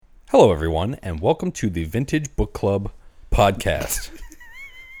Hello, everyone, and welcome to the Vintage Book Club podcast,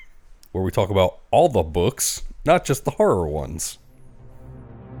 where we talk about all the books, not just the horror ones.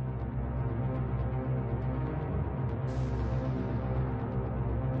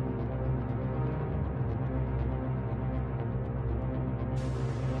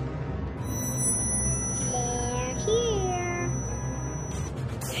 They're here.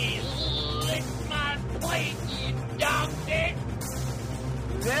 Lick my plate, you donkey!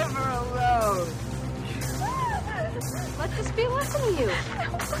 Never alone. Let this be a lesson to you.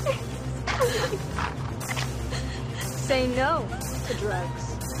 Say no to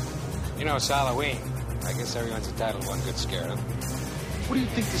drugs. You know, it's Halloween. I guess everyone's entitled to one good scare, huh? What do you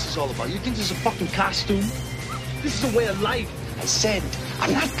think this is all about? You think this is a fucking costume? This is a way of life. I said,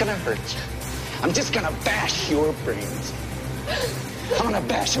 I'm not gonna hurt you. I'm just gonna bash your brains. I'm gonna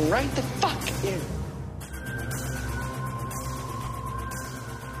bash them right the fuck in.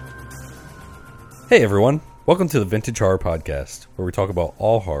 Hey, everyone, welcome to the Vintage Horror Podcast, where we talk about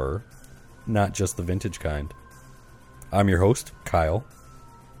all horror, not just the vintage kind. I'm your host, Kyle,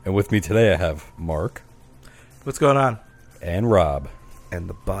 and with me today I have Mark What's going on? and Rob. And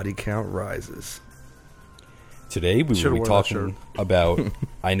the body count rises. Today we Should've will be wore that talking about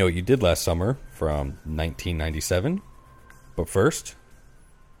I Know What You Did Last Summer from 1997. But first,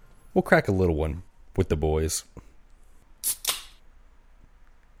 we'll crack a little one with the boys.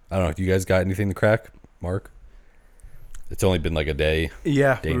 I don't know if you guys got anything to crack, Mark. It's only been like a day.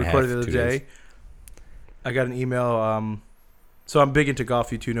 Yeah, Day we and a recorded half, the other 2 day. days. I got an email. So I'm big into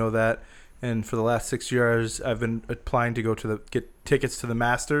golf. You two know that. And for the last 6 years, I've been applying to go to get tickets to the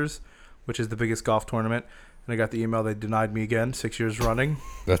Masters, which is the biggest golf tournament. And I got the email. They denied me again, 6 years running.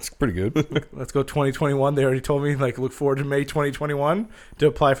 That's pretty good. Let's go 2021. They already told me, look forward to May 2021 to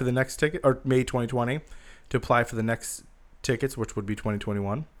apply for the next ticket, or May 2020 to apply for the next tickets, which would be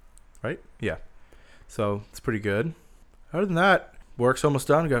 2021. Right? Yeah. So it's pretty good. Other than that, work's almost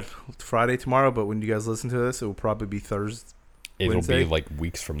done. We got Friday tomorrow, but when you guys listen to this, it will probably be Thursday. It'll Wednesday. be like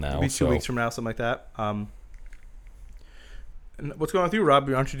weeks from now. It'll be 2 weeks from now, something like that. And what's going on with you, Rob?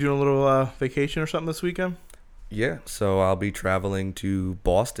 Aren't you doing a little vacation or something this weekend? Yeah, so I'll be traveling to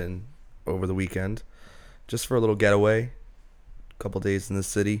Boston over the weekend just for a little getaway. A couple days in the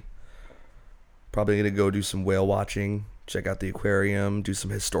city. Probably going to go do some whale watching, check out the aquarium, do some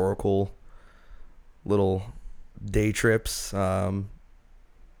historical little day trips. I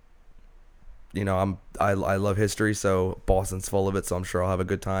love history, so Boston's full of it, so I'm sure I'll have a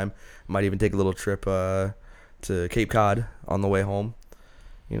good time. Might even take a little trip to Cape Cod on the way home.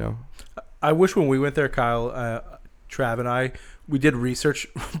 You know, I wish when we went there, Kyle, Trav, and I, we did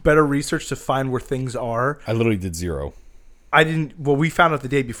better research to find where things are. I literally did zero. We found out the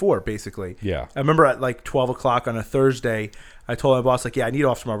day before, basically. Yeah. I remember at 12 o'clock on a Thursday, I told my boss, I need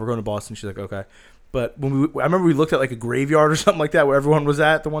off tomorrow. We're going to Boston. She's like, okay. But I remember we looked at a graveyard or something like that where everyone was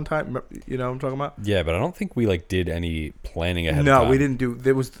at the one time. You know what I'm talking about? Yeah, but I don't think we did any planning ahead of No, time. we didn't do.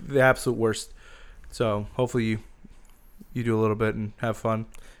 It was the absolute worst. So hopefully you do a little bit and have fun.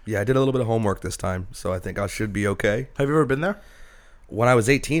 yeah, I did a little bit of homework this time, so I think I should be okay. Have you ever been there? When I was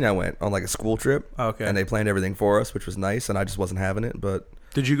 18, I went on a school trip. Okay. And they planned everything for us, which was nice, and I just wasn't having it, but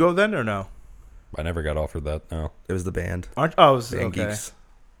Did you go then or no? I never got offered that, no. it was the band. Aren't? Oh, it was Band okay. Geeks.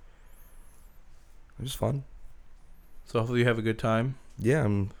 It was fun. So hopefully you have a good time. Yeah,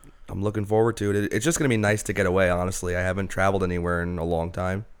 I'm looking forward to it. It's just going to be nice to get away, honestly. I haven't traveled anywhere in a long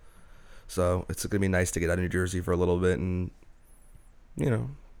time. So it's going to be nice to get out of New Jersey for a little bit and,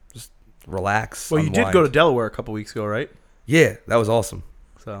 just relax. Well, you did unwind. go to Delaware a couple weeks ago, right? Yeah, that was awesome.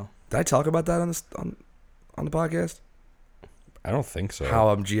 So Did I talk about that on the podcast? I don't think so. How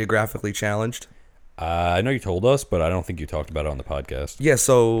I'm geographically challenged? I know you told us, but I don't think you talked about it on the podcast. Yeah,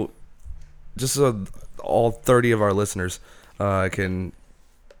 so just so all 30 of our listeners can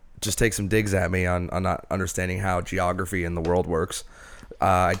just take some digs at me on not understanding how geography in the world works.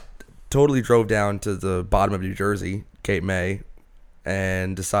 I totally drove down to the bottom of New Jersey, Cape May,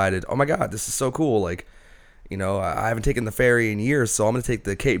 and decided, oh my God, this is so cool. I haven't taken the ferry in years, so I'm going to take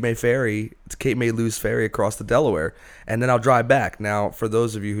the Cape May ferry, Cape May Lewes ferry across the Delaware, and then I'll drive back. Now, for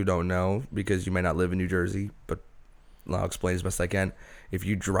those of you who don't know, because you may not live in New Jersey, but I'll explain as best I can. If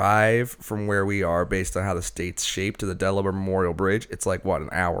you drive from where we are based on how the state's shaped to the Delaware Memorial Bridge, it's an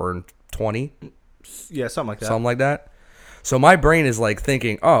hour and 20? yeah, something like that. Something like that. So my brain is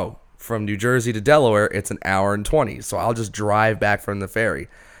thinking, oh, from New Jersey to Delaware, it's an hour and 20. So I'll just drive back from the ferry.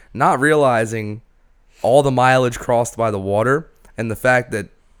 Not realizing all the mileage crossed by the water and the fact that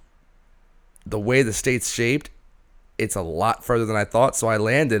the way the state's shaped, it's a lot further than I thought. So I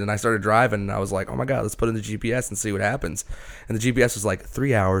landed and I started driving, and I was like, oh my God, let's put in the GPS and see what happens. And the GPS was like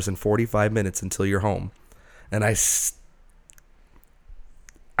 3 hours and 45 minutes until you're home. And I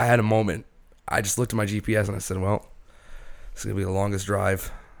had a moment. I just looked at my GPS and I said, well, it's going to be the longest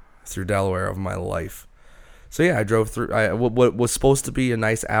drive through Delaware of my life. So yeah, I drove through. What was supposed to be a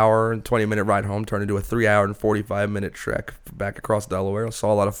nice hour and 20-minute ride home turned into a 3 hour and 45-minute trek back across Delaware. I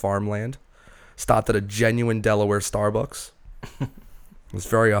saw a lot of farmland. Stopped at a genuine Delaware Starbucks. It was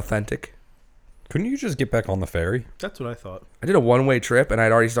very authentic. Couldn't you just get back on the ferry? That's what I thought. I did a one-way trip, and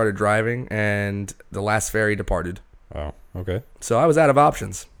I'd already started driving, and the last ferry departed. Oh, okay. So I was out of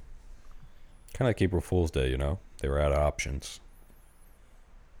options. Kind of like April Fool's Day, you know? They were out of options.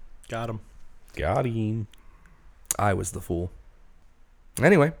 Got him. Got him. I was the fool.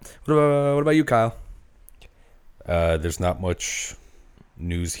 Anyway, what about you, Kyle? There's not much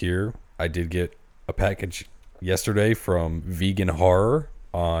news here. I did get a package yesterday from Vegan Horror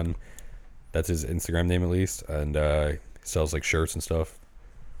on, that's his Instagram name at least, and he sells like shirts and stuff,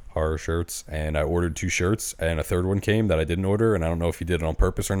 horror shirts. And I ordered 2 shirts, and a third one came that I didn't order, and I don't know if he did it on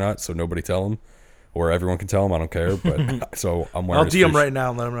purpose or not. So nobody tell him, or everyone can tell him. I don't care. But so I'm wearing. I'll his DM free right now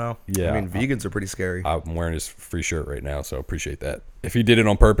and let him know. Yeah, I mean, vegans are pretty scary. I'm wearing his free shirt right now, so appreciate that. If he did it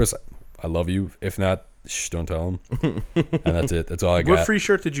on purpose, I love you. If not, don't tell him. And that's it. That's all I got. What free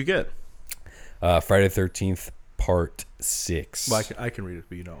shirt did you get? Friday the 13th, Part 6. Well, I can read it,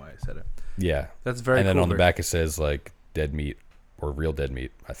 but you know why I said it. Yeah. That's very And then cool, on the Rick. back it says, like, dead meat, or real dead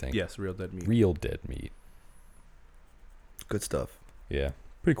meat, I think. Yes, real dead meat. Real dead meat. Good stuff. Yeah.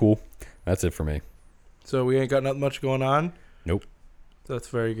 Pretty cool. That's it for me. So we ain't got not much going on. Nope. That's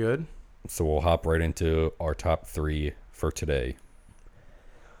very good. So we'll hop right into our top 3 for today.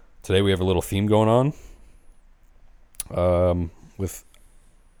 Today we have a little theme going on. With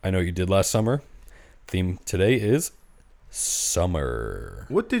I Know You Did Last Summer. Theme today is summer.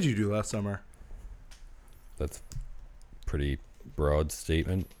 What did you do last summer? That's pretty broad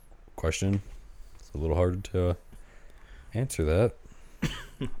statement question. It's a little hard to answer that.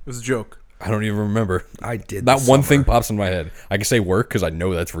 It was a joke. I don't even remember. I did. Not this one summer. thing pops in my head. I can say work because I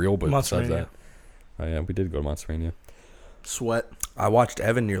know that's real, but besides Monsterania. that, oh yeah, we did go to Monsterania. Sweat. I watched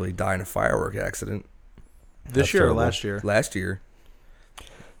Evan nearly die in a firework accident This That's year terrible. or last year? last year.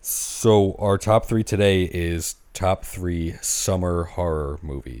 So our top 3 today is top 3 summer horror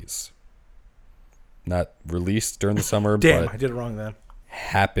movies. Not released during the summer, Damn, but I did it wrong then.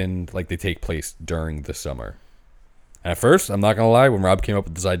 happened, like they take place during the summer. And at first, I'm not gonna lie, when Rob came up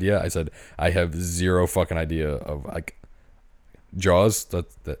with this idea, I said I have zero fucking idea of like Jaws.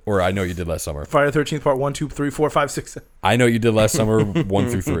 Or I Know You Did Last Summer. Friday the 13th, part 1, 2, 3, 4, 5, 6. I Know You Did Last Summer 1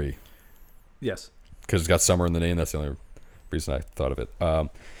 through 3 Yes. because it's got summer in the name. That's the only reason I thought of it.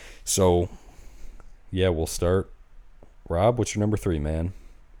 So yeah, we'll start. Rob, what's your number 3, man?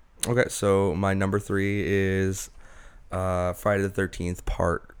 Okay, so my number 3 is Friday the 13th,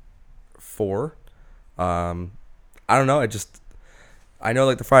 part 4. I don't know. I know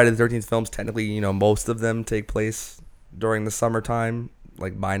like the Friday the 13th films, technically, you know, most of them take place during the summertime,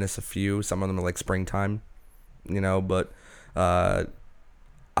 like minus a few. Some of them are like springtime, you know, but I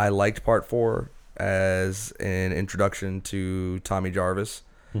liked part 4 as an introduction to Tommy Jarvis.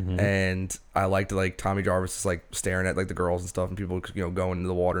 And I liked like Tommy Jarvis is like staring at like the girls and stuff, and people, you know, going into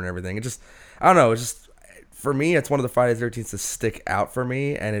the water and everything. It just, I don't know. It's just, for me, it's one of the Friday the 13th to stick out for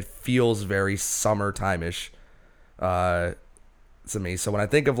me, and it feels very summertime-ish to me. So when I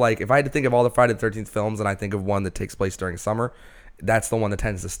think of like, if I had to think of all the Friday the 13th films, and I think of one that takes place during summer, that's the one that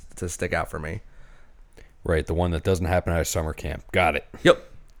tends to stick out for me. Right, the one that doesn't happen at a summer camp. Got it.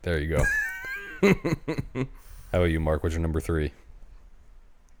 Yep. There you go. How about you, Mark? What's your number 3?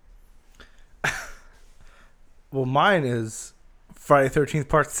 Well, mine is Friday the 13th,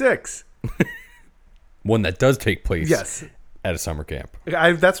 part 6. One that does take place Yes. at a summer camp.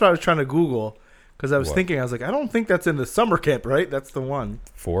 That's what I was trying to Google because I was What? thinking, I was like, I don't think that's in the summer camp, right? That's the one.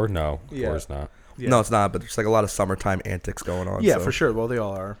 4? No, Yeah. 4 is not. Yeah. No, it's not, but there's like a lot of summertime antics going on. Yeah, so, for sure. Well, they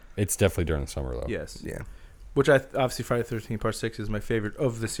all are. It's definitely during the summer, though. Yes. Yeah. Which obviously Friday the 13th, part 6 is my favorite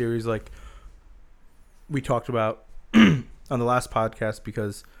of the series. Like we talked about on the last podcast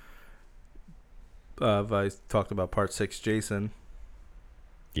because I talked about part 6, Jason.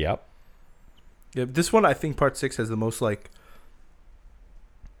 Yep. Yeah, this one I think part 6 has the most like,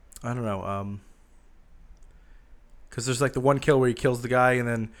 I don't know, because there's like the one kill where he kills the guy and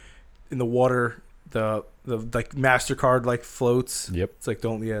then in the water the like MasterCard like floats. Yep. It's like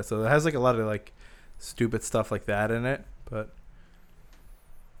so it has like a lot of like stupid stuff like that in it, but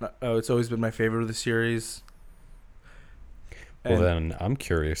it's always been my favorite of the series. Well, And then I'm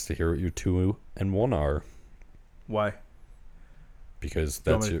curious to hear what your 2 and 1 are. Why? because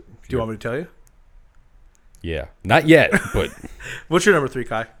Do you that's want me, your. do you want me to tell you? Yeah, not yet, but What's your number 3,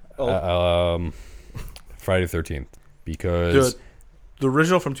 Kai? Oh, Friday the 13th because the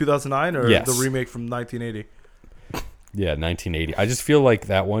original from 2009 or Yes. the remake from 1980? yeah, 1980. I just feel like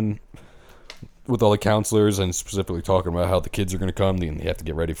that one with all the counselors and specifically talking about how the kids are going to come and they have to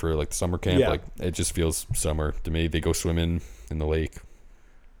get ready for like the summer camp. Yeah. Like it just feels summer to me. They go swimming in the lake,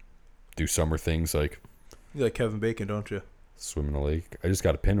 do summer things like You like Kevin Bacon, don't you? swim in the lake. I just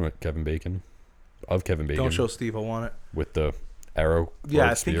got a pin with Kevin Bacon, of Kevin Bacon. Don't show Steve. I want it. with the arrow. Yeah, or I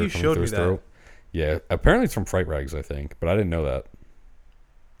think spear you coming showed through me his that. throat. Yeah, apparently it's from Fright Rags, I think, but I didn't know that.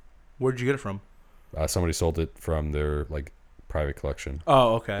 Where'd you get it from? Somebody sold it from their like private collection.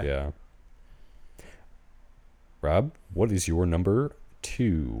 Oh, okay. Yeah. Rob, what is your number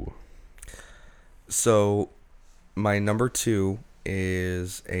 2? So, my number 2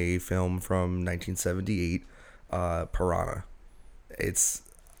 is a film from 1978, Piranha.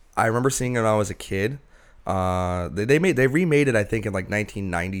 I remember seeing it when I was a kid. They remade it, I think, in like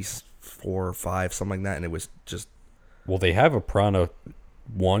 1994 or 5, something like that, and it was just Well, they have a Piranha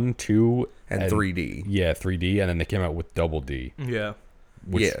 1, 2, and 3D. Yeah, 3D, and then they came out with Double D, Yeah.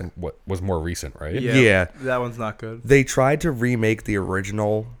 which Yeah. what was more recent, right? Yeah. That one's not good. They tried to remake the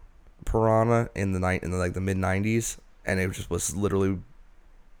original Piranha in the mid 90s, and it just was literally.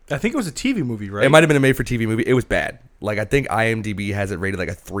 I think it was a TV movie, right? It might have been a made-for-TV movie. It was bad. Like I think IMDb has it rated like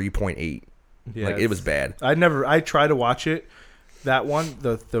a 3.8. Yeah, Like it was bad. I tried to watch it, that one,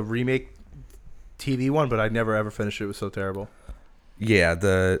 the remake TV one, but I never ever finished it. It was so terrible. Yeah,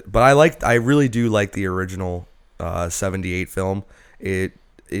 but I really do like the original 78 film.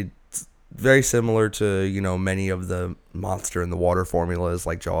 It's very similar to, many of the monster in the water formulas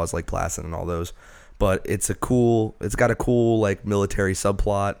like Jaws, like Placid and all those. But it's got a cool like military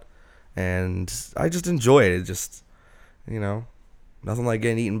subplot, and I just enjoy it. It just, nothing like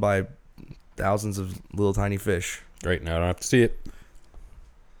getting eaten by thousands of little tiny fish. Great. Now I don't have to see it.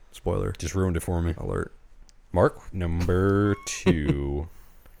 Spoiler Just ruined it for me. alert. Mark, number 2.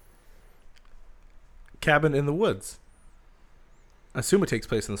 Cabin in the Woods. I assume it takes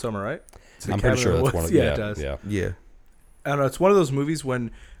place in the summer, right? It's a I'm Cabin pretty sure in the that's Woods. one of Yeah, it does. Yeah. Yeah. I don't know. It's one of those movies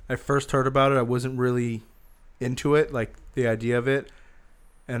when I first heard about it, I wasn't really into it, like the idea of it.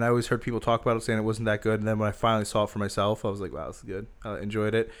 And I always heard people talk about it saying it wasn't that good. And then when I finally saw it for myself, I was like, wow, this is good. I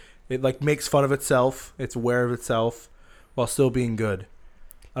enjoyed it. It like makes fun of itself. It's aware of itself while still being good.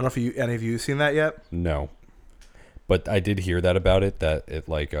 I don't know if any of you have seen that yet. No. But I did hear that about it, that it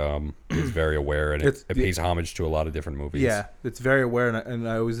like is very aware and it pays homage to a lot of different movies. Yeah, it's very aware, and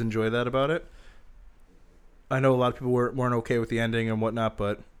I always enjoy that about it. I know a lot of people weren't okay with the ending and whatnot,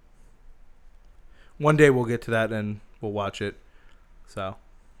 but one day we'll get to that and we'll watch it. So,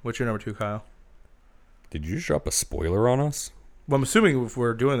 what's your number 2, Kyle? Did you just drop a spoiler on us? Well, I'm assuming if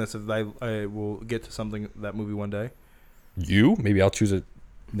we're doing this, if I will get to that movie one day. You? Maybe I'll choose it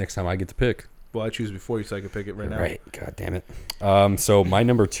next time I get to pick. Well, I choose before you, so I can pick it right now. Right. God damn it. So my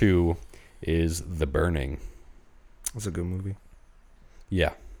number 2 is The Burning. That's a good movie.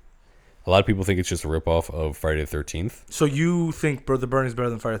 Yeah. A lot of people think it's just a ripoff of Friday the 13th. So you think The Burning is better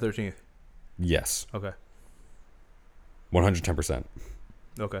than Friday the 13th? Yes. Okay. 110%.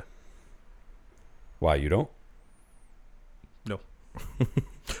 Okay. Why, you don't? No.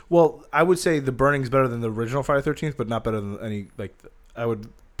 Well, I would say The Burning is better than the original Friday the 13th, but not better than any, like, I would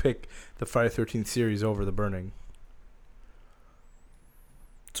pick the Friday the 13th series over The Burning.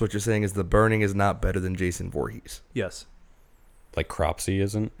 So what you're saying is The Burning is not better than Jason Voorhees. Yes. Like Cropsey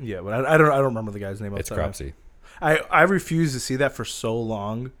isn't? Yeah, but I don't remember the guy's name. It's outside. Cropsey. I refused to see that for so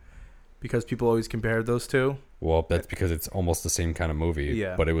long because people always compared those two. Well, that's because it's almost the same kind of movie.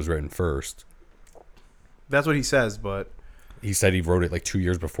 Yeah. But it was written first. That's what he says, but He said he wrote it like 2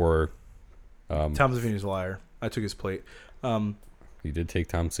 years before. Tom Savini's a liar. I took his plate. He did take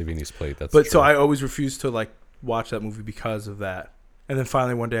Tom Savini's plate. That's But true. so I always refused to like watch that movie because of that. And then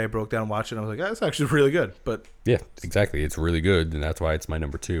finally one day I broke down and watched it and I was like, that's actually really good. But Yeah, exactly. It's really good, and that's why it's my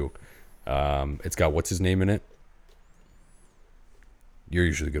number 2. It's got what's his name in it? You're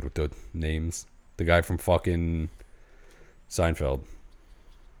usually good with the names. The guy from fucking Seinfeld.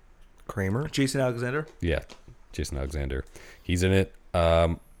 Kramer? Jason Alexander? Yeah, Jason Alexander. He's in it.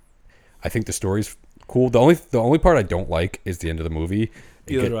 I think the story's cool. The only part I don't like is the end of the movie.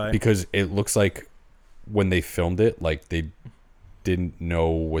 Neither do I. Because it looks like when they filmed it, like they didn't know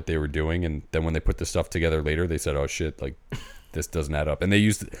what they were doing, and then when they put the stuff together later, they said, "Oh shit, like this doesn't add up." And they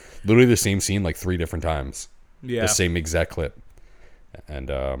used literally the same scene like 3 different times. Yeah. The same exact clip.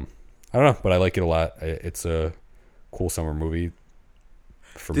 And I don't know, but I like it a lot. It's a cool summer movie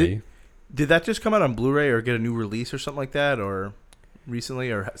for me. Did that just come out on Blu-ray or get a new release or something like that, or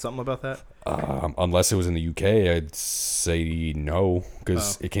recently, or something about that? Unless it was in the UK, I'd say no,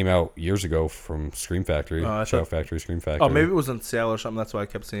 because it came out years ago from Scream Factory, Shout Factory, Scream Factory. Oh, maybe it was on sale or something. That's why I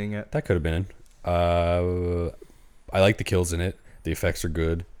kept seeing it. That could have been. I like the kills in it. The effects are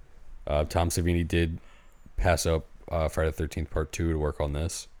good. Tom Savini did pass up Friday the 13th Part 2 to work on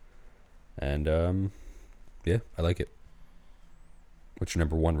this. And, yeah, I like it. What's your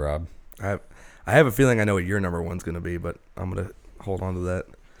number one, Rob? I have a feeling I know what your number one's going to be, but I'm going to hold on to that.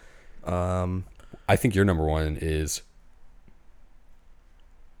 I think your number one is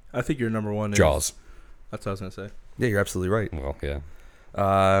I think your number one is Jaws. That's what I was going to say. Yeah, you're absolutely right. Well, yeah.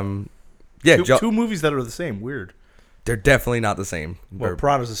 Yeah, Two movies that are the same. Weird. They're definitely not the same. Well,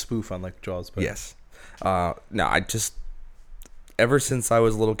 Piranha's a spoof on like Jaws, but Yes. No, I just ever since I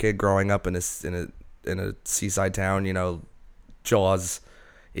was a little kid growing up in a seaside town, you know, Jaws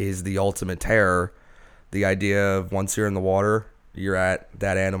is the ultimate terror. The idea of once you're in the water, you're at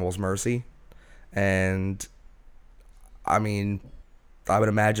that animal's mercy. And I mean, I would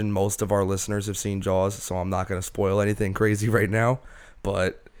imagine most of our listeners have seen Jaws, so I'm not going to spoil anything crazy right now.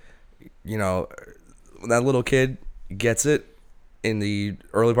 But, you know, when that little kid gets it in the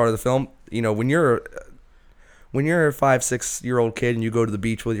early part of the film, you know, when you're a 5-6-year-old kid and you go to the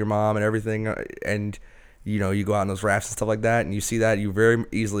beach with your mom and everything, and, you know, you go out on those rafts and stuff like that, and you see that, you very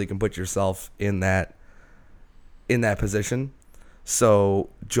easily can put yourself in that position. So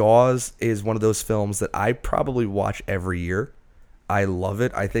Jaws is one of those films that I probably watch every year. I love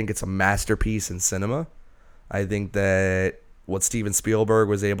it. I think it's a masterpiece in cinema. I think that what Steven Spielberg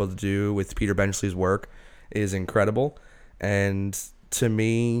was able to do with Peter Benchley's work is incredible. And to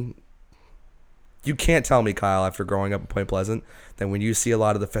me, you can't tell me, Kyle, after growing up in Point Pleasant, that when you see a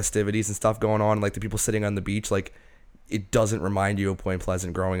lot of the festivities and stuff going on, like the people sitting on the beach, like it doesn't remind you of Point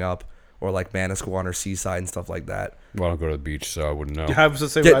Pleasant growing up, or like Manasquan or Seaside and stuff like that. Well, I don't go to the beach, so I wouldn't know. I was to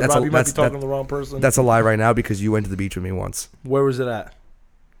say, Yeah, Rob, you might be talking to the wrong person. That's a lie right now because you went to the beach with me once. Where was it at?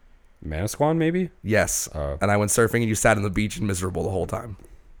 Manasquan, maybe? Yes. And I went surfing and you sat on the beach and miserable the whole time.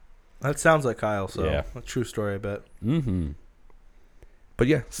 That sounds like Kyle. So Yeah. a true story, I bet. Mm-hmm. But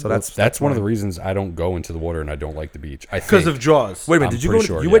yeah, so Well, that's one of the mine. reasons I don't go into the water and I don't like the beach. Because of Jaws. Wait a minute, I'm did you pretty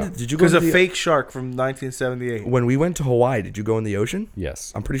go? sure, You yeah. went? Did you go? Because To a the, fake shark from 1978. when we went to Hawaii, did you go in the ocean?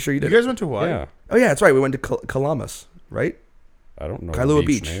 Yes. I'm pretty sure you You did. guys went to Hawaii? Yeah. Oh yeah, that's right. We went to Calamus, right? I don't know. Kailua the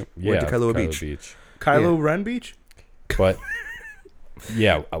Beach. name. Went Yeah, to Kailua Beach. Kylo Yeah. Ren Beach? But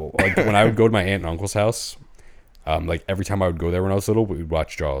yeah, like when I would go to my aunt and uncle's house, like every time I would go there when I was little, we would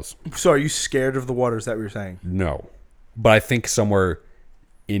watch Jaws. So are you scared of the water? Is that what you're saying? No, but I think somewhere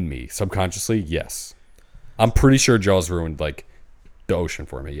in me, subconsciously, yes. I'm pretty sure Jaws ruined like the ocean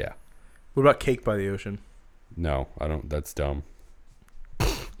for me. Yeah. What about Cake by the Ocean? No, I don't. That's dumb.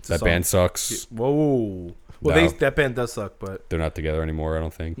 It's a That song. band sucks. Whoa. Well, No. that band does suck, but They're not together anymore. I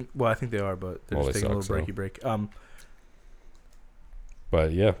don't think. well, I think they are, but they're Well, just they taking a suck, little so. break.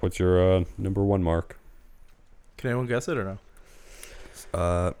 But yeah, what's your number one, Mark? Can anyone guess it or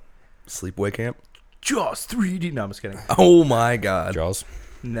no? Sleepaway Camp. Jaws 3D. No, I'm just kidding. Oh my God. Jaws.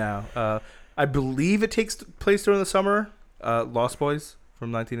 No. I believe it takes place during the summer. Lost Boys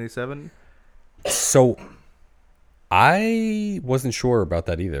from 1987. So I wasn't sure about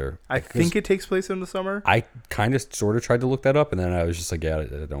that either. I think it takes place in the summer. I kind of sort of tried to look that up, and then I was just like, yeah,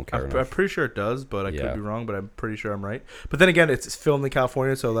 I don't care I'm enough. pretty sure it does, but I Yeah. could be wrong. But I'm pretty sure I'm right. But then again, it's filmed in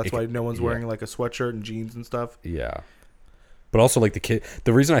California, so that's why no one's yeah. wearing like a sweatshirt and jeans and stuff. Yeah. But also, like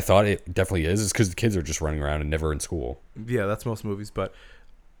the reason I thought it definitely is because the kids are just running around and never in school. Yeah, that's most movies, but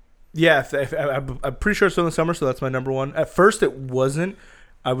yeah, I'm pretty sure it's in the summer, so that's my number one. At first, it wasn't.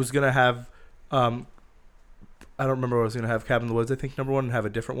 I was gonna have, I don't remember what I was gonna have. Cabin in the Woods, I think, number one, and have a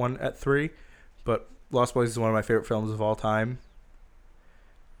different one at 3. But Lost Boys is one of my favorite films of all time,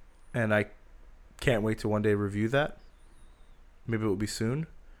 and I can't wait to one day review that. Maybe it will be soon.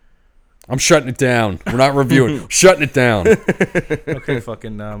 I'm shutting it down. We're not reviewing. Shutting it down. Okay,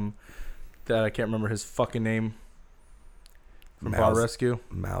 fucking that I can't remember his fucking name from Bar Mouse. Rescue.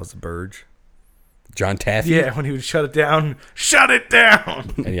 Mouse Burge. John Taffy. Yeah, when he would shut it down. Shut it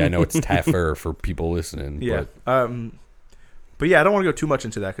down. And yeah, I know it's Taffer for people listening. Yeah. But yeah, I don't want to go too much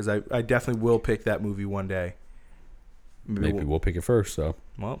into that because I definitely will pick that movie one day. Maybe we'll pick it first. So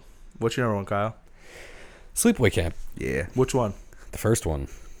Well, what's your number one, Kyle? Sleepaway Camp, Yeah. Which one? the first one.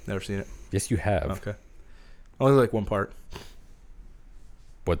 Never seen it. Yes, you have. Okay. Only like one part.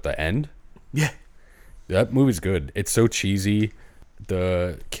 What, the end? Yeah. That movie's good. It's so cheesy.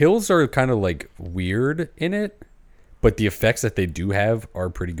 The kills are kind of like weird in it, but the effects that they do have are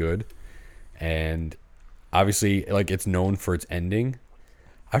pretty good. And obviously, like, it's known for its ending.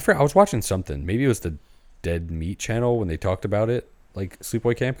 I forgot, I was watching something. Maybe it was the Dead Meat channel when they talked about it, like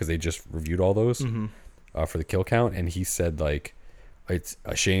Sleepaway Camp, because they just reviewed all those for the kill count, and he said like it's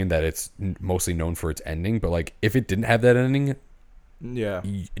a shame that it's mostly known for its ending, but like if it didn't have that ending, Yeah.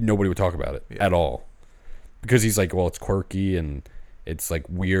 nobody would talk about it at all, because he's like, well, it's quirky and it's like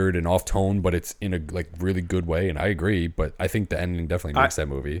weird and off tone, but it's in a like really good way, and I agree. But I think the ending definitely makes that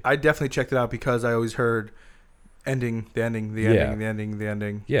movie. I definitely checked it out because I always heard the ending.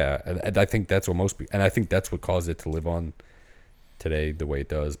 Yeah, and I think that's what and I think that's what caused it to live on today the way it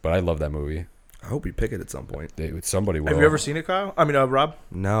does. But I love that movie. I hope you pick it at some point. Somebody will. Have you ever seen it, Kyle? I mean, Rob?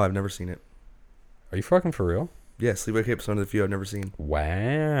 No, I've never seen it. Are you fucking for real? Yeah, Sleepaway Camp's one of the few I've never seen.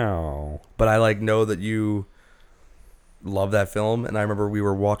 Wow. But I like know that you love that film, and I remember we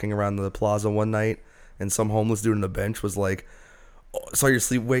were walking around the plaza one night, and some homeless dude on the bench was like, oh, "Saw your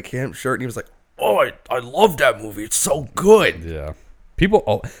Sleepaway Camp shirt," and he was like, "Oh, I love that movie. It's so good." Yeah.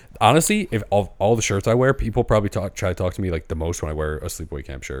 People, honestly, if all the shirts I wear, people probably try to talk to me like the most when I wear a Sleepaway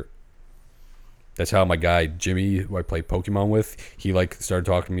Camp shirt. That's how my guy Jimmy, who I play Pokemon with, he like started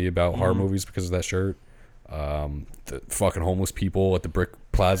talking to me about horror movies because of that shirt. The fucking homeless people at the Brick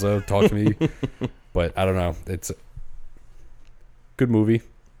Plaza talk to me, but I don't know. It's a good movie.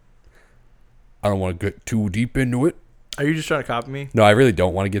 I don't want to get too deep into it. Are you just trying to copy me? No, I really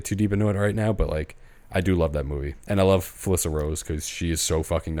don't want to get too deep into it right now, but like I do love that movie, and I love Felissa Rose because she is so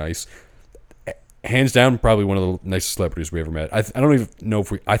fucking nice. Hands down, probably one of the nicest celebrities we ever met. I don't even know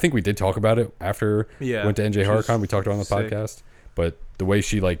if I think we did talk about it after we went to NJ HorrorCon. We talked about it on the podcast, but the way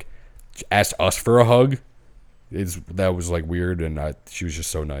she like asked us for a hug that was like weird, and she was just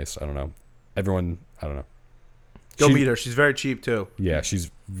so nice. I don't know. Everyone, I don't know. Go meet her. She's very cheap too. Yeah,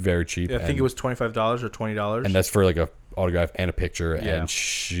 she's very cheap. Yeah, I think it was $25 or $20. And that's for like a autograph and a picture, Yeah. and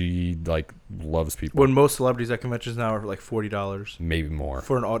she like loves people. When most celebrities at conventions now are like $40 Maybe more.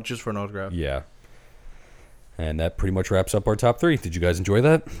 just for an autograph. Yeah. And that pretty much wraps up our top 3. Did you guys enjoy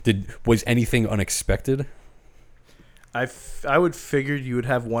that? Was anything unexpected? I would figure you would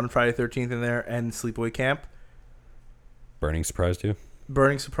have one Friday 13th in there and Sleepaway Camp. Burning surprised you?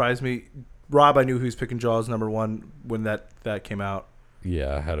 Burning surprised me. Rob, I knew he was picking Jaws number 1 when that came out.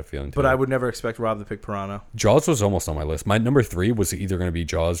 Yeah, I had a feeling too. But I would never expect Rob to pick Piranha. Jaws was almost on my list. My number 3 was either going to be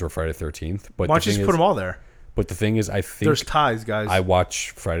Jaws or Friday the 13th. But why don't you just put them all there? But the thing is, I think there's ties, guys. I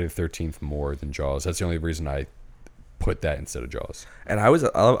watch Friday the 13th more than Jaws. That's the only reason I put that instead of Jaws. And I was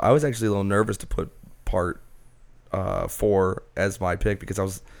actually a little nervous to put part 4 as my pick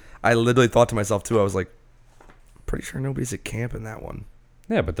because I literally thought to myself too. I was like, pretty sure nobody's at camp in that one.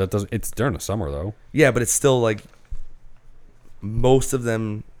 Yeah, but that doesn't. It's during the summer though. Yeah, but it's still like most of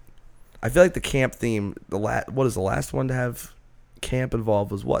them. I feel like the camp theme. What is the last one to have camp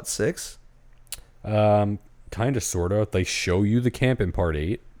involved was what, 6? Kind of, sort of. They show you the camp in part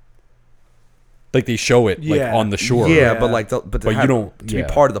 8. Like they show it like on the shore. Yeah, but like you don't to be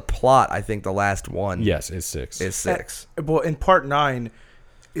part of the plot. I think the last one. Yes, is 6. Is 6. Well, in part 9,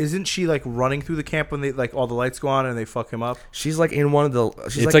 isn't she like running through the camp when they like all the lights go on and they fuck him up? She's like in one of the.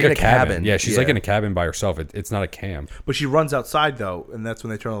 She's It's like in a cabin. Yeah, she's like in a cabin by herself. It's not a camp. But she runs outside though, and that's when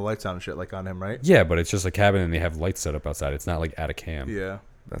they turn the lights on and shit like on him, right? Yeah, but it's just a cabin and they have lights set up outside. It's not like at a camp. Yeah.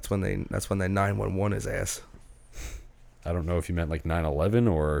 That's when they 911 his ass. I don't know if you meant like 911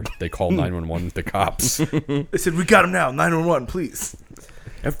 or they called 911 the cops. They said, "We got him now. 911, please.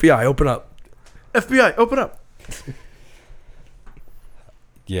 FBI, open up. FBI, open up."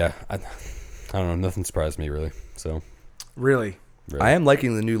 Yeah, I don't know. Nothing surprised me really. So Really? I am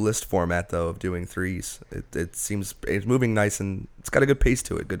liking the new list format though of doing 3s. It seems it's moving nice and it's got a good pace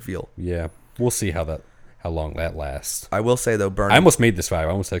to it, good feel. Yeah, we'll see how long that lasts. I will say though, Burning. I almost made this 5. I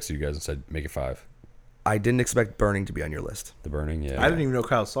almost texted you guys and said make it 5. I didn't expect Burning to be on your list. The Burning, yeah. I didn't even know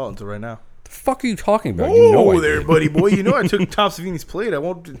Kyle saw it until right now. The fuck are you talking about? Oh, You know I there, did. buddy boy. You know I took Tom Savini's plate. I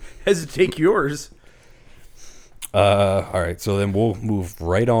won't hesitate to take yours. All right, so then we'll move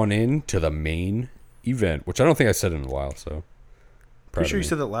right on in to the main event, which I don't think I said in a while. So, Pretty sure you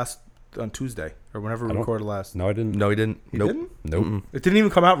said that on Tuesday or whenever we recorded last. No, I didn't. No, he didn't. You Nope. didn't? Nope. Mm-mm. It didn't even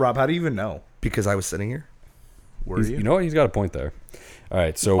come out, Rob. How do you even know? Because I was sitting here. Were you? You know what? He's got a point there. All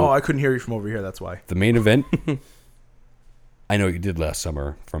right, so Oh, I couldn't hear you from over here. That's why. the main event. I know what you did last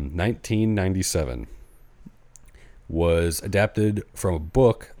summer from 1997 was adapted from a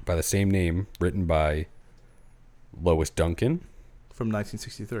book by the same name written by Lois Duncan. From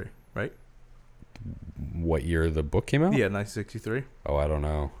 1963, right? What year the book came out? Yeah, 1963. Oh, I don't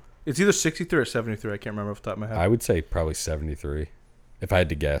know. It's either 63 or 73. I can't remember off the top of my head. I would say probably 73 if I had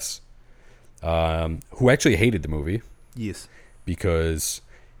to guess. Who actually hated the movie Yes. because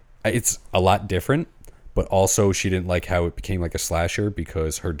it's a lot different, but also she didn't like how it became like a slasher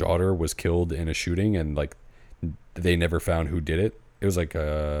because her daughter was killed in a shooting and like they never found who did it. It was like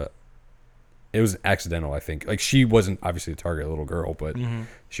it was accidental, I think. Like she wasn't obviously a target, little girl, but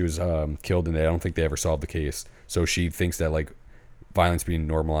she was killed, and I don't think they ever solved the case. So she thinks that like violence being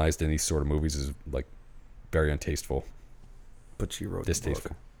normalized in these sort of movies is like very untasteful, But she wrote distasteful. the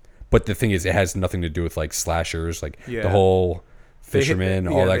book. But the thing is, it has nothing to do with like slashers, like Yeah. the whole They hit- fisherman,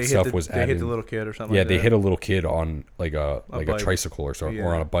 yeah, all they that hit stuff the- was They added. hit the little kid or something. Yeah, like they that. hit a little kid on like a bike. tricycle or something, Yeah.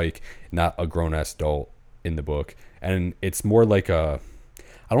 or on a bike, not a grown ass adult in the book. And it's more like I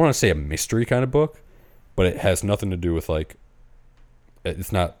don't want to say a mystery kind of book, but it has nothing to do with like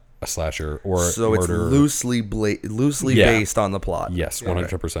it's not a slasher or So murder. it's loosely Yeah. based on the plot. Yes,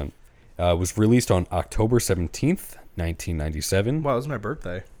 100%. It was released on October 17th, 1997. Wow, it was my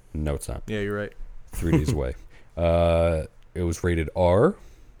birthday. No, it's not. Yeah, you're right. 3 days away. It was rated R.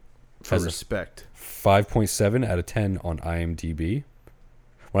 For Has a respect. 5.7 out of 10 on IMDb.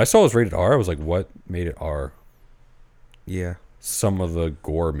 When I saw it was rated R, I was like, what made it R? Yeah. Some of the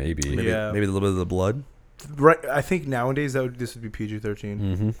gore, maybe. Maybe, Yeah. maybe a little bit of the blood. Right. I think nowadays this would be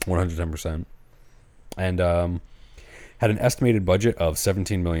PG-13. 110%. And had an estimated budget of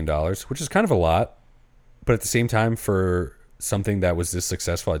 $17 million, which is kind of a lot. But at the same time, for something that was this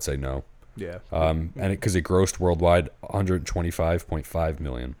successful, I'd say no. Yeah. And because it grossed worldwide $125.5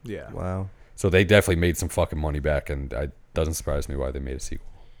 million. Yeah. Wow. So they definitely made some fucking money back, and it doesn't surprise me why they made a sequel.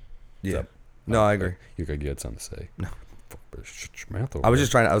 Yeah. No, I agree. You had something to say. No. Shut your mouth over I was there.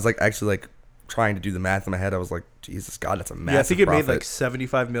 just trying. I was like actually like trying to do the math in my head. I was like, Jesus God, that's a massive. Yeah, I think it made profit. like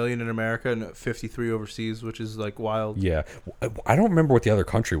 75 million in America and 53 overseas, which is like wild. Yeah. I don't remember what the other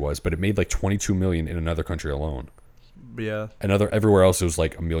country was, but it made like 22 million in another country alone. Yeah. Everywhere else it was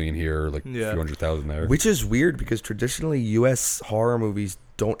like a million here, like a Yeah. few 100,000 there. Which is weird because traditionally U.S. horror movies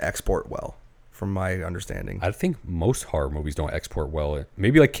don't export well, from my understanding. I think most horror movies don't export well.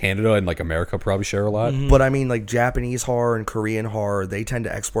 Maybe like Canada and like America probably share a lot. But I mean, like Japanese horror and Korean horror, they tend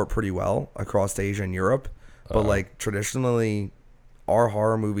to export pretty well across Asia and Europe. But like traditionally, our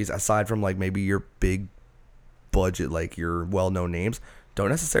horror movies, aside from like maybe your big budget, like your well-known names, don't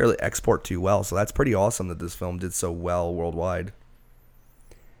necessarily export too well. So that's pretty awesome that this film did so well worldwide.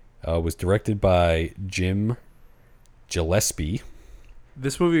 Was directed by Jim Gillespie.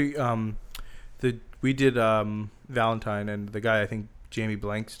 This movie, we did Valentine, and the guy, I think Jamie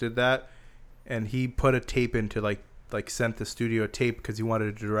Blanks, did that, and he put a tape into like sent the studio a tape because he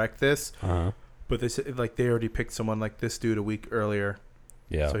wanted to direct this. Uh-huh. But they said like they already picked someone like this dude a week earlier,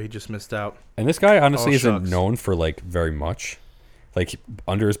 Yeah. so he just missed out. And this guy honestly Oh, isn't shucks. known for like very much. Like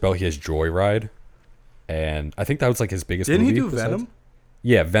under his belt, he has Joyride, and I think that was like his biggest. Didn't he movie do besides- Venom?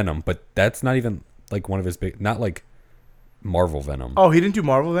 Yeah, Venom, but that's not even like one of his big. Not like Marvel Venom. Oh, he didn't do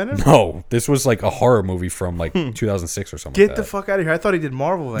Marvel Venom? No, this was like a horror movie from like 2006 or something. Get like the that. fuck out of here! I thought he did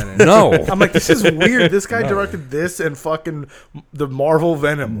Marvel Venom. No, I'm like, this is weird. This guy No. directed this and fucking the Marvel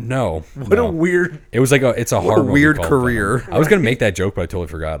Venom. no. What no. a weird. It was like it's a What horror a movie weird called career. Venom. I was gonna make that joke, but I totally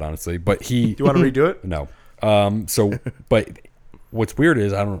forgot honestly. But he. Do you want to redo it? No. So, but what's weird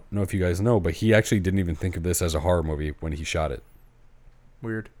is I don't know if you guys know, but he actually didn't even think of this as a horror movie when he shot it.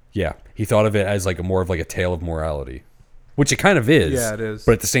 Weird. Yeah, he thought of it as like more of like a tale of morality, which it kind of is. Yeah, it is.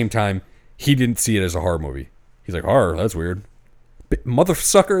 But at the same time, he didn't see it as a horror movie. He's like, horror, that's weird. But mother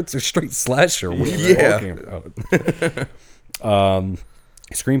sucker, it's a straight slasher. What are you Yeah. talking about?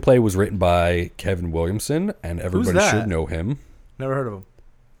 Screenplay was written by Kevin Williamson, and everybody that? should know him. Never heard of him.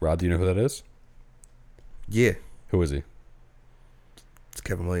 Rob, do you know who that is? Yeah, Who is he? it's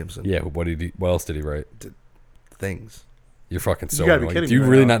Kevin Williamson. Yeah, what else did he write? Things. You're fucking so gotta be annoying. kidding Do you me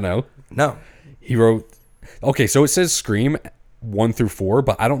right really now. not know? No, He wrote. Okay, so it says Scream 1 through 4,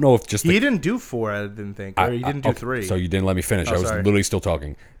 but I don't know if just He didn't do 4, I didn't think. Or he didn't do okay, 3. So you didn't let me finish. Oh, I was sorry. literally still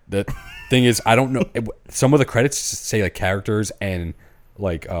talking. The thing is, I don't know. Some of the credits say like characters and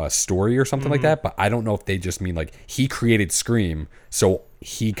like story or something Mm-hmm. like that, but I don't know if they just mean like he created Scream, so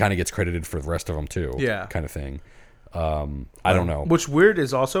he kind of gets credited for the rest of them too. Yeah. kind of thing. I don't know. What's weird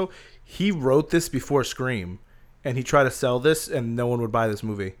is also he wrote this before Scream, and he tried to sell this, and no one would buy this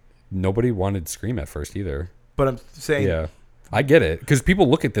movie. Nobody wanted Scream at first either. But I'm saying, Yeah, I get it because people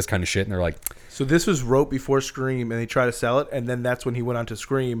look at this kind of shit and they're like, so this was wrote before Scream, and they tried to sell it, and then that's when he went on to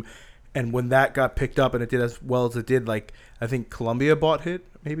Scream, and when that got picked up and it did as well as it did, like I think Columbia bought it,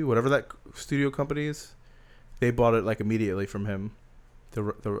 maybe whatever that studio company is, they bought it like immediately from him, the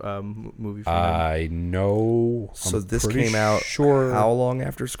movie from I know. so I'm this pretty came out Sure. how long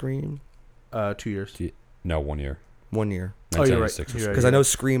after Scream? him. 2 years. No, 1 year. 1 year. Oh, you're right. 1996 or You're right. Because I know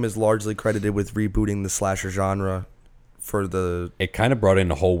Scream is largely credited with rebooting the slasher genre for the It kind of brought in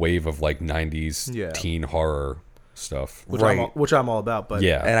a whole wave of like 90s Yeah. teen horror stuff. which Right. I'm all about. But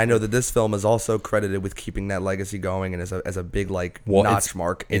Yeah. and I know that this film is also credited with keeping that legacy going and as a big like Well, notch it's,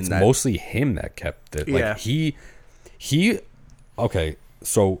 mark in it's that. mostly him that kept it. Like Yeah. he okay,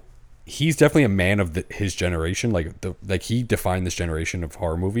 so he's definitely a man of his generation. Like he defined this generation of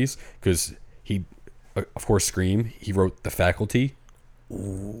horror movies because he, of course, Scream. He wrote The Faculty,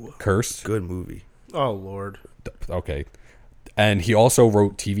 Cursed. Good movie. oh lord, Okay, and he also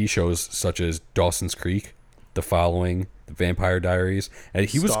wrote TV shows such as Dawson's Creek, The Following, The Vampire Diaries, and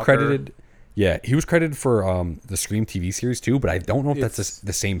he was Stalker. credited. Yeah, he was credited for the Scream TV series too, but I don't know if that's It's-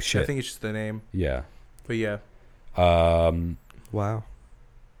 the same shit. I think it's just the name. Yeah. But yeah, Wow.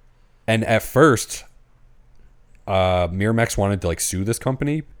 And at first, Miramax wanted to like sue this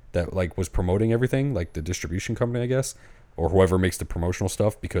company that like was promoting everything, like the distribution company, I guess, or whoever makes the promotional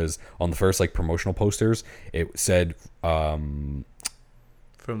stuff, because on the first like promotional posters, it said from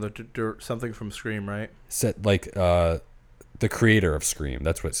something from Scream, right? The creator of Scream.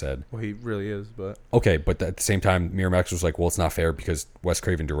 That's what it said. Well, he really is, but Okay, but at the same time, Miramax was like, well, it's not fair because Wes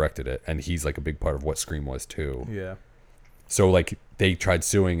Craven directed it, and he's like a big part of what Scream was too. yeah. So like they tried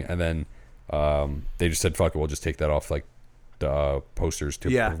suing, and then they just said, "Fuck it, we'll just take that off like the posters to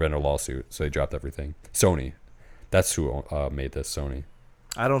Yeah. prevent a lawsuit." So they dropped everything. Sony, that's who made this. Sony.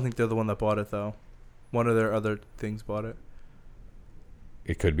 I don't think they're the one that bought it though. One of their other things bought it.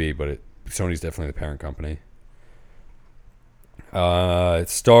 It could be, but Sony's definitely the parent company. It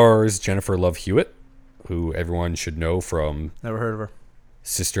stars Jennifer Love Hewitt, who everyone should know from Never heard of her.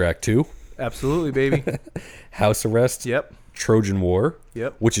 Sister Act 2, Absolutely, baby. House Arrest, Yep. Trojan War,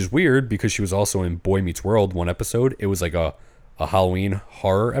 Yep. which is weird because she was also in Boy Meets World one episode. It was like a Halloween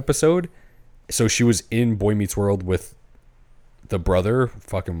horror episode. So she was in Boy Meets World with the brother,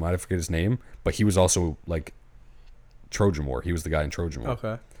 fucking might forget his name, but he was also like Trojan War. He was the guy in Trojan War.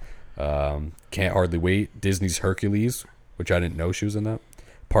 Okay. Can't Hardly Wait, Disney's Hercules, which I didn't know she was in that.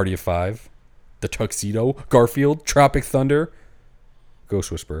 Party of Five, The Tuxedo, Garfield, Tropic Thunder,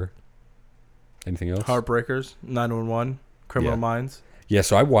 Ghost Whisperer. Anything else? Heartbreakers, 911, Criminal Yeah. Minds. Yeah,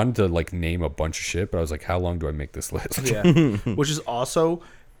 so I wanted to like name a bunch of shit, but I was like, how long do I make this list? Yeah. Which is also,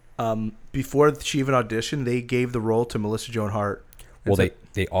 before she even auditioned, they gave the role to Melissa Joan Hart. Well, It's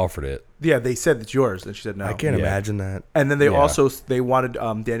they offered it. Yeah, they said it's yours, and she said no. I can't Yeah. imagine that. And then they Yeah. also they wanted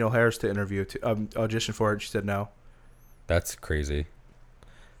Daniel Harris to interview to audition for it. And she said no. That's crazy.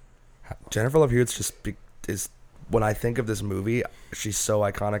 Jennifer Love Hewitt's is when I think of this movie, she's so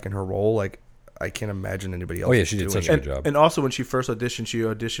iconic in her role. Like I can't imagine anybody else. Oh, yeah, she did doing such it. a good job. And also when she first auditioned, she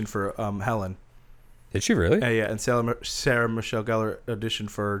auditioned for Helen. Did she really? Yeah, and Sarah Michelle Gellar auditioned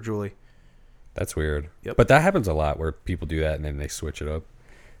for Julie. That's weird. Yep. But that happens a lot where people do that and then they switch it up.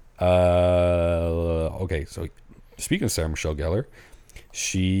 Okay, so speaking of Sarah Michelle Gellar,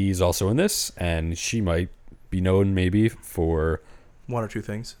 she's also in this, and she might be known maybe for One or two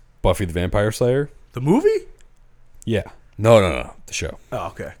things. Buffy the Vampire Slayer. The movie? Yeah. No. The show. Oh,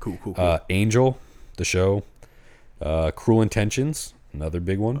 okay. Cool. Angel, the show. Cruel Intentions, another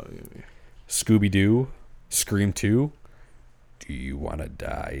big one. Scooby-Doo, Scream 2. Do you want to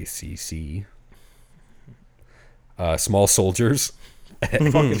die, CC? Small Soldiers. I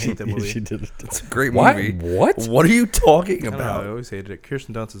fucking hate that movie. She did it. It's a great What? movie. What? What are you talking I don't know, I about? always hated it.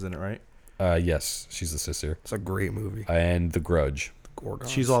 Kirsten Dunst is in it, right? Yes, she's the sister. It's a great movie. And The Grudge.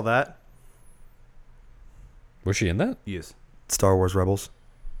 Gorgons. She's all that? Was she in that? Yes. Star Wars Rebels.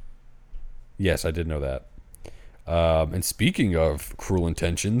 Yes, I did know that. And speaking of Cruel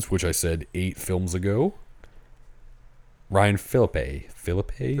Intentions, which I said 8 films ago, Ryan Philippe.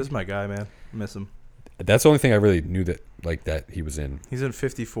 This is my guy, man. I miss him. That's the only thing I really knew that he was in, He's in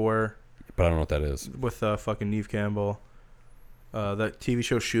 54 but I don't know what that is. with fucking Neve Campbell. That TV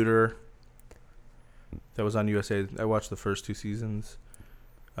show Shooter that was on USA. I watched the first 2 seasons.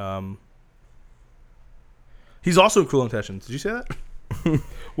 He's also in Cruel Intentions. Did you say that?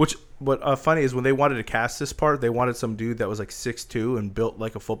 What funny is when they wanted to cast this part, they wanted some dude that was like 6'2" and built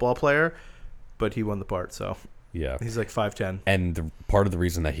like a football player, but he won the part, so Yeah. he's like 5'10". And part of the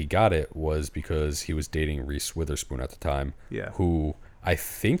reason that he got it was because he was dating Reese Witherspoon at the time. Yeah. Who I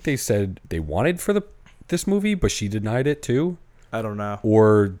think they said they wanted for this movie, but she denied it too. I don't know.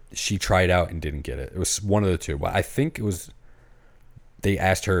 Or she tried out and didn't get it. It was one of the two. But I think it was they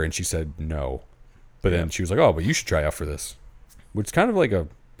asked her and she said no. But then she was like, "Oh, but you should try out for this," which is kind of like a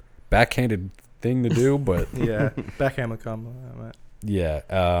backhanded thing to do. But Yeah, backhand combo. yeah,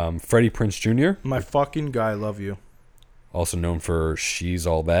 Freddie Prinze Jr., My fucking guy, love you. also known for She's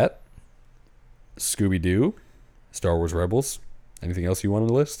All That, Scooby Doo, Star Wars Rebels. Anything else you want on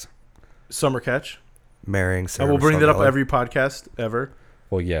the list? Summer Catch. marrying Sarah. I will bring that Michelle up Gellar. every podcast ever.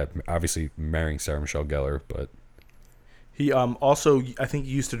 Well, yeah, obviously marrying Sarah Michelle Gellar, but He also, I think,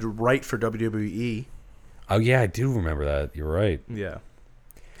 used to write for WWE. oh yeah, I do remember that. You're right. Yeah.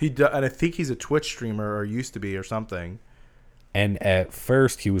 And I think he's a Twitch streamer, or used to be, or something. And at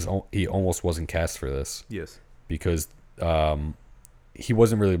first, he almost wasn't cast for this Yes. because he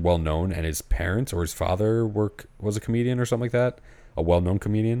wasn't really well known, and his parents or his father was a comedian or something like that, a well known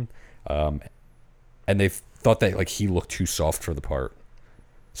comedian, and they thought that like he looked too soft for the part.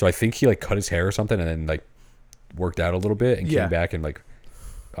 So I think he like cut his hair or something, and then like worked out a little bit and Yeah. came back and like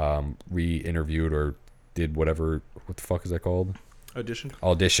re-interviewed or did whatever. What the fuck is that called? Audition.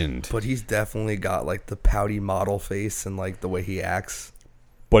 Auditioned. But he's definitely got like the pouty model face and like the way he acts.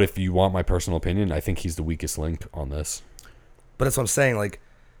 But if you want my personal opinion, I think he's the weakest link on this. But that's what I'm saying. Like,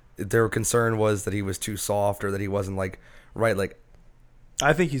 their concern was that he was too soft or that he wasn't like right. Like,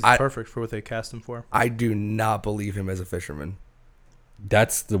 I think he's perfect for what they cast him for. I do not believe him as a fisherman.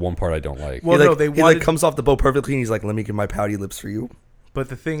 That's the one part I don't like. Well, he, like, no, they he wanted, like comes off the boat perfectly, and he's like, "Let me get my pouty lips for you." but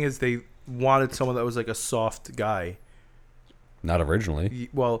the thing is, they wanted someone that was like a soft guy. Not originally.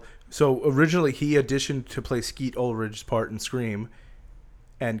 Well, so originally he auditioned to play Skeet Ulrich's part in Scream,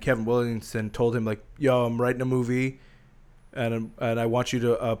 and Kevin Williamson told him like, "Yo, I'm writing a movie, and I want you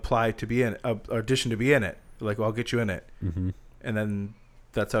to apply to be in audition to be in it. Like, well, I'll get you in it." Mm-hmm. And then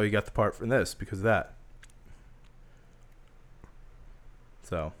that's how he got the part from this because of that.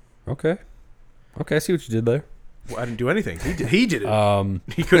 So Okay, I see what you did there. well, I didn't do anything. He did it. Um,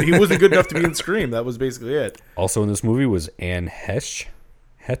 He wasn't good enough to be in Scream. That was basically it. Also in this movie was Anne Heche,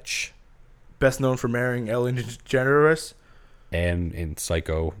 Best known for marrying Ellen DeGeneres. and in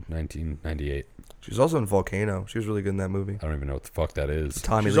Psycho 1998. She was also in Volcano. She was really good in that movie. I don't even know what the fuck that is.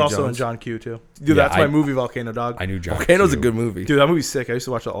 Tommy She's Lee also in Jones. John Q too. Dude, Yeah, that's my movie, Volcano Dog. I knew John. Volcano's a Q. good movie. Dude, that movie's sick. I used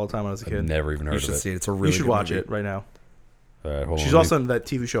to watch it all the time when I was a I've kid. never even heard You of should it. see it. It's a really You should good watch movie. it right now. All right, hold She's on, also in that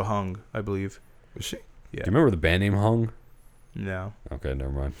TV show Hung, I believe. Is she? Yeah. Do you remember the band name Hung? No. Okay,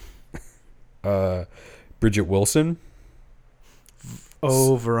 never mind. Bridget Wilson.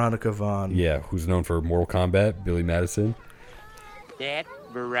 Oh, Veronica Vaughn. Yeah, who's known for Mortal Kombat, Billy Madison. That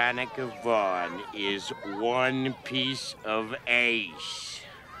Veronica Vaughn is one piece of ace.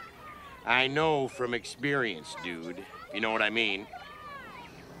 I know from experience, dude. You know what I mean?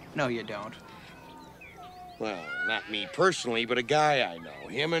 No, you don't. Well, not me personally, but a guy I know.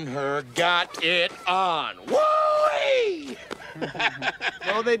 Him and her got it on. Woo-wee!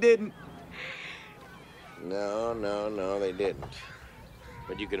 No, they didn't. No, they didn't.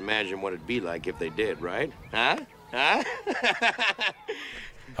 But you can imagine what it'd be like if they did, right? Huh?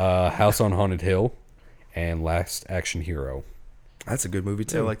 House on Haunted Hill, and Last Action Hero. That's a good movie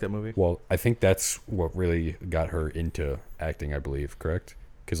Yeah, too. I like that movie. Well, I think that's what really got her into acting, I believe, correct?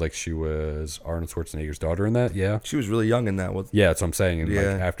 Because, like, she was Arnold Schwarzenegger's daughter in that, yeah? She was really young in that. Yeah, that's what I'm saying. And, like,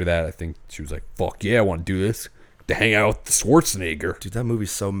 Yeah. after that, I think she was like, fuck yeah, I want to do this. To hang out with Schwarzenegger. Dude, that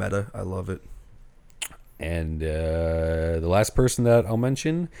movie's so meta. I love it. And the last person that I'll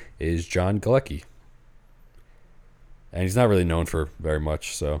mention is John Galecki. And he's not really known for very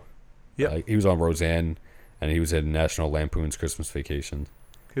much, so. Yep. He was on Roseanne, and he was in National Lampoon's Christmas Vacation.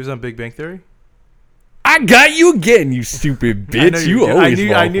 He was on Big Bang Theory. I got you again, you stupid bitch. You always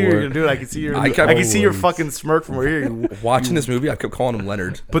I fall knew you for were it. gonna do it. I could see your. I I kept- could see your fucking smirk from here. Watching this movie, I kept calling him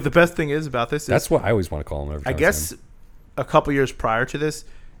Leonard. But the best thing is about this is That's what I always want to call him. Every I time guess a couple years prior to this,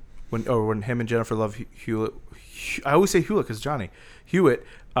 when him and Jennifer Love Hewitt, I always say Hewitt because Johnny Hewitt,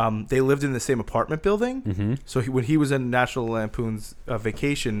 they lived in the same apartment building. Mm-hmm. So when he was in National Lampoon's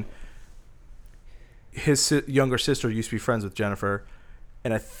Vacation, his younger sister used to be friends with Jennifer,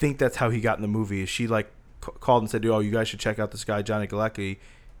 and I think that's how he got in the movie. She like called and said, "Oh, you guys should check out this guy Johnny Galecki.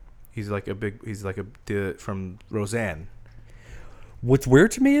 He's like from Roseanne." What's weird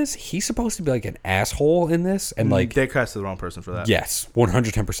to me is he's supposed to be like an asshole in this, and like they casted the wrong person for that. yes,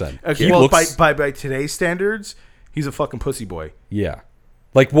 110%. Okay, He well, looks, by today's standards, he's a fucking pussy boy. yeah,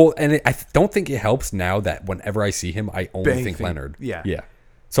 like well, and I don't think it helps now that whenever I see him, I only Bang think thing. Leonard. Yeah. yeah.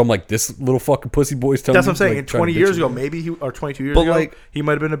 So I'm like, this little fucking pussy boy's telling. That's what I'm saying. Like, And trying to 20 bitch years at ago, me. maybe or 22 years But, ago, like- he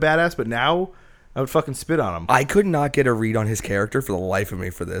might have been a badass. But now, I would fucking spit on him. I could not get a read on his character for the life of me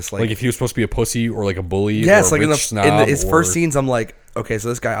for this. like if he was supposed to be a pussy or like a bully. yes, or a like in rich snob his or- first scenes, I'm like, okay, so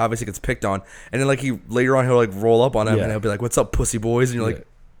this guy obviously gets picked on, and then like he later on he'll like roll up on him Yeah. and he'll be like, "What's up, pussy boys?" And you're like,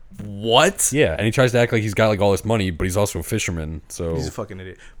 "What?" Yeah, and he tries to act like he's got like all this money, but he's also a fisherman. So He's a fucking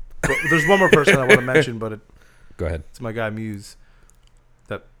idiot. But there's one more person I want to mention, but go ahead. it's my guy Muse.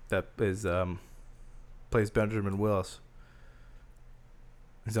 That is plays Benjamin Willis.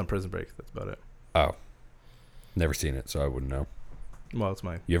 He's on Prison Break. That's about it. Oh, never seen it, so I wouldn't know. Well, it's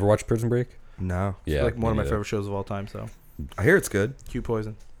my You ever watch Prison Break? No. Yeah, Like one of me my neither. favorite shows of all time. So I hear it's good. Q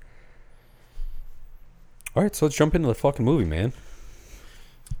Poison. All right, so let's jump into the fucking movie, man.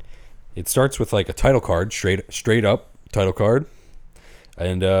 It starts with like a title card, straight up title card,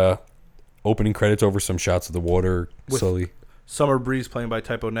 and opening credits over some shots of the water With- slowly. Summer Breeze playing by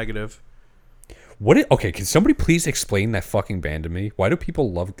Typo Negative. Okay, can somebody please explain that fucking band to me? Why do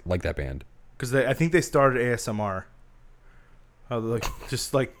people like that band? Because I think they started ASMR. How like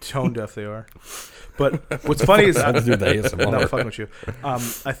just like tone deaf they are. But what's funny is Nothing to do with ASMR. no, I'm fucking with you. I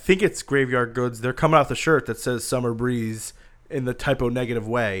think it's Graveyard Goods. They're coming out the shirt that says Summer Breeze in the Typo Negative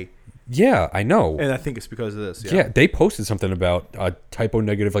way, Yeah, I know. and I think it's because of this. Yeah, they posted something about Typo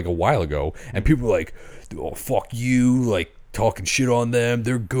Negative like a while ago, and people were like, "Oh fuck you!" Like talking shit on them.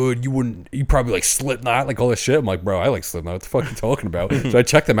 They're good. You probably like Slipknot, like all this shit. I'm like, bro, I like Slipknot. What the fuck are you talking about? So I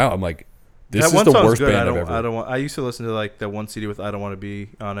checked them out. I'm like, this that is one the song's worst good. band I've ever. I don't want. I used to listen to like that one CD with "I Don't Want to Be"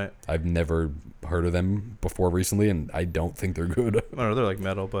 on it. I've never heard of them before recently, and I don't think they're good. I don't know, they're like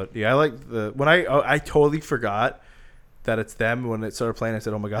metal, but yeah, I like the when I totally forgot that it's them when it started playing. I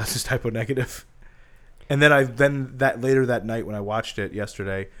said, "Oh my god, this is Typo Negative." And then later that night when I watched it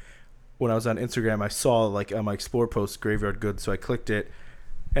yesterday, when I was on Instagram, I saw like on my Explore post Graveyard Goods, so I clicked it,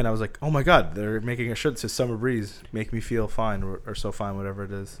 and I was like, "Oh my god, they're making a shirt that says Summer Breeze, make me feel fine or so fine, whatever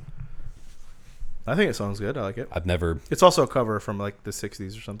it is." I think it sounds good. I like it. I've never. It's also a cover from like the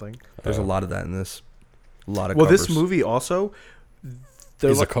 '60s or something. There's a lot of that in this. A lot of Well, covers. this movie also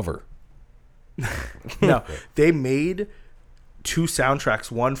Is like, a cover. no, they made 2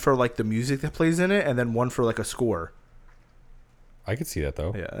 soundtracks, one for like the music that plays in it, and then one for like a score. I could see that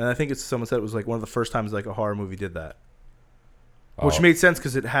though. Yeah, and I think it's someone said it was like one of the first times like a horror movie did that, which Oh. made sense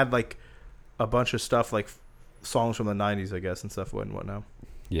because it had like a bunch of stuff like songs from the '90s, I guess, and stuff and whatnot.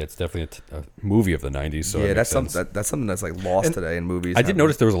 Yeah, it's definitely a movie of the '90s. So yeah, it that's makes sense. something that's something that's like lost And today in movies. I did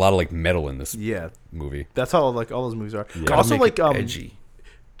notice there was a lot of like metal in this Yeah, movie. that's how like all those movies are. Yeah. Gotta Also, make like it edgy.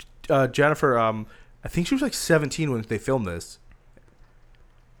 Jennifer, I think she was like 17 when they filmed this.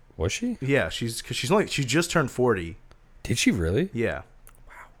 Was she? Yeah, she just turned 40. Did she really? Yeah.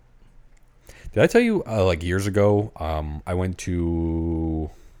 Did I tell you like years ago? I went to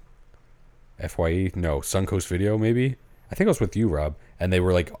FYE, no, Suncoast Video, maybe. I think I was with you, Rob, and they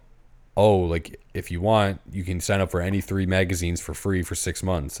were like, "Oh, like if you want, you can sign up for any 3 magazines for free for 6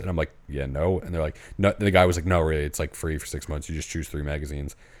 months." And I'm like, "Yeah, no." And they're like, "No." The guy was like, "No, really, it's like free for 6 months. You just choose 3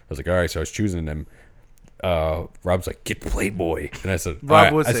 magazines." I was like, "All right." So I was choosing them. Rob's like, "Get Playboy," and I said, Rob "All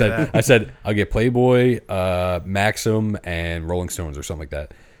right." would I say said, that. "I said I'll get Playboy, Maxim, and Rolling Stones or something like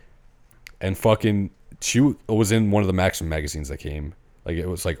that." And fucking, she was in one of the Maxim magazines that came. Like it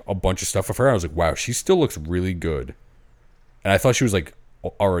was like a bunch of stuff of her. I was like, "Wow, she still looks really good." And I thought she was like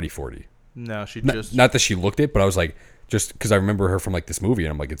already 40. No, she Not, just not that she looked it, but I was like, just because I remember her from like this movie,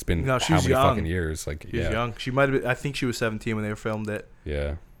 and I'm like, it's been No, how she's many young. fucking years? Like, she's yeah, young. She might have been, I think she was 17 when they filmed it.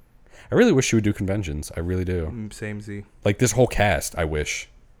 yeah. I really wish she would do conventions. I really do. Same Z. Like this whole cast, I wish,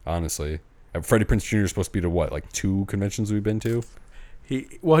 honestly. Freddie Prinze Jr. is supposed to be to what, like 2 conventions we've been to?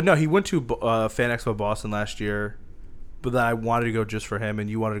 He went to Fan Expo Boston last year, but then I wanted to go just for him, and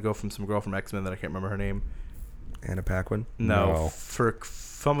you wanted to go from some girl from X-Men that I can't remember her name. Anna Paquin, No. For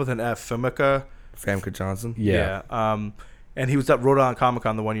Fun with an F, Famke. Famke Johnson. Yeah. And he was at Rhode Island Comic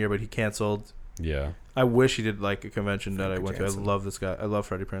Con the one year, but he canceled. Yeah. I wish he did like a convention that I Famke went Janssen. to. I love this guy. I love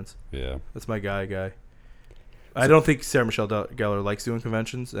Freddie Prinze. Yeah. That's my guy. I don't think Sarah Michelle Gellar likes doing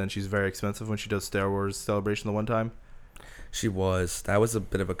conventions, and she's very expensive when she does Star Wars Celebration the one time. She was. That was a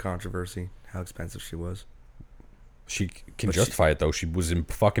bit of a controversy. How expensive she was. She can But justify it though. She was in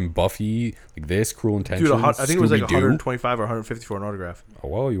fucking Buffy, like this, Cruel Intentions. Dude, I think it was like Scooby-Doo. 125 or 150 for an autograph. Oh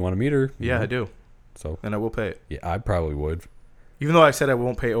well, you want to meet her? Yeah, Mhm. I do, So and I will pay it. yeah, I probably would. Even though I said I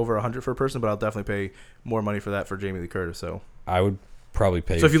won't pay over 100 for a person, but I'll definitely pay more money for that for Jamie Lee Curtis. So I would probably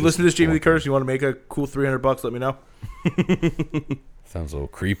pay. if you just listen to this, Jamie Lee one Curtis, you want to make a cool $300, let me know. Sounds a little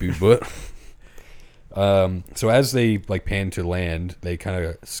creepy, but so as they like pan to land, they kind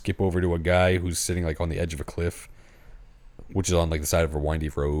of skip over to a guy who's sitting like on the edge of a cliff, which is on like the side of a windy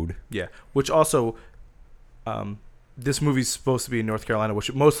road. Yeah, which also, this movie's supposed to be in North Carolina,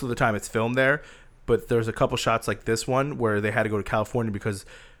 which most of the time it's filmed there. But there's a couple shots like this one where they had to go to California because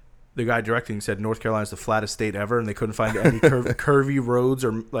the guy directing said North Carolina's the flattest state ever, and they couldn't find any curvy roads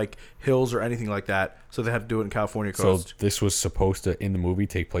or like hills or anything like that, so they had to do it in California coast. So this was supposed to in the movie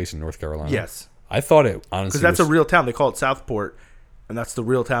take place in North Carolina. Yes, I thought it honestly because that's was, a real town. They call it Southport, and that's the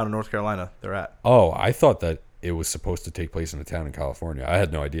real town in North Carolina they're at. Oh, I thought that it was supposed to take place in a town in California. I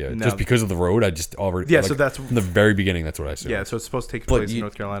had no idea. No. Just because of the road, I just already Yeah, so that's- from the very beginning. That's what I assumed. Yeah, so it's supposed to take But place in you-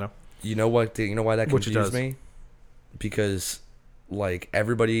 North Carolina. You know what? You know why that Which it confused does. me? Because like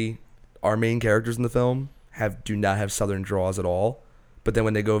everybody our main characters in the film do not have Southern draws at all. But then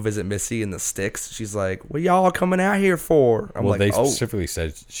when they go visit Missy in the sticks, she's like, "What y'all coming out here for?" I'm well, like, they "Oh, specifically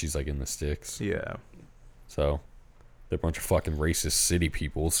said she's like in the sticks. Yeah. So they're a bunch of fucking racist city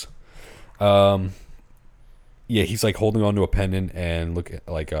peoples. Yeah, he's like holding on to a pendant and look at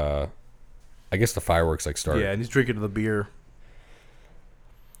like I guess the fireworks like start. Yeah, and he's drinking the beer.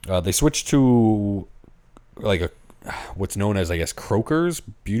 They switch to like what's known as I guess Croker's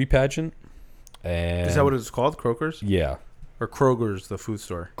beauty pageant. And Is that what it's called? Kroger's? Yeah, Or Kroger's, the food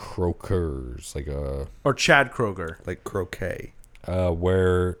store? Croker's like a Or Chad Kroger. like croquet."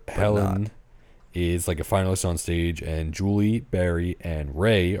 where Helen is like a finalist on stage, and Julie, Barry, and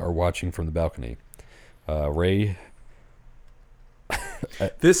Ray are watching from the balcony. Ray,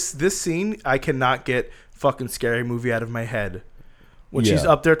 This scene, I cannot get fucking Scary Movie out of my head. When Yeah. she's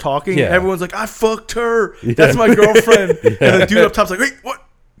up there talking, Yeah. everyone's like, "I fucked her. That's my girlfriend." And the dude up top's like, "Wait, what?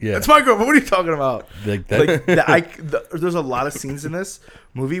 Yeah. That's my girlfriend. What are you talking about?" like that, There's a lot of scenes in this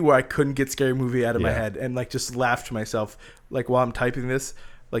movie where I couldn't get Scary Movie out of my Yeah. head, and like just laughed to myself, like while I'm typing this,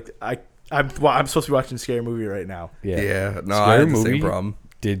 like I'm supposed to be watching Scary Movie right now. Yeah, no, Scary I had the Movie same problem.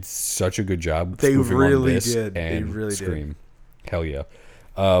 did such a good job. They spoofing on really this did. They And really did. Scream. Hell yeah.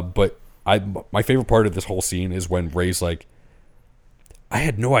 But my favorite part of this whole scene is when Ray's like, I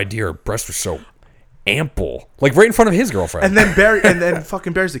had no idea her breasts were so ample, like right in front of his girlfriend. And then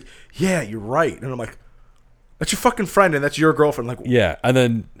fucking Barry's like, "Yeah, you're right," and I'm like, "That's your fucking friend, and that's your girlfriend." Like, yeah,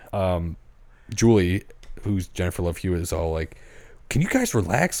 and then Julie, who's Jennifer Love Hewitt, is all like, "Can you guys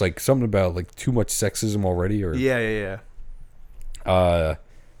relax? Like something about like too much sexism already?" Or yeah.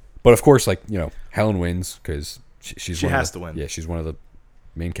 But of course, like Helen wins because she has to win. Yeah, she's one of the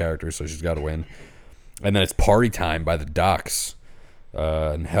main characters, so she's got to win. And then it's party time by the docks,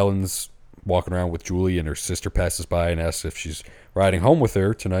 and Helen's walking around with Julie, and her sister passes by and asks if she's riding home with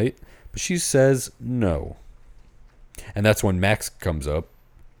her tonight, but she says no. And that's when Max comes up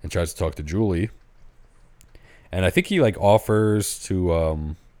and tries to talk to Julie, and I think he like offers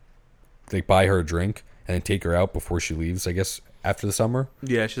to like buy her a drink and then take her out before she leaves, I guess after the summer.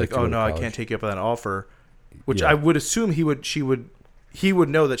 Yeah, she's like, to go "Oh to no, I college. can't take you up on that offer," which Yeah. I would assume he would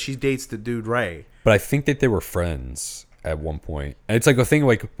know that she dates the dude Ray. But I think that they were friends at one point. And it's like a thing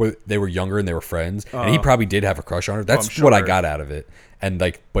like where they were younger and they were friends. And he probably did have a crush on her. That's I'm what I sure. got out of it. And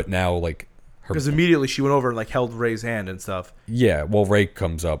like, but now like her. Because immediately she went over and like held Ray's hand and stuff. Yeah. Well, Ray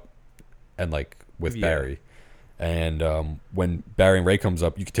comes up and like with Yeah. Barry. And when Barry and Ray comes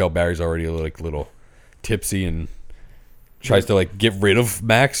up, you can tell Barry's already like little tipsy and tries to like get rid of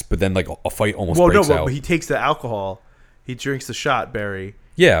Max. But then like a fight almost breaks out. But he takes the alcohol. He drinks the shot, Barry.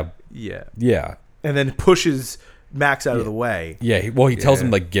 Yeah. Yeah. Yeah. And then pushes Max out of the way. Yeah. He tells Yeah.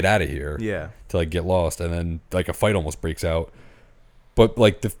 him like get out of here. Yeah. To like get lost, and then like a fight almost breaks out. But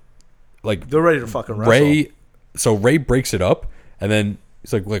like They're ready to fucking wrestle. Ray breaks it up, and then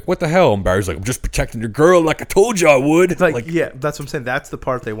he's like what the hell? And Barry's like, I'm just protecting your girl, like I told you I would. Like yeah, that's what I'm saying. That's the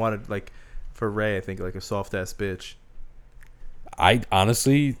part they wanted, like for Ray. I think like a soft ass bitch. I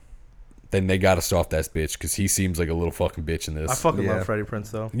honestly, then they got a soft ass bitch because he seems like a little fucking bitch in this. I fucking Yeah. love Freddie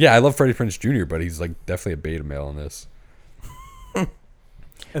Prinze though. Yeah, I love Freddie Prinze Jr., but he's like definitely a beta male in this.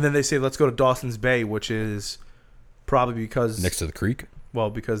 And then they say, "Let's go to Dawson's Bay," which is probably because Next to the creek.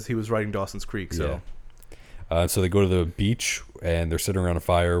 because he was writing Dawson's Creek. So So they go to the beach and they're sitting around a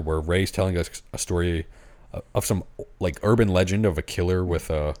fire where Ray's telling us a story of some like urban legend of a killer with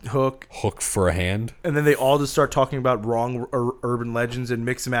a hook. for a hand. And then they all just start talking about wrong urban legends and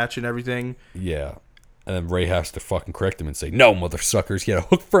mix and match and everything. Yeah. And then Ray has to fucking correct him and say, no, mother suckers. He had a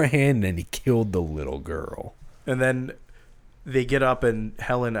hook for a hand and he killed the little girl. And then they get up and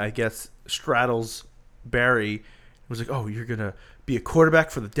Helen, I guess, straddles Barry. It was like, "Oh, you're gonna be a quarterback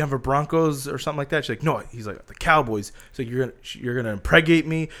for the Denver Broncos or something like that." She's like, "No." He's like, "The Cowboys." He's like, "You're gonna impregnate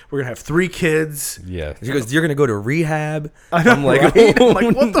me. We're gonna have 3 kids." Yeah. She goes, "You're gonna go to rehab." I know, I'm like, right? I'm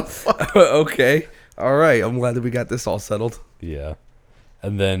like, what the fuck? Okay, all right. I'm glad that we got this all settled. Yeah.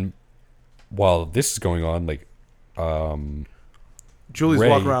 And then while this is going on, like, Julie's Ray-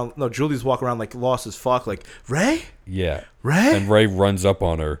 walking around. No, Julie's walking around like lost as fuck. Like, Ray? yeah. Ray? And Ray runs up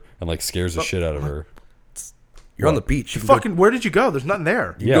on her and like scares the shit out of her. You're on the beach. You can Fucking, where did you go? There's nothing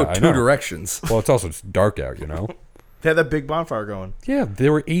there. Yeah, go I 2 know. directions. Well, it's also it's dark out, you know? They had that big bonfire going. Yeah, they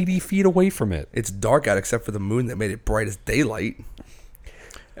were 80 feet away from it. It's dark out except for the moon that made it bright as daylight.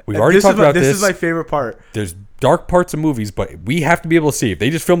 We've already This talked is my- about this this. is my favorite part. There's dark parts of movies, but we have to be able to see. If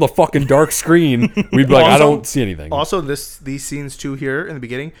they just film the fucking dark screen, we'd be like, I Also- don't see anything. Also, these scenes too here in the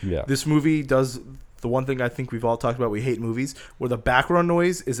beginning. Yeah. This movie does the one thing I think we've all talked about. We hate movies where the background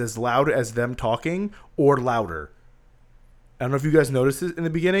noise is as loud as them talking or louder. I don't know if you guys noticed this in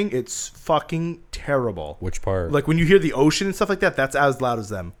the beginning. It's fucking terrible. Which part? Like when you hear the ocean and stuff like that, that's as loud as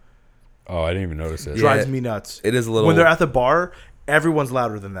them. Oh, I didn't even notice it. Drives me nuts. It is a little. When they're at the bar, everyone's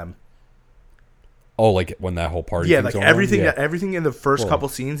louder than them. Oh, like when that whole party. Yeah, thing's like going on? everything. Yeah. Everything in the first Well. couple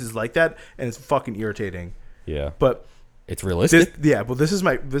scenes is like that, and it's fucking irritating. Yeah, But it's realistic. this is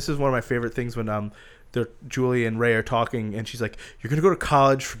one of my favorite things when Julie and Ray are talking, and she's like, "You're gonna go to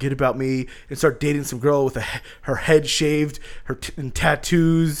college, forget about me, and start dating some girl with her head shaved, and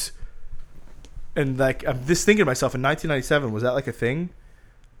tattoos." And like, I'm just thinking to myself, in 1997, was that like a thing?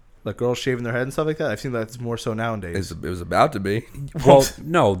 Like girls shaving their head and stuff like that. I've seen that's more so nowadays. It was about to be. Well,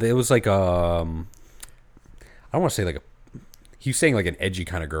 no, it was like I don't want to say like a. He was saying like an edgy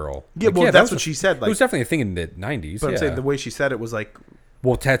kind of girl. Yeah, Like, well, that that's was what she said. It Like, was definitely a thing in the 90s. but yeah. I'm saying the way she said it was like,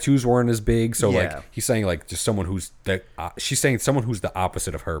 Well, tattoos weren't as big, so Yeah. like he's saying like just someone who's that. She's saying someone who's the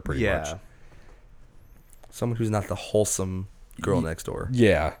opposite of her, pretty much. yeah, Someone who's not the wholesome girl next door.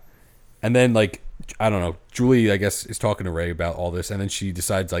 Yeah. And then like I don't know, Julie I guess is talking to Ray about all this, and then she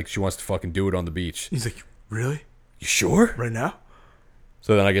decides like she wants to fucking do it on the beach. he's like, "Really, You sure? right now?"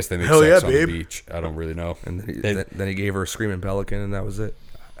 So then I guess they make Hell sex yeah, on babe. the beach. I don't really know. And They- then he gave her a screaming pelican, and that was it.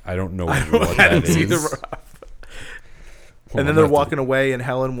 I don't know I what hadn't that seen the is. Rough. Well, And then I'm they're gonna have walking away, and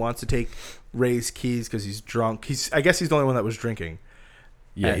Helen wants to take Ray's keys because he's drunk. I guess he's the only one that was drinking.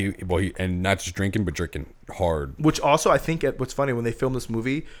 Yeah, and- and not just drinking, but drinking hard. Which also, I think, what's funny when they filmed this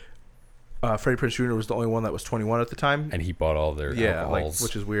movie, Freddie Prinze Jr. was the only one that was 21 at the time. And he bought all their Yeah, like, alcohols.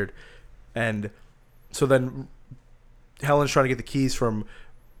 which is weird. And so then Helen's trying to get the keys from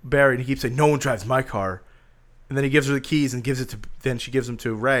Barry, and he keeps saying, "No one drives my car." And then he gives her the keys and then she gives them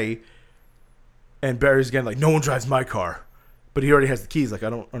to Ray. And Barry's again like, "No one drives my car," but he already has the keys. Like, I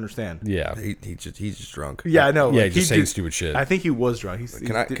don't understand. yeah. He's just drunk. Yeah, I know. Yeah, like, just saying stupid shit. I think he was drunk.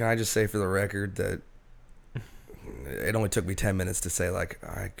 Can I just say for the record that it only took me 10 minutes to say like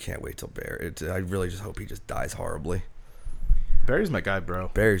I can't wait till Barry. I really just hope he just dies horribly. Barry's my guy, bro.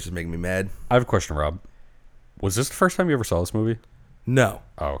 Barry's just making me mad. I have a question, Rob. Was this the first time you ever saw this movie? No,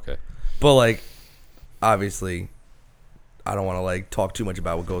 Oh, okay. but like obviously I don't want to like talk too much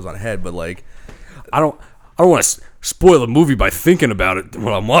about what goes on ahead, but like I don't want to spoil the movie by thinking about it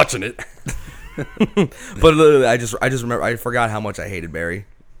while I'm watching it. but literally, I just remember I forgot how much I hated Barry.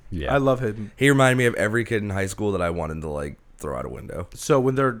 Yeah. I love him. He reminded me of every kid in high school that I wanted to like throw out a window. So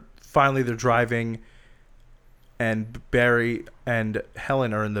when they're driving, and Barry and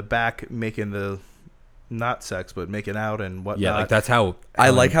Helen are in the back making the not sex but making out and whatnot. Yeah, like that's how I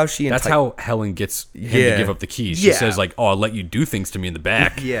like how she that's how Helen gets him to Yeah. give up the keys. She Yeah. says like, "Oh, I'll let you do things to me in the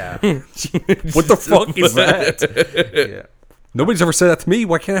back." Yeah, What the fuck is that? yeah. Nobody's ever said that to me.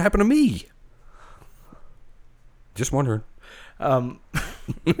 Why can't it happen to me? Just wondering.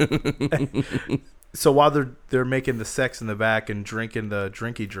 So while they're making the sex in the back and drinking the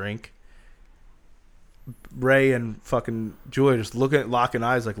drinky drink, Ray and fucking Julia just locking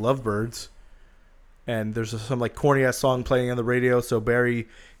eyes like lovebirds. And there's some like corny ass song playing on the radio, so Barry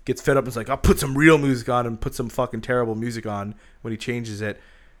gets fed up and is like, "I'll put some real music on," and put some fucking terrible music on when he changes it.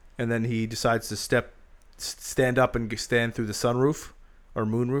 And then he decides to stand up and stand through the sunroof or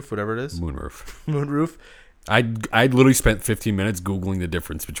moonroof, whatever it is. Moonroof. Moonroof. I literally spent 15 minutes Googling the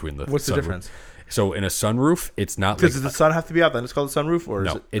difference between the What's the sunroof. difference? So in a sunroof, it's not like Does the sun have to be out? Then it's called a sunroof, or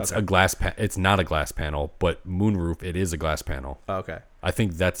is no, it? it's okay. a glass. It's not a glass panel, but moonroof, it is a glass panel. Oh, okay. I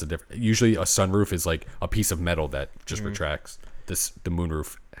think that's the difference. Usually, a sunroof is like a piece of metal that just Mm-hmm. retracts. The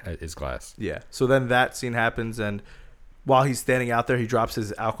moonroof is glass. Yeah. So then that scene happens, and while he's standing out there, he drops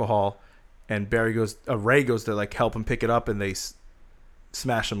his alcohol, and Ray goes to like help him pick it up, and they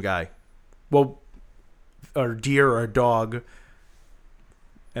smash some guy. Well, a deer or a dog,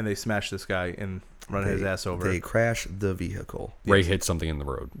 and they smash this guy and run his ass over. They crash the vehicle. Ray hits something in the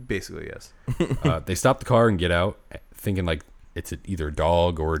road. Basically, yes. They stop the car and get out, thinking like it's either a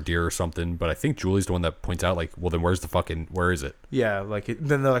dog or a deer or something. But I think Julie's the one that points out like, well, then where is it? Yeah.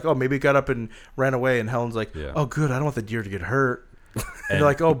 Then they're like, oh, maybe it got up and ran away, and Helen's like, Yeah. oh, good, I don't want the deer to get hurt. And they're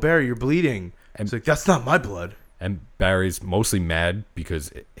like, oh, Barry, you're bleeding. And- It's like, that's not my blood. And Barry's mostly mad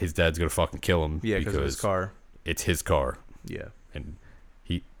because his dad's gonna fucking kill him. Yeah, because of his car. It's his car, Yeah. and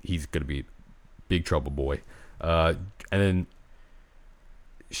he's gonna be big trouble boy. And then,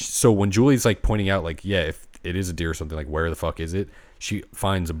 so when Julie's like pointing out like, yeah, if it is a deer or something, like where the fuck is it? She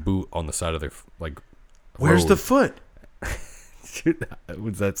finds a boot on the side of the like. Where's road. the foot?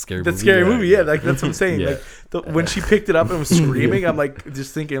 Was that scary? That scary movie, yeah. Like that's what I'm saying. Yeah. Like when she picked it up and was screaming, I'm like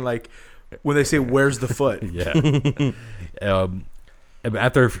just thinking like when they say "Where's the foot?" Yeah. And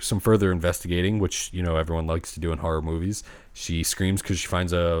after some further investigating, which everyone likes to do in horror movies, she screams because she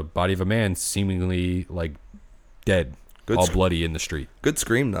finds a body of a man seemingly like dead, all bloody in the street. Good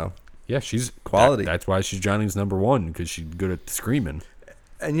scream though. Yeah, she's Quality. That's why she's Johnny's number one, because she's good at screaming.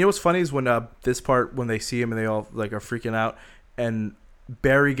 And you know what's funny is when this part, when they see him and they all like are freaking out, and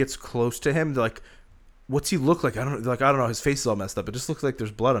Barry gets close to him, they're like, "What's he look like?" I don't know. His face is all messed up. It just looks like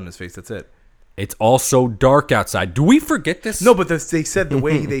there's blood on his face. That's it. It's all so dark outside. Do we forget this? No, but they said the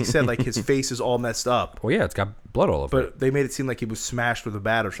way they said like his face is all messed up. Well, yeah, it's got blood all over it. But they made it seem like he was smashed with a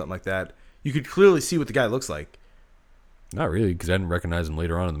bat or something like that. You could clearly see what the guy looks like. Not really, because I didn't recognize him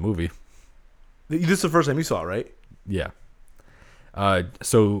later on in the movie. This is the first time you saw it, right? Yeah.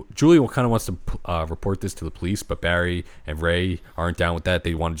 So Julie kind of wants to report this to the police, but Barry and Ray aren't down with that.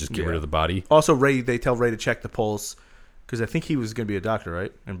 They want to just get rid of the body. Also, they tell Ray to check the pulse, because I think he was going to be a doctor,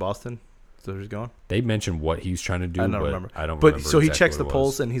 right, in Boston. So he's going. They mentioned what he's trying to do, I don't but remember. I don't but remember. So he exactly checks the what it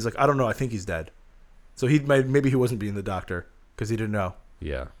pulse, was. and he's like, "I don't know. I think he's dead." So maybe he wasn't being the doctor because he didn't know.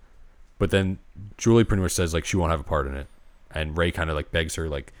 Yeah. But then Julie pretty much says like she won't have a part in it, and Ray kind of like begs her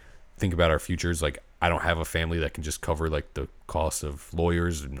like, think about our futures. Like, I don't have a family that can just cover like the cost of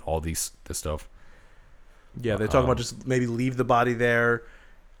lawyers and all this stuff. Yeah, they talk about just maybe leave the body there,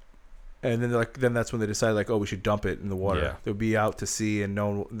 and then that's when they decide like, oh, we should dump it in the water. Yeah. They'll be out to sea, and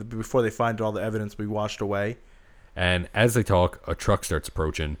before they find all the evidence be washed away. And as they talk, a truck starts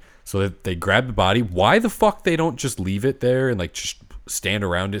approaching, so they grab the body. Why the fuck they don't just leave it there and like just stand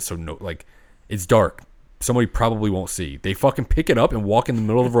around it? So no, like it's dark. Somebody probably won't see. They fucking pick it up and walk in the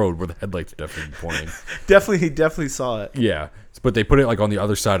middle of the road where the headlights are definitely pointing. He definitely saw it. Yeah, but they put it like on the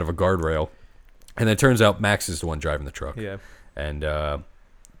other side of a guardrail, and it turns out Max is the one driving the truck. Yeah, and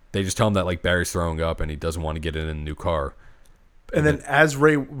they just tell him that like Barry's throwing up and he doesn't want to get in a new car. And then as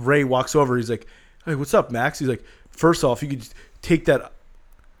Ray walks over, he's like, "Hey, what's up, Max?" He's like, "First off, you could just take that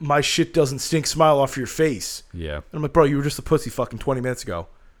my shit doesn't stink smile off your face." Yeah, and I'm like, "Bro, you were just a pussy fucking 20 minutes ago."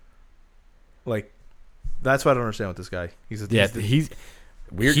 Like, that's what I don't understand with this guy. He's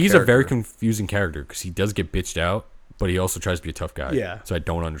weird. He's character. a very confusing character because he does get bitched out, but he also tries to be a tough guy. Yeah. So I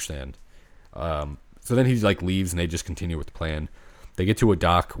don't understand. So then he like leaves and they just continue with the plan. They get to a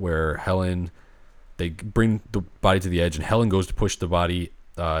dock where they bring the body to the edge, and Helen goes to push the body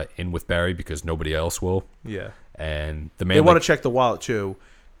in with Barry because nobody else will. Yeah. And the man they want to check the wallet too,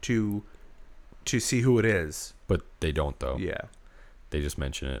 to see who it is, but they don't though. Yeah. They just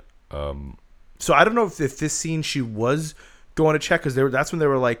mention it. So I don't know if this scene she was going to check, because that's when they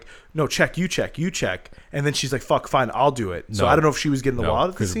were like, "No, check, you check, and then she's like, "Fuck, fine, I'll do it." So I don't know if she was getting the wallet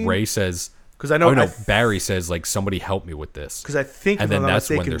at the because scene. Ray says, because I know, Barry says like, "Somebody help me with this." Because I think, and if then I'm not that's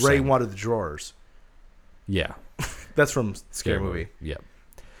when mistaken, they're Ray saying, wanted the drawers. Yeah, that's from Scary Movie. Yeah.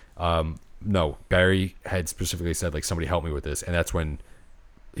 No, Barry had specifically said like, "Somebody help me with this," and that's when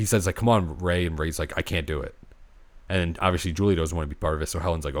he says like, "Come on, Ray," and Ray's like, "I can't do it." And obviously Julie doesn't want to be part of it, so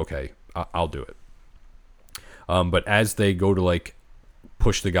Helen's like, "Okay, I'll do it." But as they go to like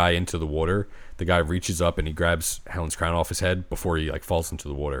push the guy into the water, the guy reaches up and he grabs Helen's crown off his head before he like falls into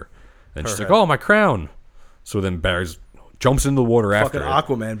the water. And she's like, "Oh, my crown!" So then Barry jumps into the water after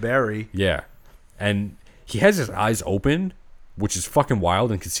fucking Aquaman Barry. Yeah, and he has his eyes open, which is fucking wild,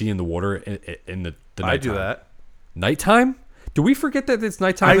 and can see in the water in the nighttime. I do that. Nighttime? Do we forget that it's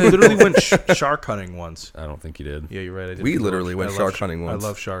nighttime? I literally went shark hunting once. I don't think you did. Yeah, you're right. I did. We literally went shark hunting once. I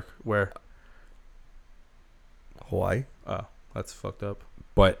love shark. Where? Hawaii. Oh, that's fucked up.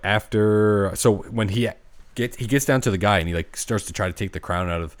 But so when he gets down to the guy and he like starts to try to take the crown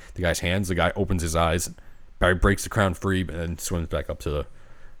out of the guy's hands, the guy opens his eyes, Barry breaks the crown free, and then swims back up to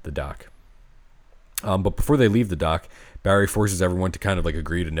the dock. But before they leave the dock, Barry forces everyone to kind of like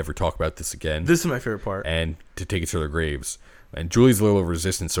agree to never talk about this again. This is my favorite part. And to take it to their graves. And Julie's a little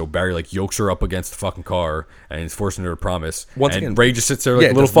resistant, so Barry like yokes her up against the fucking car and is forcing her to promise. Once and again, Ray just sits there like a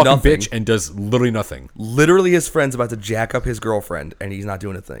little does fucking nothing. bitch and does literally nothing. Literally, his friend's about to jack up his girlfriend, and he's not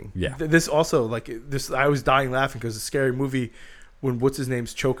doing a thing. Yeah. This also, like, this, I was dying laughing because it's a Scary Movie when what's his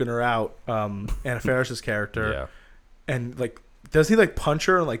name's choking her out, Anna Faris's character. Yeah. And like, does he like punch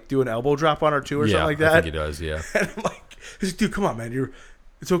her and like do an elbow drop on her too or something like that? I think he does. Yeah. And I'm like, he's like, dude, come on, man,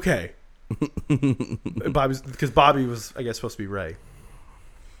 it's okay. Because Bobby was, I guess, supposed to be Ray.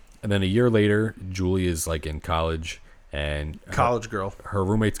 And then a year later, Julie is like in college, and college girl. Her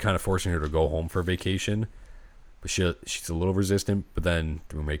roommate's kind of forcing her to go home for vacation, but she's a little resistant. But then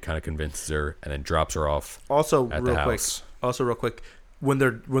the roommate kind of convinces her, and then drops her off. Also, at real the quick. house. Also, real quick. When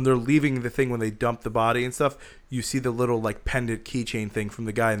they're leaving the thing, when they dump the body and stuff, you see the little like pendant keychain thing from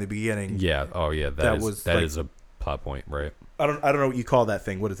the guy in the beginning. Yeah. Oh yeah. That is a plot point, right? I don't know what you call that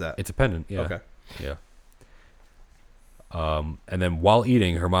thing. What is that? It's a pendant. Yeah. Okay. Yeah. And then while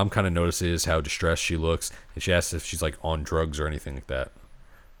eating, her mom kind of notices how distressed she looks, and she asks if she's like on drugs or anything like that.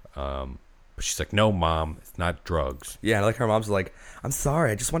 But But she's like, no, Mom, it's not drugs. Yeah, and I like her mom's like, I'm sorry,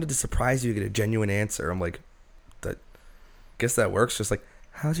 I just wanted to surprise you to get a genuine answer. I'm like, that, guess that works. Just like,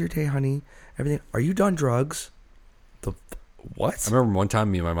 how's your day, honey? Everything. Are you done drugs? What? I remember one time,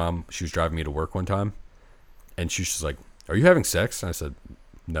 me and my mom, she was driving me to work one time, and she was just like, are you having sex? And I said,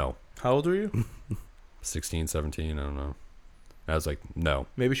 no. How old were you? 16, 17, I don't know. And I was like, no.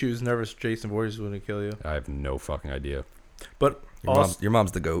 Maybe she was nervous Jason Voorhees was going to kill you. I have no fucking idea. But Your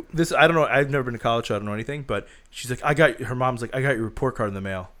mom's the goat. this, I don't know. I've never been to college, so I don't know anything. But she's like, her mom's like, I got your report card in the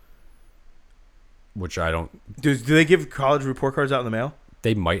mail. Which I don't. Do they give college report cards out in the mail?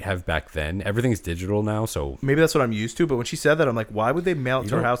 They might have back then. Everything's digital now, so. Maybe that's what I'm used to. But when she said that, I'm like, why would they mail it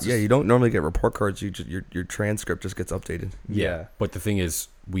to our house? Yeah, you don't normally get report cards. Your transcript just gets updated. Yeah. But the thing is,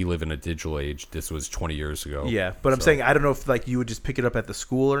 we live in a digital age. This was 20 years ago. Yeah, but I'm saying I don't know if like you would just pick it up at the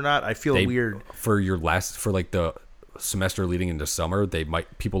school or not. I feel weird. For like the semester leading into summer,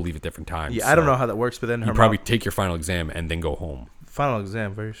 people leave at different times. Yeah, I don't know how that works, but then you probably take your final exam and then go home. Final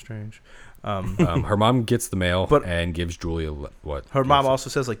exam, very strange. Her mom gets the mail and gives Julie what? Her mom also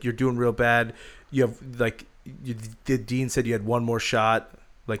says like you're doing real bad. You have like the dean said you had one more shot.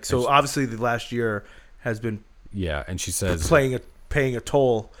 Like so, obviously the last year has been and she says paying a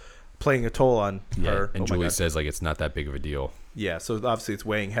toll on her. And Julie says like it's not that big of a deal. Yeah, so obviously it's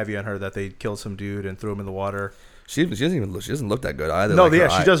weighing heavy on her that they killed some dude and threw him in the water. She doesn't look that good either. No,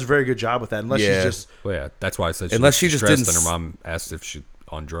 like she does a very good job with that. Unless she's just that's why I said unless she just didn't. And her mom asked if she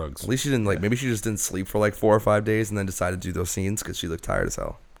on drugs. At least she didn't maybe she just didn't sleep for like 4 or 5 days and then decided to do those scenes because she looked tired as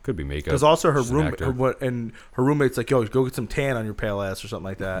hell. Could be makeup. Because also her roommate's like, yo, go get some tan on your pale ass or something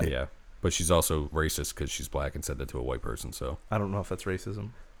like that. Yeah, but she's also racist because she's black and said that to a white person. So I don't know if that's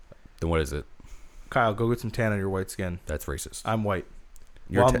racism. Then what is it? Kyle, go get some tan on your white skin. That's racist. I'm white.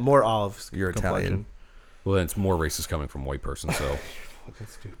 I'm more olive. You're complexion. Italian. Well, then it's more racist coming from a white person. So.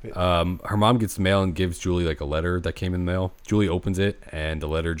 That's stupid. Her mom gets the mail and gives Julie like a letter that came in the mail. Julie opens it and the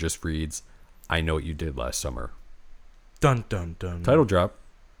letter just reads, "I know what you did last summer." Dun dun dun. Title drop.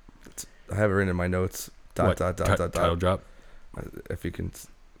 I have it written in my notes. Title drop. If you can.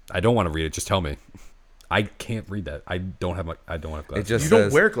 I don't want to read it. Just tell me. I can't read that. I don't have glasses. It just you says,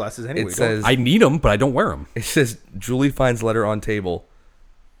 don't wear glasses anyway. It says, I need them, but I don't wear them. It says Julie finds letter on table.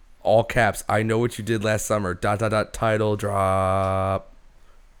 All caps. I know what you did last summer. ... Title drop.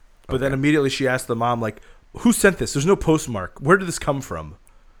 But then immediately she asked the mom, like, who sent this? There's no postmark. Where did this come from?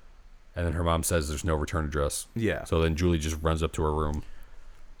 And then her mom says there's no return address. Yeah. So then Julie just runs up to her room.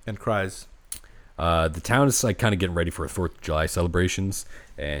 And cries. The town is like kind of getting ready for 4th of July celebrations.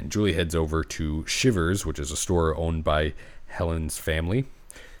 And Julie heads over to Shivers, which is a store owned by Helen's family.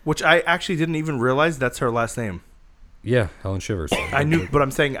 Which I actually didn't even realize that's her last name. Yeah, Helen Shivers. I knew, but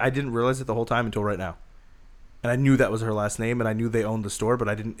I'm saying I didn't realize it the whole time until right now. And I knew that was her last name, and I knew they owned the store, but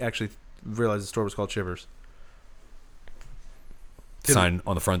I didn't actually realize the store was called Shivers. Sign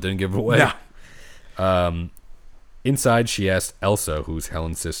on the front didn't give it away. Nah. Inside, she asked Elsa, who's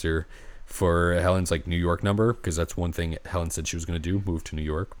Helen's sister, for Helen's like New York number, because that's one thing Helen said she was going to do, move to New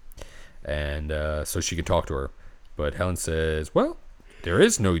York, and so she can talk to her. But Helen says, well, there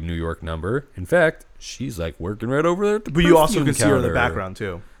is no New York number. In fact, she's like working right over there at the But you also perfume can see her in the counter. background,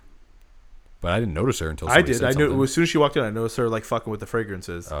 too. But I didn't notice her until I did. said I knew something. as soon as she walked in, I noticed her like fucking with the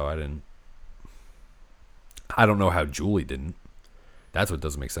fragrances. Oh, I didn't. I don't know how Julie didn't. That's what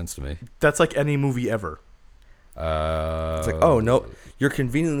doesn't make sense to me. That's like any movie ever. It's like, oh, no, you're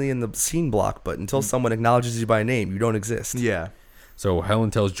conveniently in the scene block, but until someone acknowledges you by name, you don't exist. Yeah. So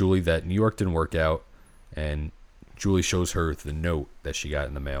Helen tells Julie that New York didn't work out, and Julie shows her the note that she got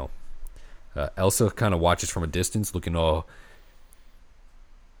in the mail. Elsa kind of watches from a distance, looking all...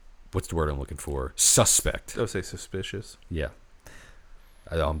 What's the word I'm looking for? Suspect. I would say suspicious. Yeah.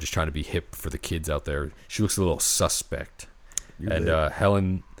 I'm just trying to be hip for the kids out there. She looks a little suspect. And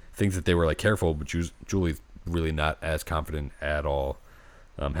Helen thinks that they were like careful, but Julie's really not as confident at all.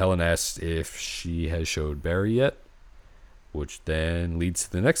 Helen asks if she has showed Barry yet, which then leads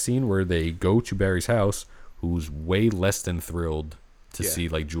to the next scene where they go to Barry's house, who's way less than thrilled to see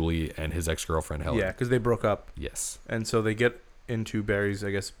like Julie and his ex-girlfriend Helen. Yeah, because they broke up. Yes. And so they get into Barry's,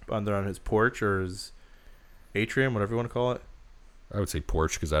 I guess, on his porch or his atrium, whatever you want to call it. I would say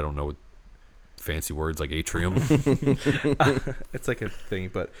porch because I don't know fancy words like atrium. It's like a thing,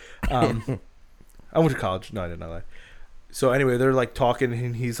 but I went to college. No, I didn't know that. So anyway, they're like talking,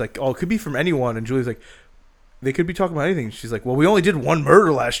 and he's like, "Oh, it could be from anyone." And Julie's like, "They could be talking about anything." She's like, "Well, we only did one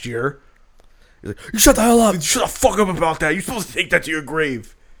murder last year." He's like, you shut the hell up. Shut the fuck up about that. You're supposed to take that to your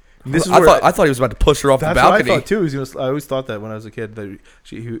grave. And this is I thought he was about to push her off the that's balcony. what I thought too. I always thought that when I was a kid that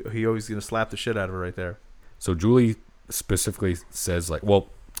he always gonna slap the shit out of her right there. So Julie specifically says like, well,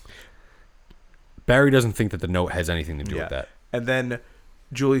 Barry doesn't think that the note has anything to do with that. And then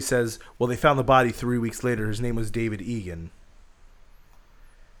Julie says, well, they found the body 3 weeks later. His name was David Egan.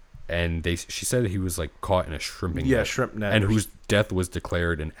 And she said he was like caught in a shrimping net. Shrimp net. And whose death was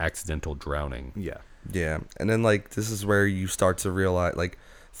declared an accidental drowning. Yeah. Yeah, and then like this is where you start to realize, like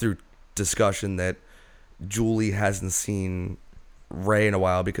through discussion, that Julie hasn't seen Ray in a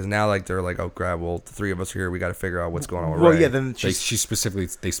while, because now like they're like, oh crap, well the three of us are here, we got to figure out what's going on with Ray. Yeah, then They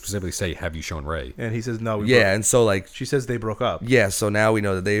specifically say, have you shown Ray? and he says no. And so like she says they broke up. yeah, so now we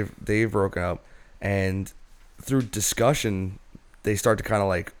know that they've broken up, and through discussion, they start to kind of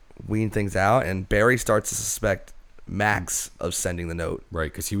like wean things out, and Barry starts to suspect Max of sending the note. Right,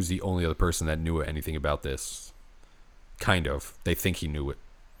 because he was the only other person that knew anything about this. Kind of. They think he knew it.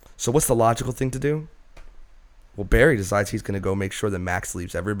 So what's the logical thing to do? Well, Barry decides he's going to go make sure that Max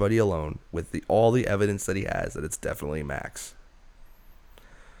leaves everybody alone with all the evidence that he has that it's definitely Max.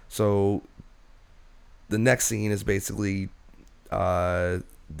 So the next scene is basically the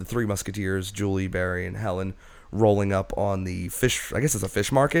Three Musketeers, Julie, Barry, and Helen, rolling up on the fish. I guess it's a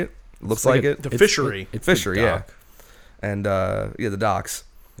fish market. Looks like it. The fishery. It's Fishery, the yeah. dock. And the docks.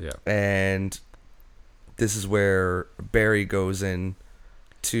 Yeah. And this is where Barry goes in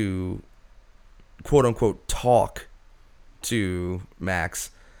to quote unquote talk to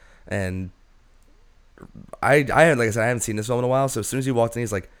Max. And I like I said, I haven't seen this film in a while, so as soon as he walked in,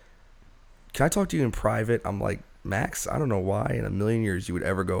 he's like, can I talk to you in private? I'm like, Max, I don't know why in a million years you would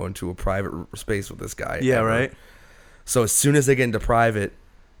ever go into a private space with this guy. Yeah, ever. right. So as soon as they get into private,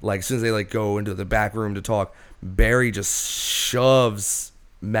 like as soon as they like go into the back room to talk, Barry just shoves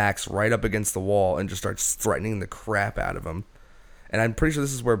Max right up against the wall and just starts threatening the crap out of him. And I'm pretty sure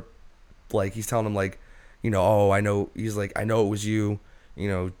this is where, like, he's telling him, like, you know, oh, I know. He's like, I know it was you. You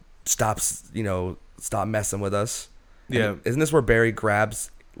know, stop messing with us. Yeah. And isn't this where Barry grabs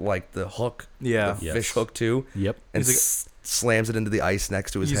like the hook? Yeah. The Yes. fish hook too. Yep. And He's slams it into the ice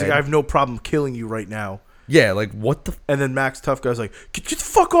next to his He's head. like, I have no problem killing you right now. Yeah, like what the. And then Max Tough Guy's like, get the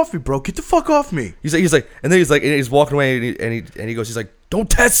fuck off me, bro. Get the fuck off me. He's like, and then he's walking away, and he goes, he's like, don't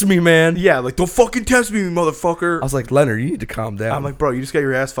test me, man. Yeah, like, don't fucking test me, motherfucker. I was like, Leonard, you need to calm down. I'm like, bro, you just got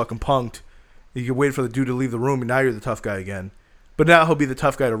your ass fucking punked. You can wait for the dude to leave the room, and now you're the tough guy again. But now he'll be the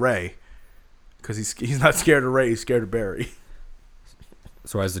tough guy to Ray, because he's not scared of Ray, he's scared of Barry.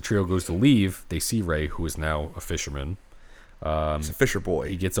 So as the trio goes to leave, they see Ray, who is now a fisherman. he's a fisher boy.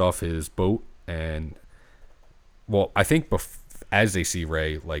 He gets off his boat and, well, I think as they see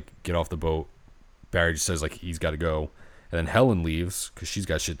Ray like get off the boat, Barry just says like he's got to go, and then Helen leaves because she's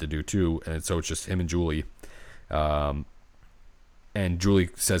got shit to do too, and so it's just him and Julie. And Julie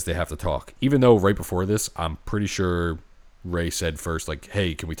says they have to talk, even though right before this, I'm pretty sure Ray said first like,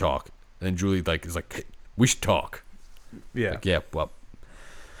 "Hey, can we talk?" And then Julie like is like, hey, "We should talk." Yeah. Like, yeah, well.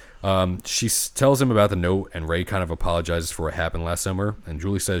 She tells him about the note, and Ray kind of apologizes for what happened last summer. And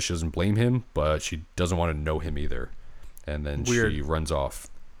Julie says she doesn't blame him, but she doesn't want to know him either. And then Weird. she runs off.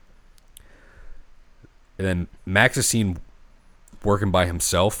 And then Max is seen working by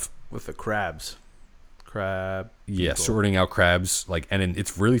himself. With the crabs. Crab. Yeah, people. sorting out crabs. Like, and then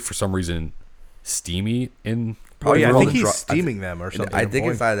it's really for some reason steamy in. Oh, yeah, I all think the he's dry- steaming them or something. I think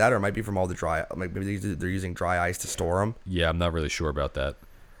it's either that or it might be from all the dry. Like maybe they're using dry ice to store them. Yeah, I'm not really sure about that.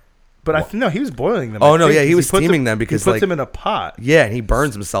 But no, he was boiling them. Oh, I no, think, yeah, he 'cause was puts steaming them because, he puts like- them in a pot. Yeah, and he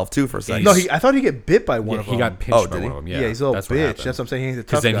burns himself too for a second. No, I thought he'd get bit by one Yeah, of he them. got pinched Oh, by did one he? of them. Yeah, Yeah, he's a little that's what bitch. happened. That's what I'm saying. He's a tough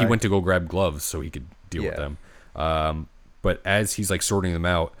Because then guy. he went to go grab gloves so he could deal with Yeah. them. But as he's like sorting them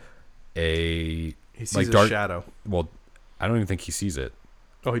out, He sees like a dark shadow. Well, I don't even think he sees it.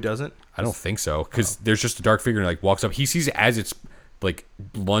 Oh, he doesn't? I don't think so because there's just a dark figure and like walks up. He sees it as it's like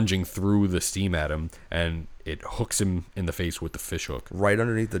lunging through the steam at him, and it hooks him in the face with the fish hook right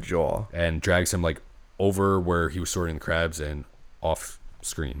underneath the jaw, and drags him like over where he was sorting the crabs and off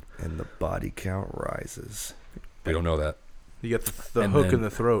screen. and the body count rises. We don't know that. You get the And hook then- in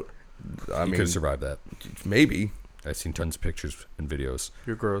the throat. I He mean, could have survived that. maybe. I've seen tons of pictures and videos.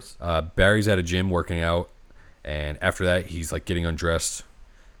 You're gross. Barry's at a gym working out, and after that, he's like getting undressed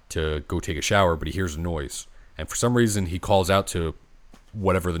to go take a shower, but he hears a noise, and for some reason, he calls out to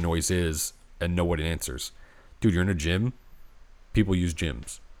whatever the noise is, and no one answers. Dude, you're in a gym. People use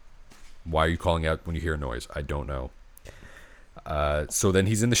gyms. Why are you calling out when you hear a noise? I don't know. So then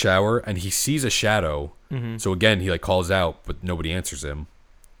he's in the shower and he sees a shadow. Mm-hmm. So again, he like calls out, but nobody answers him.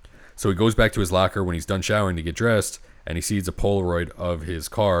 So he goes back to his locker when he's done showering to get dressed, and he sees a Polaroid of his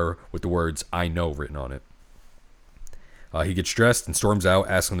car with the words "I know" written on it. He gets dressed and storms out,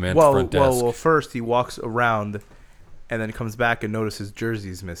 asking the man at the front desk. Well, first he walks around and then comes back and notices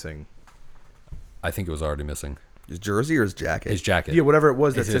jersey's missing. I think it was already missing. His jersey or his jacket? His jacket. Yeah, whatever it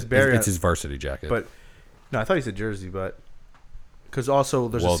was that It's says his, Barry. it's his varsity jacket. But no, I thought he said jersey, but because also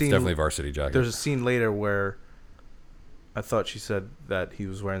there's well, a it's scene. definitely varsity jacket. There's a scene later where I thought she said that he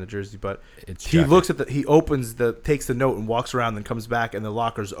was wearing the jersey, but It's he jacket. looks at he opens takes the note and walks around, then comes back, and the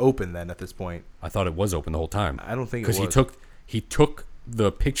locker's open. Then at this point, I thought it was open the whole time. I don't think it because was. he took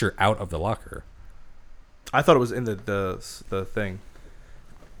the picture out of the locker. I thought it was in the thing.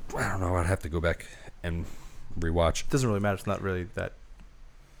 I don't know. I'd have to go back and rewatch. It doesn't really matter. It's not really that.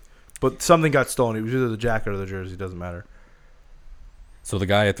 But something got stolen. It was either the jacket or the jersey. It doesn't matter. So the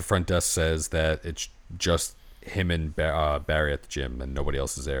guy at the front desk says that it's just him and Barry at the gym and nobody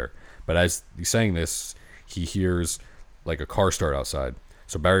else is there. But as he's saying this, he hears like a car start outside.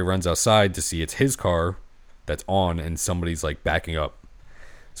 So Barry runs outside to see it's his car that's on and somebody's like backing up.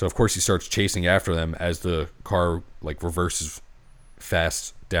 So of course he starts chasing after them as the car like reverses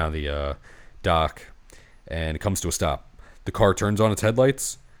fast down the dock and it comes to a stop. The car turns on its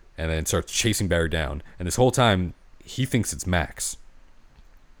headlights and then starts chasing Barry down. And this whole time he thinks it's Max.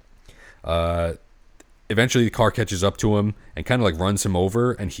 Eventually the car catches up to him and kind of like runs him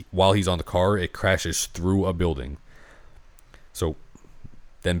over, and while he's on the car it crashes through a building. So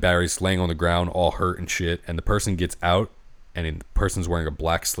then Barry's laying on the ground all hurt and shit, and the person gets out, and the person's wearing a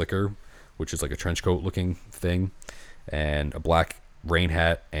black slicker, which is like a trench coat looking thing, and a black rain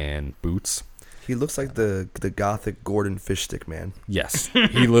hat and boots. He looks like the gothic Gordon Fishstick man. Yes.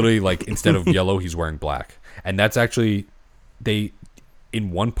 He literally, like, instead of yellow, he's wearing black. And that's actually,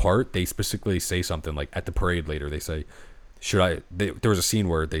 in one part, they specifically say something, like, at the parade later, they say, there was a scene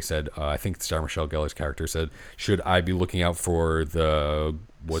where they said, I think Sarah Michelle Gellar's character said, should I be looking out for the...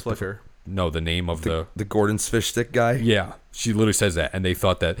 Slicker. The name of the Gordon's Fishstick guy? Yeah. She literally says that. And they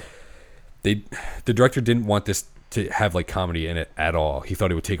thought that the director didn't want this to have, like, comedy in it at all. He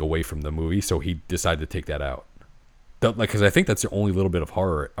thought it would take away from the movie, so he decided to take that out. Because I think that's the only little bit of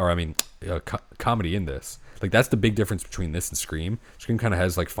horror, or I mean, comedy in this. Like, that's the big difference between this and Scream. Scream kind of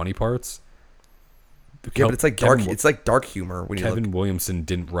has, like, funny parts. Yeah, but it's like dark. It's like dark humor. When Kevin Williamson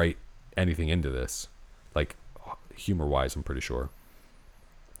didn't write anything into this, like, humor-wise, I'm pretty sure.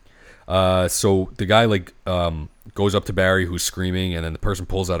 So the guy, like, goes up to Barry, who's screaming, and then the person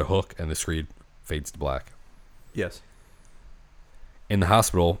pulls out a hook, and the screen fades to black. Yes. In the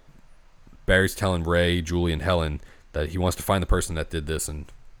hospital, Barry's telling Ray, Julie, and Helen that he wants to find the person that did this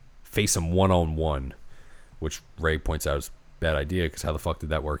and face him one-on-one, which Ray points out is a bad idea because how the fuck did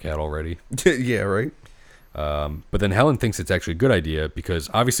that work out already? Yeah, right? But then Helen thinks it's actually a good idea because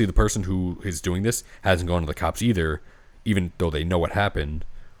obviously the person who is doing this hasn't gone to the cops either, even though they know what happened,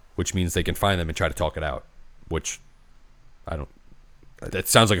 which means they can find them and try to talk it out, which I don't... That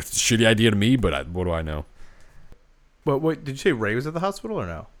sounds like a shitty idea to me, but what do I know? But wait, did you say Ray was at the hospital or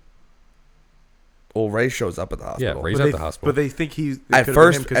no? Well, Ray shows up at the hospital. Yeah, Ray's at the hospital. But they think he's At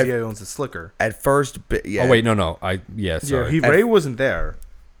first- because he owns a slicker. At first, yeah. Oh, wait, no. Sorry. Yeah, Ray wasn't there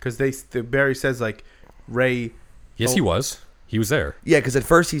because Barry says like Ray. Yes, he was. He was there. Yeah, because at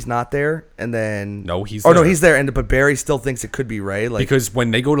first he's not there, and then No, he's no, there. he's there, but Barry still thinks it could be Ray. Like, Because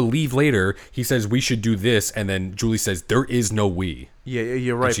when they go to leave later, he says, we should do this, and then Julie says, there is no we. Yeah,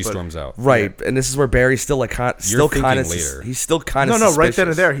 you're right. And she but storms out. right, and this is where Barry's still like still kind of later. he's still kind of no, right then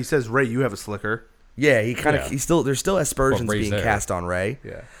and there, he says, "Ray, you have a slicker." Yeah, he kind of Yeah. he's still there's still aspersions Ray's being there. cast on Ray.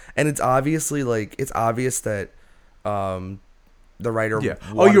 Yeah. And it's obvious that the writer Yeah.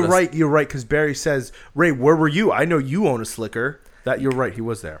 Oh, wanted you're us- right. You're right because Barry says, "Ray, where were you? I know you own a slicker." That you're right. He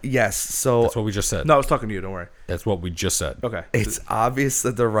was there. Yes, so That's what we just said. No, I was talking to you. Don't worry. That's what we just said. Okay. it's obvious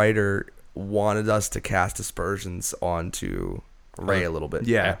that the writer wanted us to cast aspersions onto Ray a little bit.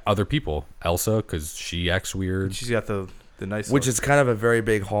 Yeah. Other people. Elsa, because she acts weird. She's got the nice. Which look. is kind of a very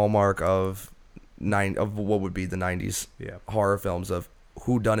big hallmark of what would be the 90s Yeah. horror films of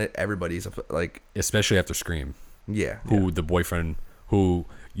who done it. Everybody's like, Especially after Scream. yeah. Who the boyfriend who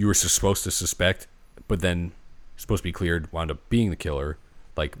you were supposed to suspect, but then supposed to be cleared, wound up being the killer.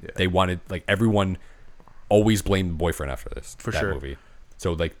 Like, they wanted, like, everyone always blamed the boyfriend after this. For that sure. movie.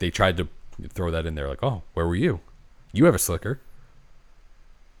 So, like, they tried to throw that in there, like, oh, where were you? You have a slicker.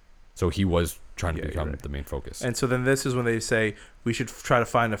 So he was trying to become the main focus. And so then this is when they say we should try to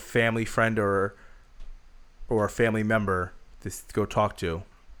find a family friend or a family member to go talk to.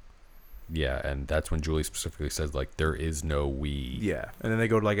 Yeah, and that's when Julie specifically says, like, there is no we. Yeah, and then they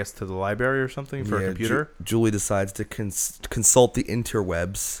go to, I guess, to the library or something for a computer. Julie decides to consult the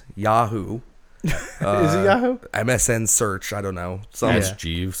interwebs, Yahoo. Is it Yahoo? MSN search, I don't know. Ask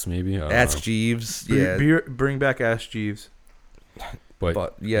Jeeves, maybe. I don't Ask know. Jeeves, yeah. Bring back Ask Jeeves.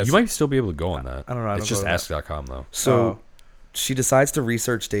 But yes. you might still be able to go on that. I don't know. I It's don't just go to ask.com, though. So she decides to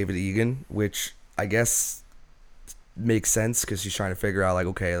research David Egan, which I guess makes sense because she's trying to figure out, like,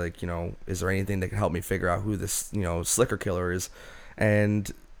 okay, like, you know, is there anything that can help me figure out who this, you know, slicker killer is,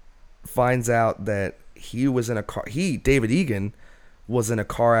 and finds out that he was in a car. David Egan was in a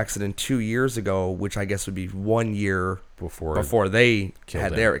car accident 2 years ago, which I guess would be 1 year before they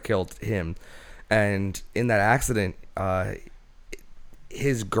killed him. And in that accident,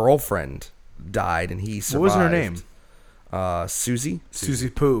 his girlfriend died, and he survived. What was her name? Susie. Susie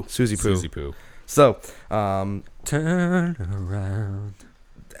Poo. Susie Poo. Susie Poo. So, turn around.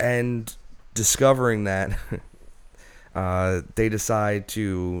 And discovering that, they decide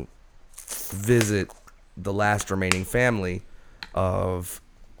to visit the last remaining family of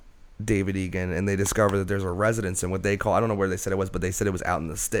David Egan, and they discover that there's a residence in what they call, I don't know where they said it was, but they said it was out in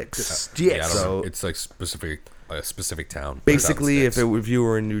the sticks. Yeah, I don't So know. It's like a specific town. basically, if you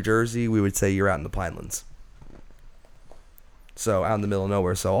were in New Jersey, we would say you're out in the Pinelands. So out in the middle of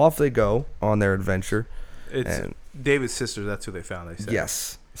nowhere. So off they go on their adventure. It's David's sister. That's who they found. They said.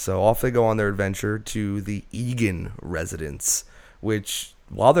 Yes. So off they go on their adventure to the Egan residence, which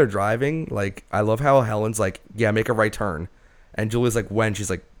while they're driving, like, I love how Helen's like, yeah, make a right turn. And Julie's like, when? She's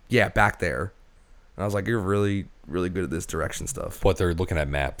like, yeah, back there. And I was like, you're really, really good at this direction stuff. But they're looking at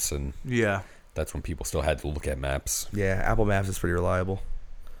maps, and Yeah. that's when people still had to look at maps. Yeah, Apple Maps is pretty reliable.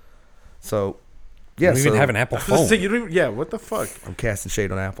 So, You yeah, don't even have an Apple phone. You don't even, yeah. What the fuck? I'm casting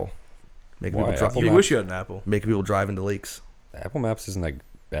shade on Apple. Making Why? people Apple You Maps- wish you had an Apple. making people drive into lakes. Apple Maps isn't like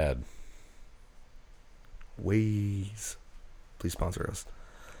bad. Waze. Please sponsor us.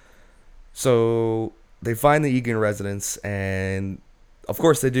 So they find the Egan residence, and of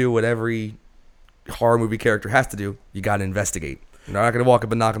course they do what every horror movie character has to do. You got to investigate. You're not going to walk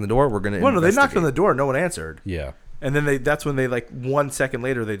up and knock on the door. We're going to Well, no, they knocked on the door. No one answered. Yeah. And then that's when they, like, 1 second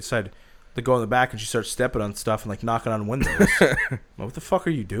later, they decide to go in the back, and she starts stepping on stuff and, like, knocking on windows. What the fuck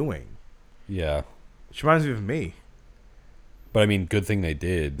are you doing? Yeah. She reminds me of me. But I mean, good thing they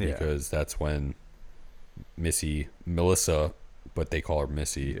did, Yeah. because that's when Melissa, but they call her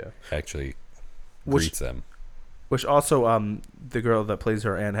Missy, Yeah. actually Which- greets them. Which also, the girl that plays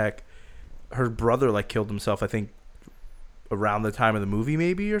her, Anne Heck, her brother, like, killed himself, I think, around the time of the movie,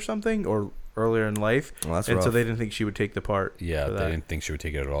 maybe, or something, or earlier in life. Well, that's and so rough. they didn't think she would take the part. Yeah, for they that. didn't think she would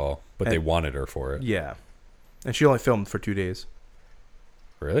take it at all, but And- they wanted her for it. Yeah. And she only filmed for 2 days.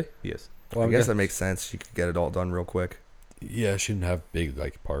 Really? Yes. Well, I guess that makes sense. She could get it all done real quick. Yeah, she didn't have big,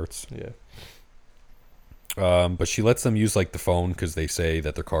 like, parts. Yeah. But she lets them use, like, the phone because they say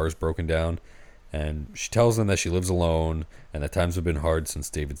that their car is broken down. And she tells them that she lives alone and that times have been hard since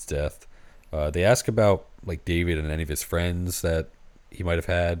David's death. They ask about, like, David and any of his friends that he might have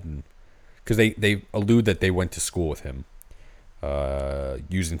had. Because they allude that they went to school with him,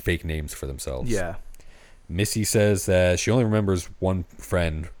 using fake names for themselves. Yeah. Missy says that she only remembers one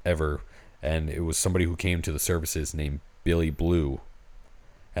friend ever, and it was somebody who came to the services named Billy Blue.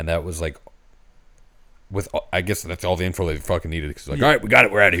 And that was, like, I guess that's all the info they fucking needed. Because, like, all right, we got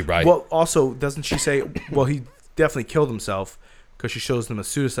it, we're out of here, bye. Well, also, doesn't she say, well, he definitely killed himself because she shows them a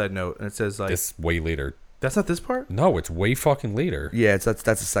suicide note and it says, like, This way later. that's not this part? No, it's way fucking later. Yeah, that's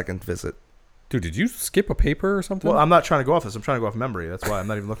a second visit. Dude, did you skip a paper or something? Well, I'm not trying to go off this. I'm trying to go off memory. That's why I'm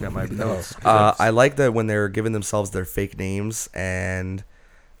not even looking at my notes. I like that when they're giving themselves their fake names, and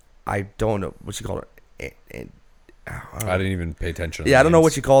I don't know what she called her. I didn't even pay attention. Yeah, I don't know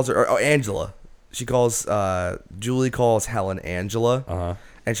what she calls her. Or Angela. She calls Julie calls Helen Angela, Uh-huh.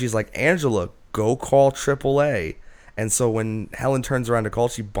 and she's like, Angela, go call AAA. And so when Helen turns around to call,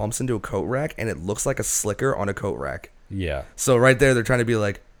 she bumps into a coat rack, and it looks like a slicker on a coat rack. Yeah. So right there, they're trying to be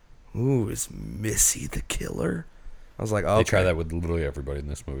like, "Ooh, is Missy the killer?" I was like, "Oh, They try that with literally everybody in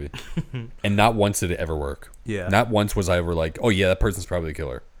this movie. And not once did it ever work. Yeah. Not once was I ever like, oh, yeah, that person's probably the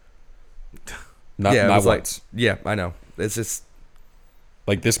killer. Not, yeah, it not was like, once. yeah, I know. It's just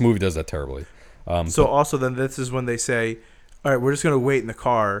Like, this movie does that terribly. So also then this is when they say, all right, we're just going to wait in the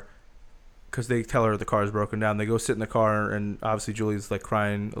car because they tell her the car is broken down. They go sit in the car, and obviously Julie's, like,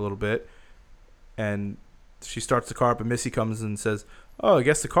 crying a little bit. And she starts the car up, and Missy comes and says, oh, I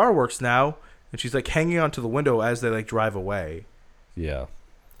guess the car works now. And she's, like, hanging onto the window as they, like, drive away. Yeah.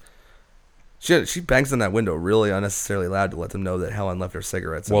 she bangs on that window really unnecessarily loud to let them know that Helen left her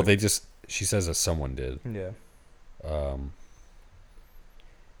cigarettes. Well, she says that someone did. Yeah.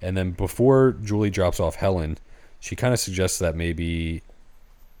 And then before Julie drops off Helen, she kind of suggests that maybe,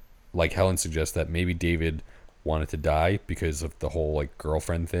 like Helen suggests that maybe David wanted to die because of the whole, like,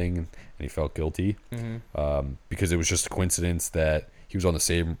 girlfriend thing, and he felt guilty. Because it was just a coincidence that he was on the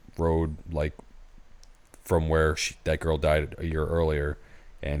same road, like, from where that girl died a year earlier,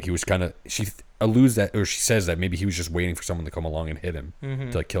 and he was kind of, she alludes that, or she says that maybe he was just waiting for someone to come along and hit him,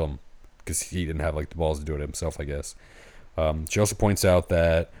 to, like, kill him because he didn't have like the balls to do it himself, I guess. She also points out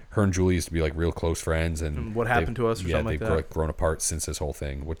that her and Julie used to be like real close friends, and what happened to us or something like they've that? grown apart since this whole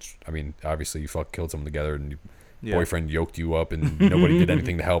thing. Which I mean, obviously you killed someone together, and Yeah. boyfriend yoked you up, and nobody did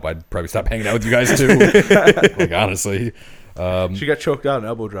anything to help. I'd probably stop hanging out with you guys too. Like honestly, She got choked out and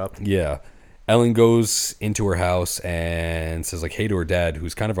elbow dropped. yeah. Ellen goes into her house and says like hey to her dad,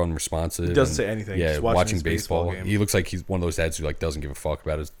 who's kind of unresponsive. He doesn't and, say anything. Yeah, Just watching watching his baseball. baseball game. He looks like he's one of those dads who like doesn't give a fuck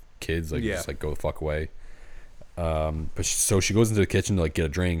about his kids. Like Yeah. just like go the fuck away. So she goes into the kitchen to like get a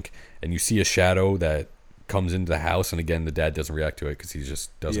drink, and you see a shadow that comes into the house, and again the dad doesn't react to it because he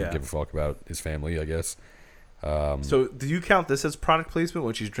just doesn't Yeah. give a fuck about his family, I guess. So do you count this as product placement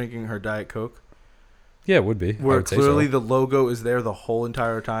when she's drinking her Diet Coke? Yeah, it would be. I Where would say clearly so. the logo is there the whole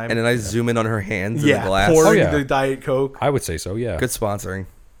entire time. And then I zoom in on her hands in yeah, the glass. pouring Oh, yeah. the Diet Coke. I would say so. Yeah. Good sponsoring.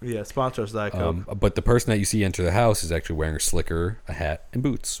 Yeah, sponsor us Diet Coke. But the person that you see enter the house is actually wearing a slicker, a hat, and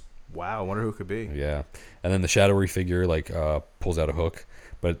boots. Wow, I wonder who it could be. Yeah, and then the shadowy figure pulls out a hook,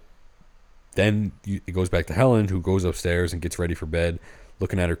 but then it goes back to Helen, who goes upstairs and gets ready for bed,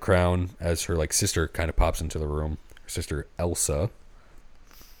 looking at her crown as her sister kind of pops into the room. Her sister Elsa,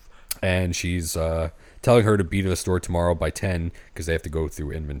 and she's telling her to be to the store tomorrow by 10 because they have to go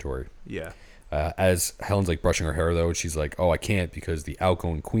through inventory. Yeah. As Helen's brushing her hair though, she's like, "Oh, I can't because the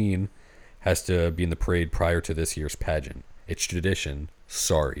outgoing queen has to be in the parade prior to this year's pageant. It's tradition.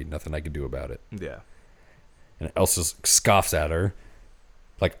 Sorry, nothing I can do about it." Yeah. And Elsa scoffs at her,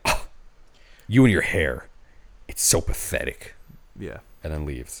 like, "Oh, you and your hair. It's so pathetic." Yeah. And then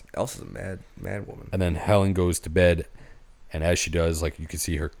leaves. Elsa's a mad woman. And then Helen goes to bed, and as she does, you can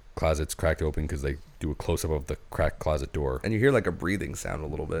see her closet's cracked open because they do a close-up of the cracked closet door. And you hear like a breathing sound a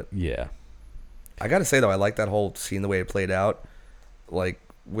little bit. Yeah. I gotta say though, I like that whole scene the way it played out, like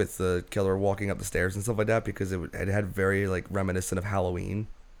with the killer walking up the stairs and stuff like that, because it had very reminiscent of Halloween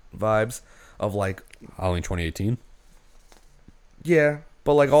vibes of Halloween 2018. Yeah,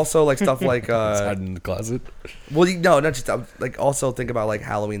 but also stuff like It's hiding in the closet. well, no, not just also think about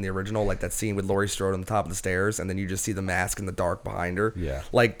Halloween the original, that scene with Laurie Strode on the top of the stairs, and then you just see the mask in the dark behind her. Yeah.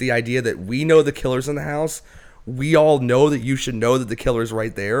 The idea that we know the killer's in the house. We all know that you should know that the killer's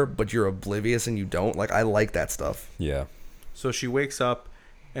right there, but you're oblivious and you don't. I like that stuff. Yeah. So she wakes up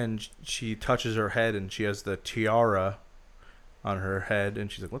and she touches her head and she has the tiara on her head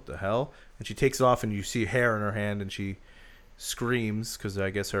and she's like, "What the hell?" And she takes it off and you see hair in her hand and she screams because I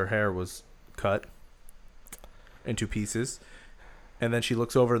guess her hair was cut into pieces. And then she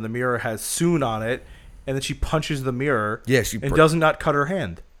looks over and the mirror has Soon on it, and then she punches the mirror. Yeah, and does not cut her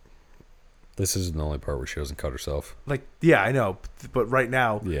hand. This isn't the only part where she doesn't cut herself. Yeah, I know, but right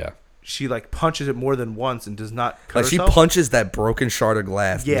now, Yeah. she punches it more than once and does not cut She herself. punches that broken shard of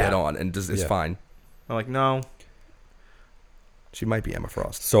glass Yeah. dead on and it's Yeah. fine. I'm like, no. She might be Emma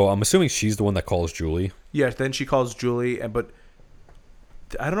Frost. So I'm assuming she's the one that calls Julie. Yeah, then she calls Julie, but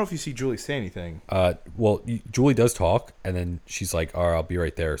I don't know if you see Julie say anything. Julie does talk, and then she's like, "All right, I'll be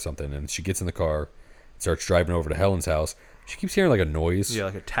right there," or something. And she gets in the car, starts driving over to Helen's house. She keeps hearing a noise. Yeah,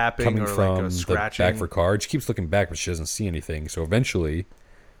 like a tapping coming or from a the scratching. back of her car. She keeps looking back, but she doesn't see anything. So eventually,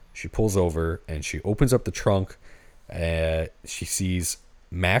 she pulls over and she opens up the trunk. She sees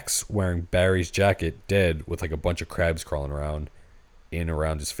Max wearing Barry's jacket, dead, with a bunch of crabs crawling around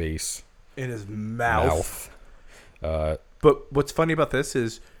his face, in his mouth. But what's funny about this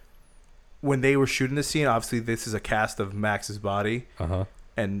is when they were shooting this scene, obviously this is a cast of Max's body. Uh-huh.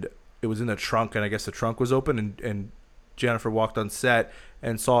 And it was in the trunk, and I guess the trunk was open, and Jennifer walked on set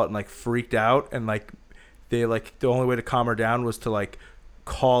and saw it and freaked out, and they the only way to calm her down was to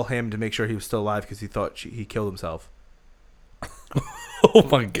call him to make sure he was still alive because he thought he killed himself. Oh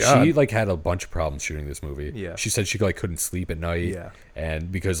my god. She had a bunch of problems shooting this movie. Yeah. She said she couldn't sleep at night. Yeah.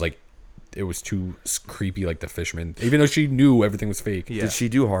 And because it was too creepy, the fisherman, even though she knew everything was fake. Yeah. Did she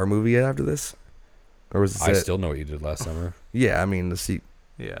do a horror movie yet after this? Or was this I it? still know what you did last summer. Yeah, I mean the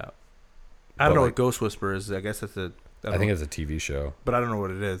Yeah. I don't know like- what Ghost Whisperer is. I guess that's I think it's a TV show. but I don't know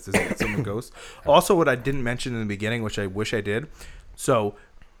what it is. Is it something ghost? Also, what I didn't mention in the beginning, which I wish I did. So,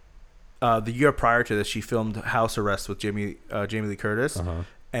 the year prior to this, she filmed House Arrest with Jamie Lee Curtis,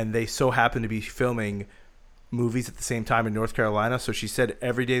 and they so happened to be filming movies at the same time in North Carolina. So she said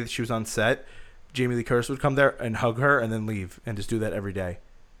every day that she was on set, Jamie Lee Curtis would come there and hug her and then leave, and just do that every day,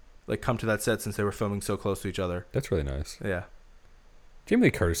 come to that set since they were filming so close to each other. That's really nice. Yeah, Jamie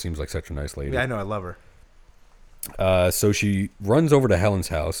Lee Curtis seems like such a nice lady. yeah, I know, I love her. So she runs over to Helen's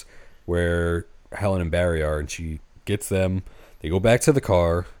house where Helen and Barry are, and she gets them. They go back to the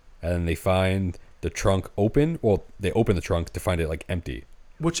car, and they find the trunk open. Well, they open the trunk to find it empty.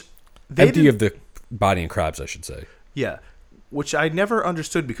 Which they Empty didn't- of the body and crabs, I should say. Yeah. which I never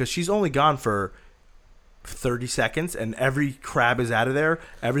understood because she's only gone for 30 seconds and every crab is out of there.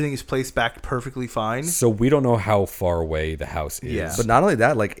 Everything is placed back perfectly fine. So we don't know how far away the house is. Yeah. But not only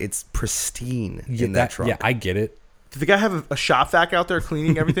that, like it's pristine in that trunk. Yeah, I get it. Did the guy have a shop vac out there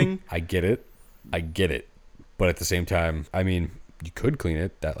cleaning everything? I get it. But at the same time, I mean, you could clean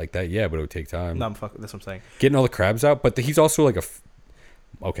it like that, yeah, but it would take time. No, that's what I'm saying. Getting all the crabs out, but he's also like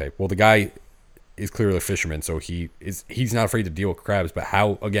okay, well, the guy is clearly a fisherman, so he's not afraid to deal with crabs, but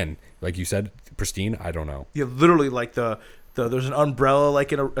how, again, like you said, pristine, I don't know. Yeah, literally, like the there's an umbrella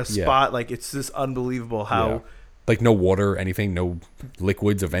like in a spot, like it's just unbelievable how. Yeah. Like no water, anything, no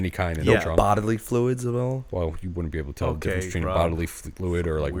liquids of any kind in the trunk. Bodily fluids at all. Well, you wouldn't be able to tell the difference between bro. bodily fluid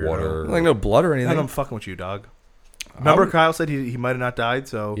or like Weirdo. water. Like no blood or anything. And I'm fucking with you, dog. Remember Kyle said he might have not died,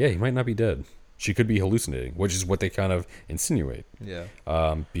 so Yeah, he might not be dead. She could be hallucinating, which is what they kind of insinuate. Yeah.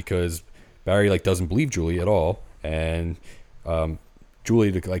 Because Barry like doesn't believe Julie at all, and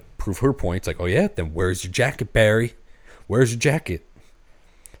Julie to like prove her point, it's like, oh yeah, then where's your jacket, Barry? Where's your jacket?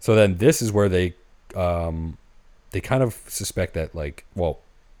 So then this is where they kind of suspect that like, well,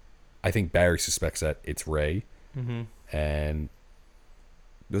 I think Barry suspects that it's Ray, and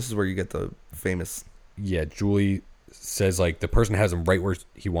This is where you get the famous. yeah, Julie says like the person has him right where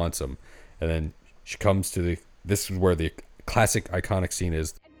he wants him, and then she comes to this is where the classic iconic scene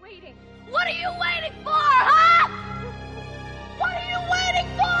is. Waiting. What are you waiting for, huh? What are you waiting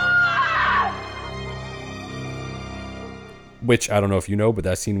for? Which I don't know if you know, but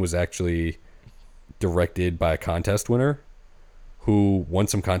that scene was actually directed by a contest winner who won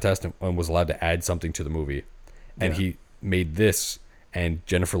some contest and was allowed to add something to the movie, and he made this. And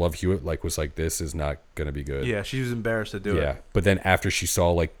Jennifer Love Hewitt was like, this is not gonna be good. yeah, she was embarrassed to do it. Yeah, but then after she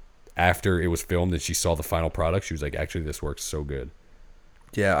saw after it was filmed and she saw the final product, she was like, actually, this works so good.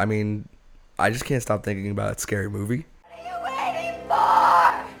 Yeah, I mean, I just can't stop thinking about that Scary Movie. What are you waiting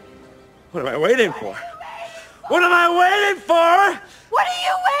for? What am I waiting for? What am I waiting for? What are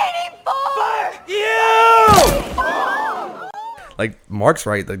you waiting for? You! Like Mark's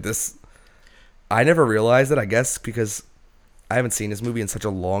right. Like this, I never realized it. I guess because I haven't seen this movie in such a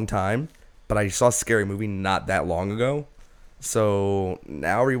long time, but I saw Scary Movie not that long ago. So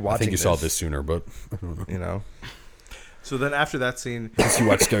now rewatching, I think you saw this sooner, but You know, So then after that scene, you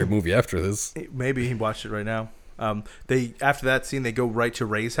watched Scary Movie after this. maybe he watched it right now. After that scene, they go right to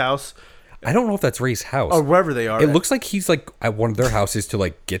Ray's house I don't know if that's Ray's house. or wherever they are. It looks like he's like at one of their houses to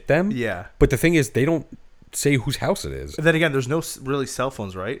like get them. Yeah. But the thing is, they don't say whose house it is. And then again, there's no really cell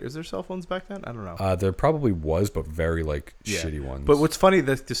phones, right? Is there cell phones back then? I don't know. There probably was, but very like shitty ones. But what's funny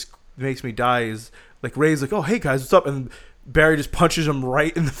that this makes me die is like Ray's like, "Oh, hey guys, what's up?" And Barry just punches him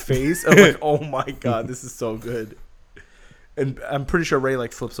right in the face. I'm like, "Oh my god, this is so good." And I'm pretty sure Ray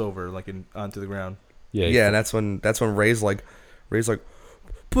like flips over like onto the ground. yeah, and that's when Ray's like,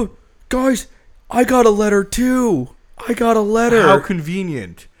 but guys, I got a letter too. I got a letter. How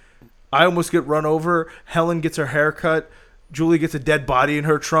convenient. I almost get run over. Helen gets her hair cut. Julie gets a dead body in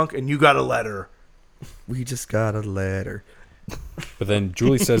her trunk, and you got a letter. We just got a letter. But then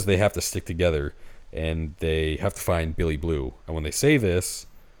Julie says they have to stick together, and they have to find Billy Blue. And when they say this,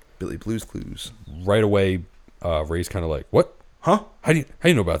 Billy Blue's Clues. right away, Ray's kind of like, "What? Huh? How do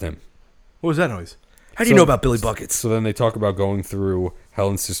you know about him?" What was that noise? How do you know about Billy Buckets? So then they talk about going through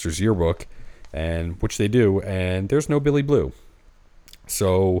Helen's sister's yearbook, and which they do, and there's no Billy Blue.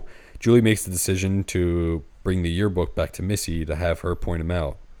 So Julie makes the decision to bring the yearbook back to Missy to have her point him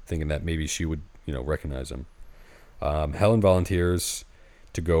out, thinking that maybe she would, recognize him. Helen volunteers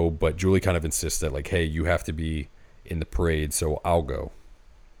to go, but Julie kind of insists that, like, hey, you have to be in the parade, so I'll go.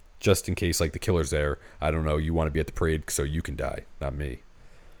 Just in case, like, the killer's there. I don't know, you want to be at the parade so you can die, not me.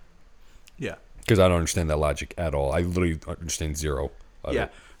 Yeah. Because I don't understand that logic at all. I literally understand zero of Yeah.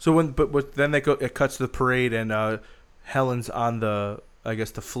 it. So then they go. It cuts to the parade, and Helen's on the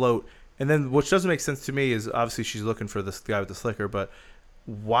float, and then which doesn't make sense to me is obviously she's looking for this guy with the slicker, but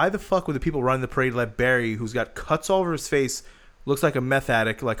why the fuck would the people running the parade let Barry, who's got cuts all over his face, looks like a meth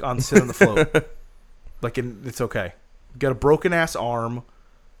addict, like sit on the float? It's okay. Got a broken ass arm.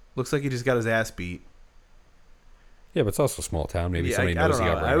 Looks like he just got his ass beat. Yeah, but it's also a small town. Maybe somebody I knows don't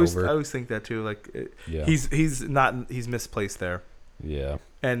he know. got run over. I always think that too. Yeah. He's misplaced there. Yeah.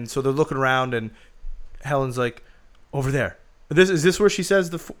 And so they're looking around, and Helen's like, over there. Is this where she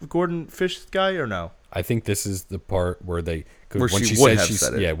says the Gordon Fish guy or no? I think this is the part where they... Where she would have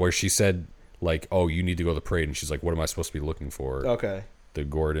said it. Yeah, where she said, like, oh, you need to go to the parade. And she's like, what am I supposed to be looking for? Okay. The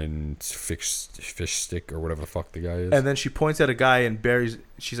Gordon fish stick or whatever the fuck the guy is. And then she points at a guy, and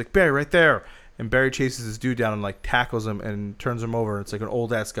she's like, Barry, right there. And Barry chases this dude down and like tackles him and turns him over. It's like an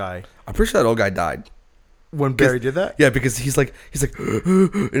old ass guy. I'm pretty sure that old guy died. When Barry did that? Yeah, because he's like,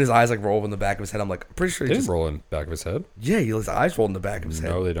 and his eyes like roll in the back of his head. I'm like, I'm pretty sure They he didn't just roll in the back of his head. yeah, his eyes rolled in the back of his head.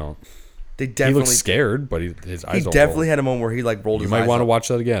 No, they don't. They He definitely looks scared, but his eyes He don't definitely roll. had a moment where he like rolled You his might eyes. want to up. watch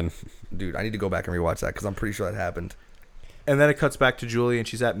that again. Dude, I need to go back and rewatch that because I'm pretty sure that happened. And then it cuts back to Julie, and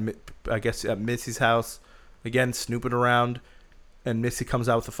she's at Missy's house again, snooping around. And Missy comes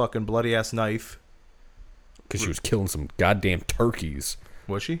out with a fucking bloody ass knife. Because she was killing some goddamn turkeys.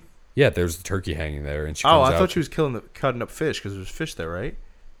 Was she? Yeah, there's the turkey hanging there, and she Oh, comes I out. thought she was cutting up fish because there was fish there, right?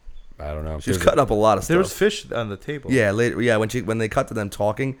 I don't know. She was There's cutting up a lot of stuff. There was fish on the table. Yeah, later. Yeah, when they cut to them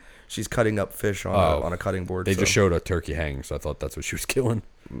talking, she's cutting up fish on a cutting board. They so, just showed a turkey hanging, so I thought that's what she was killing.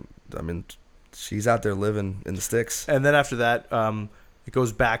 I mean, she's out there living in the sticks. And then after that, it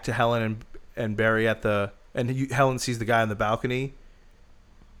goes back to Helen and Barry at the Helen sees the guy on the balcony.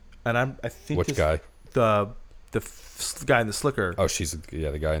 And I think Which guy? The guy in the slicker. Oh,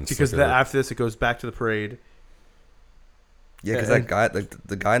 the guy in the Because slicker. after this, it goes back to the parade. Yeah, because And- that guy, like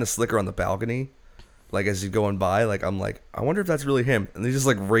the guy in a slicker on the balcony, like as he's going by, like I'm like, I wonder if that's really him. And he just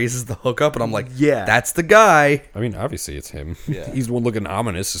like raises the hook up, and I'm like, Yeah. that's the guy. I mean, obviously it's him. Yeah. He's the one looking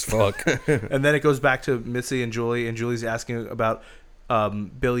ominous as fuck. And then it goes back to Missy and Julie, and Julie's asking about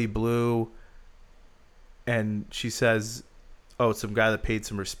Billy Blue, and she says, "Oh, it's some guy that paid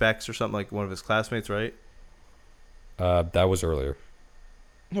some respects or something, like one of his classmates, right?" That was earlier.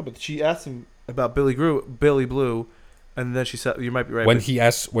 No, but she asked him about Billy Blue, and then she said, "You might be right." When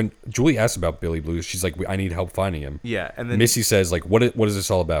but- when Julie asked about Billy Blue, she's like, "I need help finding him." yeah, and then Missy says, "Like, what is this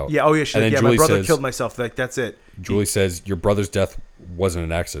all about?" yeah, oh yeah, she's And like, then yeah, my Julie brother says- killed myself. Like that's it. Julie says, "Your brother's death wasn't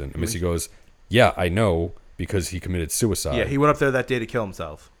an accident." And Missy goes, "Yeah, I know because he committed suicide." Yeah, he went up there that day to kill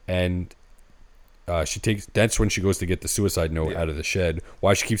himself. And that's when she goes to get the suicide note out of the shed.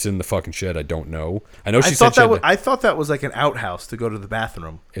 Why she keeps it in the fucking shed, I don't know. I know she said I thought that was like an outhouse to go to the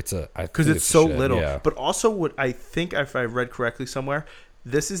bathroom. because It's so shed, little. Yeah. But also, what I think, if I read correctly somewhere,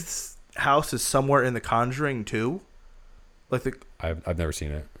 this house is somewhere in The Conjuring too. Like I've never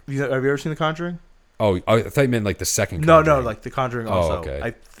seen it. have you ever seen The Conjuring? Oh, I thought you meant like the second. No, Conjuring. like The Conjuring Oh, also.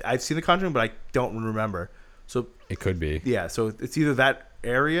 okay. I've seen The Conjuring, but I don't remember. So It could be. yeah, so it's either that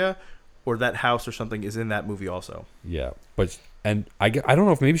area or that house or something is in that movie also. Yeah, but I don't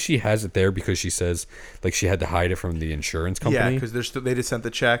know if maybe she has it there because she says like she had to hide it from the insurance Yeah, company because they just sent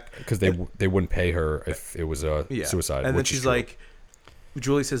the check. because they wouldn't pay her if it was a suicide. And then which is she's true. like,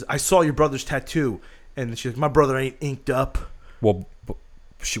 Julie says, "I saw your brother's tattoo," and she's like, "My brother ain't inked up." Well,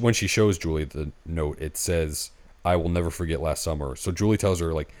 when she shows Julie the note, it says, "I will never forget last summer." So Julie tells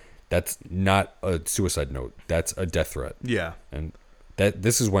her like that's not a suicide note. That's a death threat. Yeah. And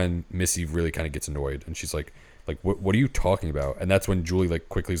this is when Missy really kind of gets annoyed, and she's like what are you talking about? And that's when Julie like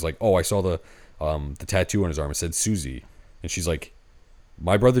quickly is like, "Oh, I saw the tattoo on his arm. It said Susie." And she's like,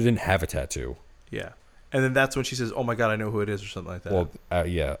 "My brother didn't have a tattoo." Yeah. And then that's when she says, "Oh my God, I know who it is," or something like that. Well,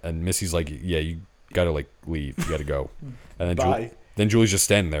 yeah. And Missy's like, "Yeah, you gotta like leave. You gotta go." And then Bye. then Julie's just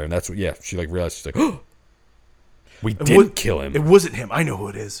standing there, and that's what. Yeah, she like realized she's like, "Oh, we didn't kill him." It wasn't him. I know who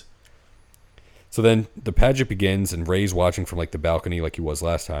it is. So then the pageant begins, and Ray's watching from like the balcony like he was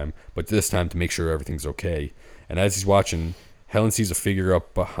last time, but this time to make sure everything's okay. And as he's watching, Helen sees a figure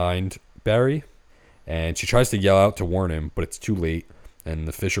up behind Barry, and she tries to yell out to warn him, but it's too late, and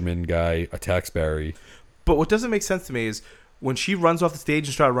the fisherman guy attacks Barry. But what doesn't make sense to me is when she runs off the stage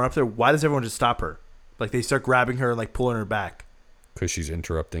and tries to run up there, why does everyone just stop her? Like they start grabbing her and like pulling her back. Because she's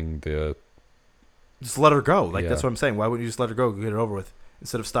interrupting the... Just let her go. Like that's Yeah. what I'm saying. Why wouldn't you just let her go, get it over with,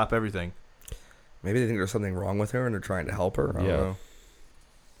 instead of stop everything? Maybe they think there's something wrong with her and they're trying to help her. I don't Yeah. know.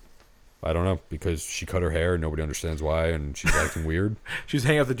 I don't know, because she cut her hair, and nobody understands why, and she's acting weird. She's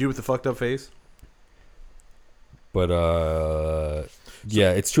hanging out the dude with the fucked up face. But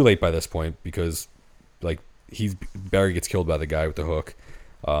yeah, it's too late by this point because like Barry gets killed by the guy with the hook.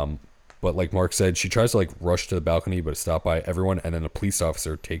 But like Mark said, she tries to like rush to the balcony, but it's stopped by everyone, and then a police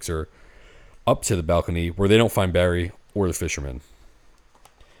officer takes her up to the balcony where they don't find Barry or the fisherman.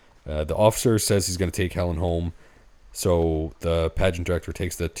 The officer says he's going to take Helen home, so the pageant director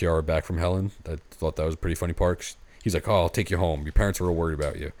takes the tiara back from Helen. I thought that was a pretty funny part. He's like, "Oh, I'll take you home. Your parents are real worried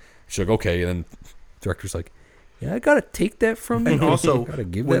about you." She's like, "Okay," and then the director's like, "Yeah, I gotta take that from you." And also, Gotta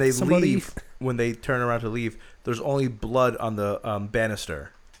give when that they to somebody. leave, when they turn around to leave, there's only blood on the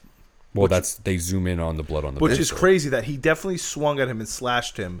banister. Well, they zoom in on the blood on the Which is banister. crazy that he definitely swung at him and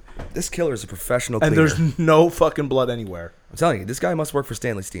slashed him, This killer is a professional and cleaner. there's no fucking blood anywhere. I'm telling you, this guy must work for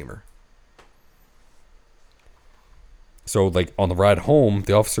Stanley Steamer. So, like, on the ride home,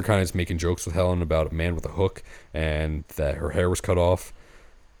 the officer kind of is making jokes with Helen about a man with a hook and that her hair was cut off.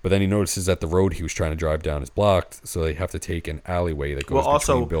 But then he notices that the road he was trying to drive down is blocked, so they have to take an alleyway that goes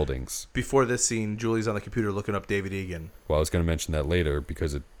between buildings. Before this scene, Julie's on the computer looking up David Egan. Well, I was going to mention that later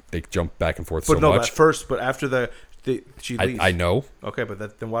because they jump back and forth But so no, much. but after she leaves. I know. Okay,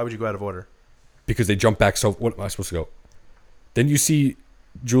 but then why would you go out of order? Because they jump back so... What am I supposed to go? Then you see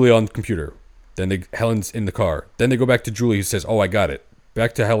Julie on the computer. Then Helen's in the car. Then they go back to Julie who says, "Oh, I got it."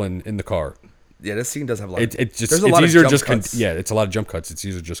 Back to Helen in the car. Yeah, this scene does have a lot. It's a lot easier of just jump cuts. it's a lot of jump cuts. It's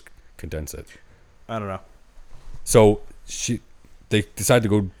easier to just condense it. I don't know. So they decide to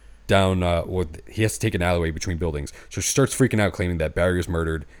go down. He has to take an alleyway between buildings. So she starts freaking out, claiming that Barry is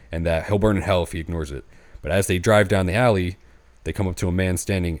murdered and that he'll burn in hell if he ignores it. But as they drive down the alley, they come up to a man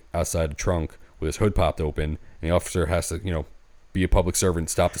standing outside a trunk with his hood popped open, and the officer has to, be a public servant,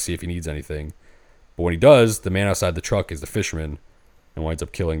 stop to see if he needs anything. But when he does, the man outside the truck is the fisherman, and winds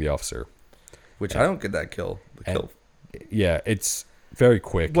up killing the officer. Which I don't get that kill. Yeah, it's very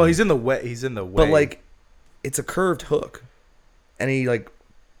quick. Well, he's in the way. But it's a curved hook, and he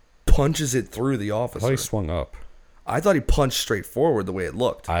punches it through the officer. I thought he swung up. I thought he punched straight forward the way it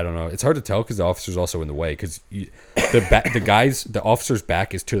looked. I don't know. It's hard to tell because the officer's also in the way. Because the officer's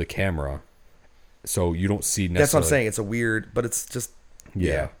back is to the camera, so you don't see necessarily. That's what I'm saying. It's a weird, but it's just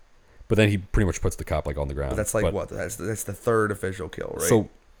yeah. But then he pretty much puts the cop on the ground. But that's what? That's the third official kill, right? So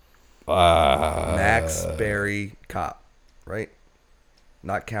Max, Barry, cop, right?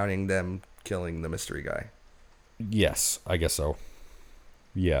 Not counting them killing the mystery guy. Yes, I guess so.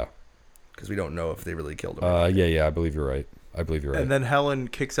 Yeah. Because we don't know if they really killed him. Yeah, I believe you're right. And then Helen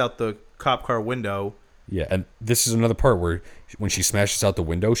kicks out the cop car window. Yeah, and this is another part where when she smashes out the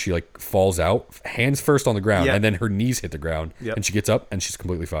window, she falls out, hands first on the ground, and then her knees hit the ground, and she gets up and she's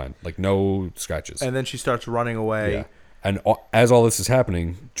completely fine, no scratches. And then she starts running away. Yeah. And as all this is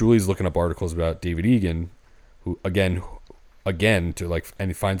happening, Julie's looking up articles about David Egan, who again, and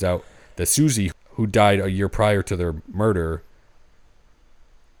he finds out that Susie, who died a year prior to their murder.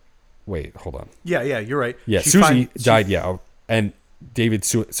 Wait, hold on. Yeah, you're right. Yeah, Susie died. Yeah, and David.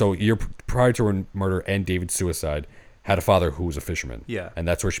 So a year prior to her murder and David's suicide, had a father who was a fisherman. Yeah, and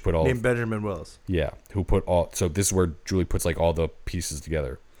that's where she put all named Benjamin Willis. Yeah, who put all. So this is where Julie puts all the pieces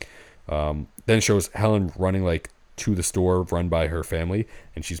together. Then it shows Helen running to the store run by her family,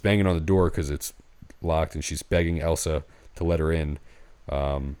 and she's banging on the door because it's locked, and she's begging Elsa to let her in.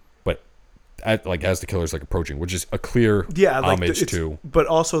 But as the killer's approaching, which is a clear homage to. But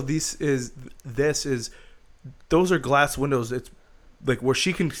also those are glass windows. It's where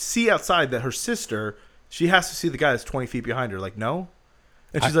she can see outside that her sister. She has to see the guy that's 20 feet behind her. No,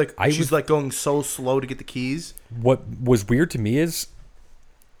 and she's going so slow to get the keys. What was weird to me is,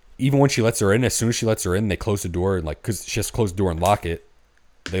 even when she lets her in, as soon as she lets her in, they close the door and because she has to close the door and lock it.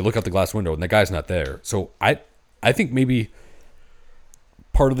 They look out the glass window and the guy's not there. So I think maybe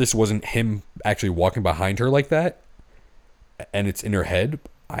part of this wasn't him actually walking behind her like that, and it's in her head.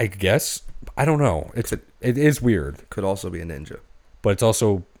 I guess I don't know. It is weird. Could also be a ninja, but it's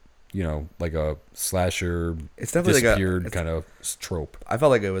also like a slasher. It's definitely disappeared kind of trope. I felt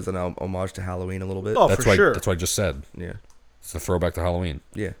like it was an homage to Halloween a little bit. Oh, that's for sure. That's what I just said. Yeah, it's a throwback to Halloween.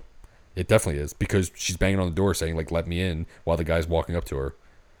 Yeah, it definitely is because she's banging on the door saying "Let me in" while the guy's walking up to her,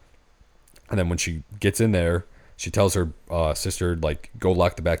 and then when she gets in there, she tells her sister go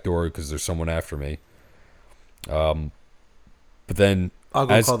lock the back door because there's someone after me. But then I'll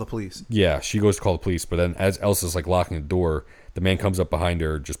go call the police. Yeah, she goes to call the police. But then as Elsa's locking the door, the man comes up behind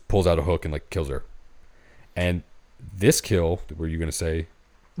her, just pulls out a hook and kills her. And this kill, were you gonna say?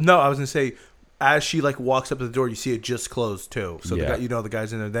 No, I was gonna say as she walks up to the door, you see it just closed too. So the guy, the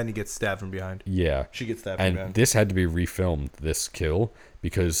guy's in there. Then he gets stabbed from behind. Yeah, she gets stabbed from behind. And this had to be refilmed, this kill,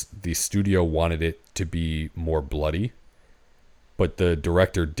 because the studio wanted it to be more bloody, but the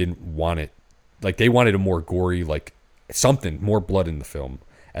director didn't want it. They wanted a more gory, something more blood in the film,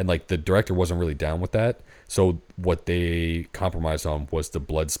 and the director wasn't really down with that. So what they compromised on was the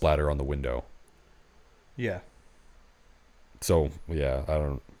blood splatter on the window. Yeah. So yeah, I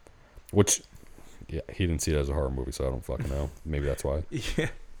don't. Which, yeah, he didn't see it as a horror movie, so I don't fucking know. Maybe that's why. Yeah.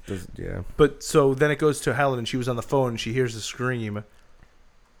 Yeah. But so then it goes to Helen, and she was on the phone, and she hears a scream,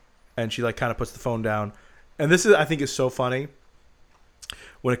 and she kind of puts the phone down, and this I think is so funny.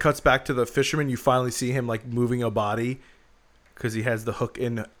 When it cuts back to the fisherman, you finally see him moving a body because he has the hook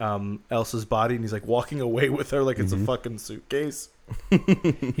in Elsa's body, and he's walking away with her it's a fucking suitcase.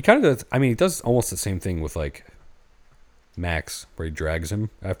 He kind of does. I mean, he does almost the same thing with Max, where he drags him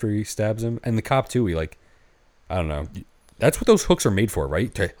after he stabs him, and the cop too. He I don't know. That's what those hooks are made for,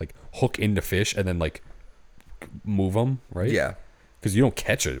 right? To hook into fish and then move them, right? Yeah. Because you don't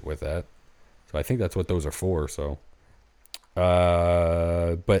catch it with that. So I think that's what those are for. So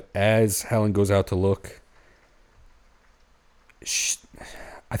But as Helen goes out to look,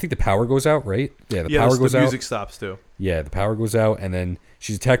 I think the power goes out, right? Yeah, the power goes the out. music stops too. Yeah, the power goes out, and then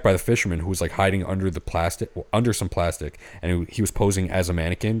she's attacked by the fisherman who was like hiding under the plastic, under some plastic, and he was posing as a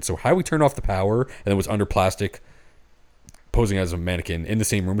mannequin. So how we turn off the power and then was under plastic, posing as a mannequin in the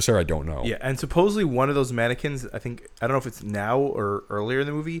same room as her, I don't know. Yeah, and supposedly one of those mannequins, I don't know if it's now or earlier in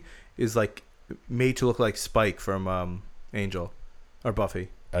the movie, is like made to look like Spike from Angel or Buffy.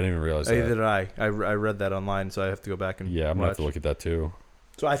 I didn't even realize that. Neither did I. I read that online, so I have to go back and Yeah, I'm gonna have to watch. look at that too.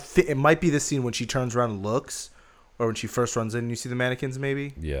 So I think it might be this scene when she turns around and looks, or when she first runs in and you see the mannequins.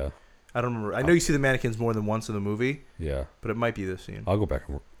 Maybe Yeah, I don't remember. I know you see the mannequins more than once in the movie, yeah. but it might be this scene. I'll go back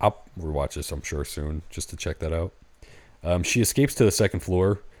and I'll rewatch this, I'm sure, soon, just to check that out. She escapes to the second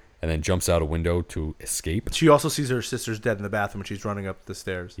floor and then jumps out a window to escape. She also sees her sister's dead in the bathroom when she's running up the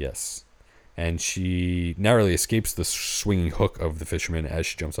stairs. Yes. And she narrowly escapes the swinging hook of the fisherman as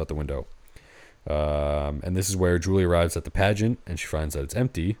she jumps out the window. And this is where Julie arrives at the pageant and she finds that it's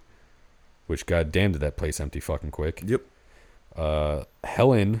empty, which goddamn did that place empty fucking quick. Yep.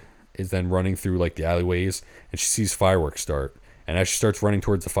 Helen is then running through like the alleyways and she sees fireworks start. And as she starts running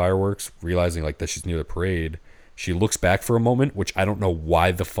towards the fireworks, realizing like that she's near the parade, she looks back for a moment, which I don't know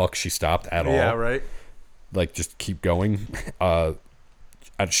why the fuck she stopped at all. Yeah, right. Like just keep going.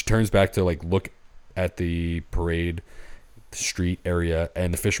 And she turns back to like look at the parade, the street area,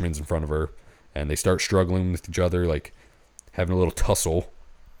 and the fisherman's in front of her, and they start struggling with each other, like having a little tussle.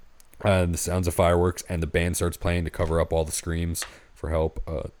 And the sounds of fireworks, and the band starts playing to cover up all the screams for help.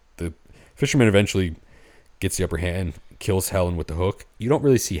 The fisherman eventually gets the upper hand, kills Helen with the hook. You don't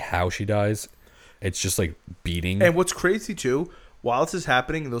really see how she dies. It's just like beating. And what's crazy too, while this is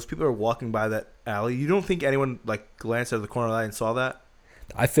happening, and those people are walking by that alley, you don't think anyone like glanced out of the corner of the eye and saw that?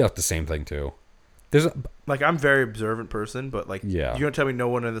 I felt the same thing too. There's a, Like, I'm a very observant person, but like, Yeah. you're gonna tell me no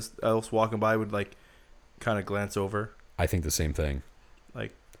one else walking by would like kind of glance over? I think the same thing.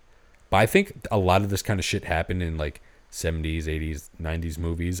 Like, But I think a lot of this kind of shit happened in like 70s, 80s, 90s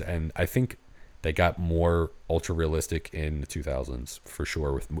movies, and I think they got more ultra realistic in the 2000s for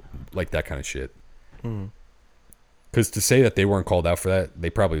sure with like that kind of shit. Because to say that they weren't called out for that, they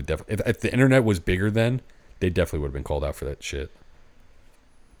probably if the internet was bigger then, they definitely would have been called out for that shit.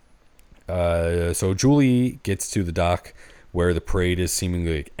 So Julie gets to the dock where the parade is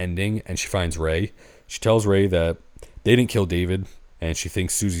seemingly like ending, and she finds Ray. She tells Ray that they didn't kill David, and she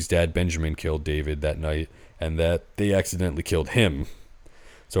thinks Susie's dad Benjamin killed David that night, and that they accidentally killed him.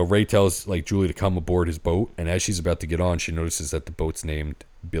 So Ray tells like Julie to come aboard his boat, and as she's about to get on, she notices that the boat's named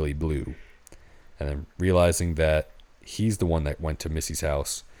Billy Blue, and then realizing that he's the one that went to Missy's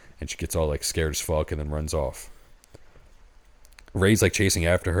house, and she gets all like scared as fuck and then runs off. Ray's like chasing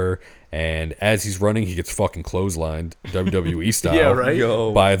after her, and as he's running, he gets fucking clotheslined WWE style, Yeah, right?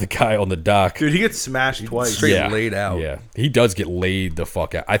 Yo. by the guy on the dock. dude, he gets smashed twice. Straight laid out. Yeah, he does get laid the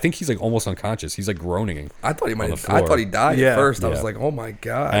fuck out. I think he's like almost unconscious. He's like groaning. I thought he On might. the I floor. thought he died Yeah. at first. I was Yeah. like, oh my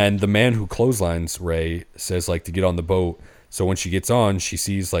god. And the man who clotheslines Ray says like to get on the boat. So when she gets on, she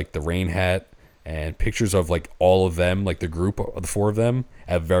sees like the rain hat and pictures of like all of them, like the group of the four of them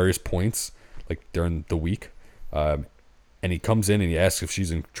at various points, like during the week. And he comes in and he asks if she's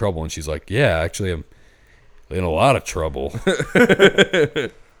in trouble, and she's like, "Yeah, actually, I'm in a lot of trouble."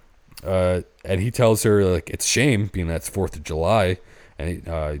 And he tells her like it's a shame, being that it's 4th of July, and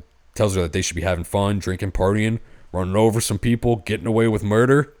he tells her that they should be having fun, drinking, partying, running over some people, getting away with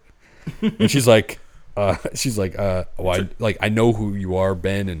murder. And she's like, well, I know who you are,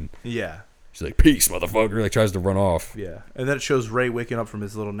 Ben, and Yeah, she's like, "Peace, motherfucker!" Like tries to run off. yeah. And then it shows Ray waking up from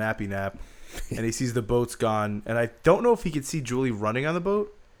his little nappy nap, and he sees the boat's gone. And I don't know if he could see Julie running on the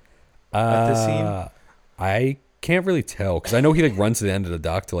boat at this scene. I can't really tell because I know he like runs to the end of the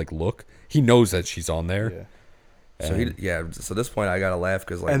dock to like look. He knows that she's on there. Yeah. So at this point, I gotta laugh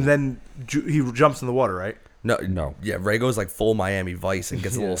because like, And then he jumps in the water, right? No. yeah, Ray goes like full Miami Vice and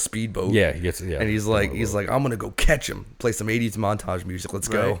gets a little speedboat. Yeah, he gets and he's like, I'm gonna go catch him. Play some '80s montage music. Let's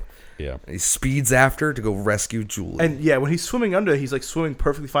go. Right. Yeah. And he speeds after to go rescue Julie. And yeah, when he's swimming under, he's like swimming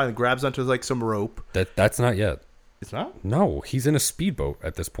perfectly fine and grabs onto like some rope. That's not yet. It's not? No, he's in a speedboat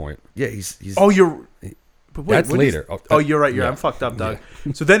at this point. yeah, he's. Oh, you're. But wait, That's when later. he's- Oh, you're right. yeah. I'm fucked up, Doug.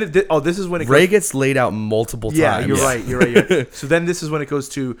 So then, this is when it Ray goes. gets laid out multiple Yeah, times. you're right. So then this is when it goes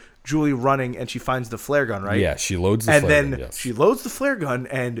to Julie running, and she finds the flare gun, right? Yeah, she loads the And flare then gun, yes. she loads the flare gun,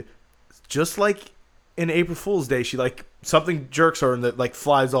 and just like in April Fool's Day, she like something jerks her and that like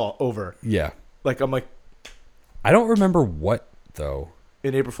flies all over. Yeah. Like I'm like I don't remember what though.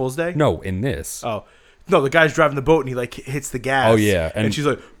 in April Fool's Day. No, in this. Oh no, the guy's driving the boat and he like hits the gas. Oh, yeah, and and- she's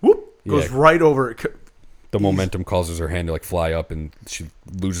like whoop, goes Yeah. right over it. the momentum causes her hand to like fly up, and she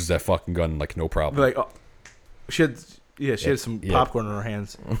loses that fucking gun like no problem. Like, she had some popcorn in her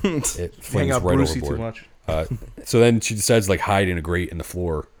hands. It Hang flings out right Brucey overboard. too much. So then she decides to like hide in a grate in the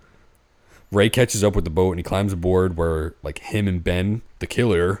floor. Ray catches up with the boat and he climbs aboard, where like him and Ben, the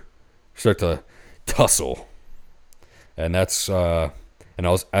killer, start to tussle. And that's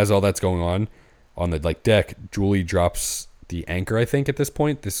as all that's going on the like deck, Julie drops the anchor. I think at this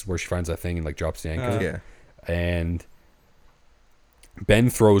point, this is where she finds that thing and like drops the anchor. Yeah. And Ben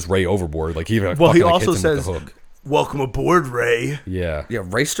throws Ray overboard. Like he Well, fucking, he like, also hits him with says, the hook. "Welcome aboard, Ray." Yeah. Yeah,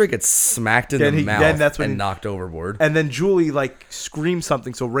 Ray straight gets smacked in Then the he- mouth then that's when and he- knocked overboard. And then Julie like screams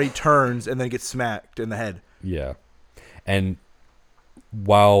something, so Ray turns and then gets smacked in the head. Yeah. And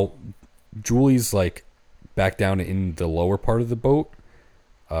while Julie's like back down in the lower part of the boat,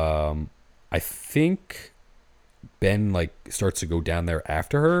 I think Ben like starts to go down there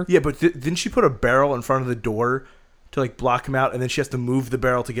after her. Yeah, but didn't she put a barrel in front of the door to like block him out, and then she has to move the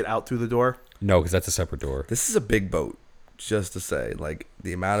barrel to get out through the door? No, because that's a separate door. This is a big boat, just to say. Like,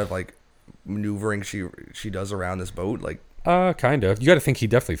 the amount of, like, maneuvering she does around this boat, like... Kind of. You got to think he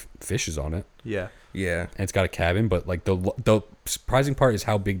definitely fishes on it. Yeah. Yeah. And it's got a cabin, but like the surprising part is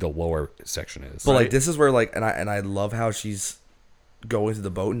how big the lower section is. But, like, this is where, like... And I love how she's going to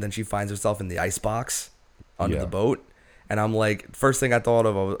the boat, and then she finds herself in the ice box under Yeah. the boat. And I'm like... First thing I thought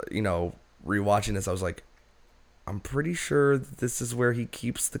of, you know, rewatching this, I was like... I'm pretty sure this is where he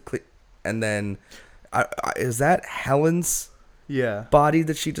keeps the... And then... is that Helen's Yeah. body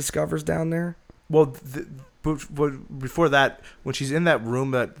that she discovers down there? Well, but before that, when she's in that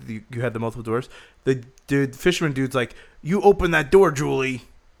room that you had the multiple doors, the fisherman dude's like, "You open that door, Julie."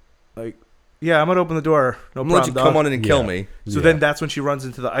 Like, yeah, I'm gonna open the door. No I'm gonna let problem. you come dog." on in and kill Yeah. me. So Yeah. then that's when she runs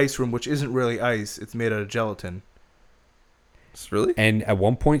into the ice room, which isn't really ice; it's made out of gelatin. It's really? And at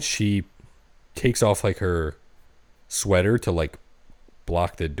one point she takes off like her sweater to like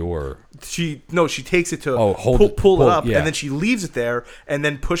block the door. She takes it to hold pull it up, yeah. and then she leaves it there, and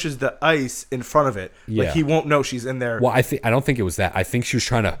then pushes the ice in front of it. Yeah. Like he won't know she's in there. Well, I don't think it was that. I think she was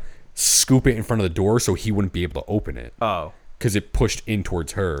trying to scoop it in front of the door so he wouldn't be able to open it. Oh, because it pushed in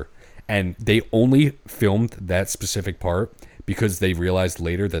towards her. And they only filmed that specific part because they realized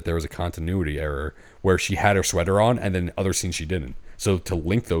later that there was a continuity error where she had her sweater on and then other scenes she didn't. So to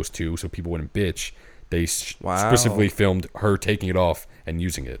link those two so people wouldn't bitch, they specifically filmed her taking it off and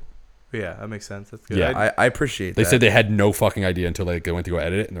using it. yeah, that makes sense. That's good. Yeah. I appreciate They that. said they had no fucking idea until they went to go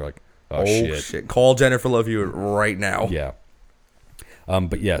edit it, and they're like, oh shit. Call Jennifer Love Hewitt right now. Yeah.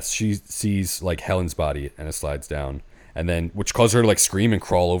 But yes, she sees like Helen's body and it slides down, and then which causes her to like scream and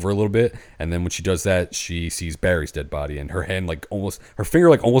crawl over a little bit. And then when she does that, she sees Barry's dead body, and her hand like her finger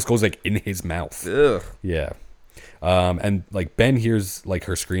like almost goes like in his mouth. Ugh. Yeah. And like Ben hears like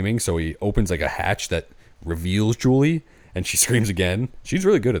her screaming, so he opens like a hatch that reveals Julie, and she screams again. She's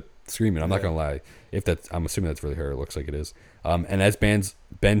really good at screaming. I'm not gonna lie. I'm assuming that's really her. It looks like it is. And as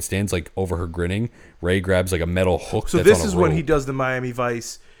Ben stands like over her grinning, Ray grabs like a metal hook. So that's this on a is when rope. he does the Miami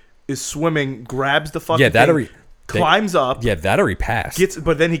Vice, is swimming, grabs the fucking Yeah, that thing, already- climbs up, Yeah, that already passed.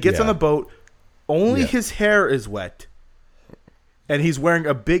 but then he gets Yeah. on the boat. Only Yeah. his hair is wet, and he's wearing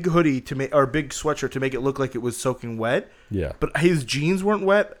a big hoodie or a big sweatshirt to make it look like it was soaking wet. Yeah. But his jeans weren't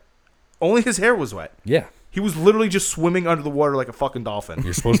wet. Only his hair was wet. Yeah. He was literally just swimming under the water like a fucking dolphin.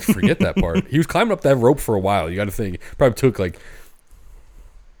 You're supposed to forget that part. He was climbing up that rope for a while. You got to think. Probably took like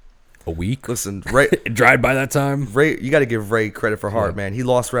a week. Listen, Ray, It dried by that time. Ray, you got to give Ray credit for heart, Yeah. man. He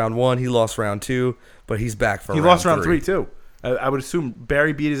lost round 1, he lost round 2, but he's back for He round lost round 3 3 too. I would assume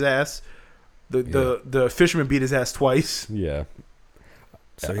Barry beat his ass. The fisherman beat his ass twice. Yeah.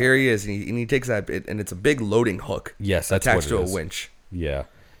 So here he is, and he takes that bit, and it's a big loading hook. Yes, that's attached what it to is. a winch. Yeah.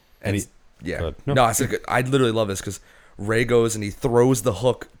 And he- yeah, Go ahead. no, No. I said I literally love this because Ray goes and he throws the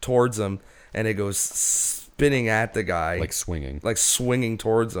hook towards him, and it goes spinning at the guy, Like swinging. like swinging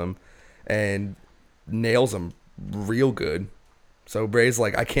towards him, and nails him real good. So Ray's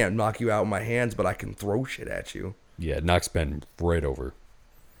like, I can't knock you out with my hands, but I can throw shit at you. Yeah, it knocks Ben right over.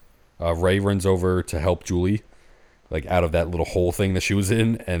 Ray runs over to help Julie, like out of that little hole thing that she was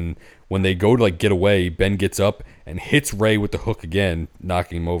in. And when they go to like get away, Ben gets up and hits Ray with the hook again,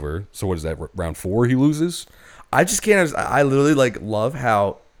 knocking him over. So what is that? Round 4 he loses? I just can't. I literally like love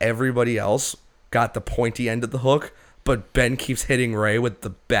how everybody else got the pointy end of the hook, but Ben keeps hitting Ray with the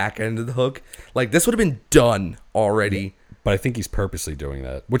back end of the hook. Like this would have been done already. But I think he's purposely doing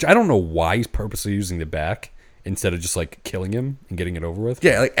that, which I don't know why he's purposely using the back instead of just like killing him and getting it over with.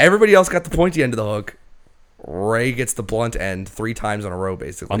 Yeah, like everybody else got the pointy end of the hook. Ray gets the blunt end 3 times in a row,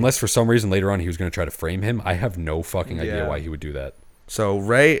 basically. Unless for some reason later on he was going to try to frame him. I have no fucking idea Yeah. why he would do that. So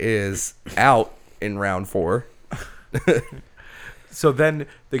Ray is out in round 4. So then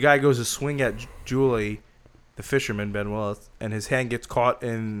the guy goes to swing at Julie, the fisherman, Ben Willis, and his hand gets caught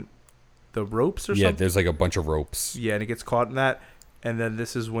in the ropes or Yeah, something. there's like a bunch of ropes. Yeah, and he gets caught in that. And then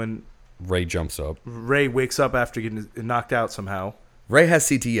this is when Ray jumps up. Ray wakes up after getting knocked out somehow. Ray has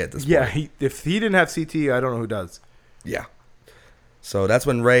CTE at this Yeah, point. if he didn't have CT, I don't know who does. Yeah. So that's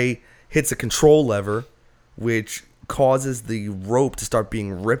when Ray hits a control lever, which causes the rope to start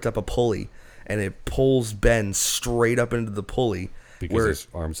being ripped up a pulley, and it pulls Ben straight up into the pulley. Because his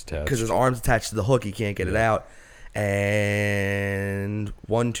arm's attached. Because his arm's attached to the hook, he can't get it out. And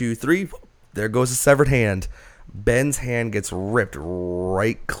 1, 2, 3, there goes a severed hand. Ben's hand gets ripped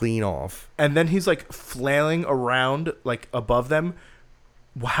right clean off. And then he's like flailing around like above them.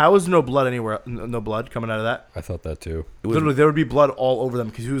 How is no blood anywhere? No blood coming out of that? I thought that too. Literally, there would be blood all over them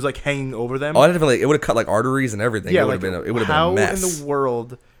because he was like hanging over them. Oh, it would have cut like arteries and everything. Yeah, it would have been a how mess. in the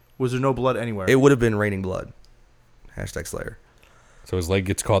world was there no blood anywhere? It would have been raining blood. Hashtag Slayer. So his leg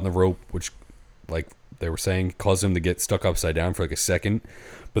gets caught in the rope, which, like they were saying, caused him to get stuck upside down for like a second.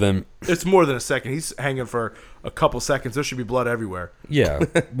 But then, It's more than a second. He's hanging for a couple seconds. There should be blood everywhere. yeah.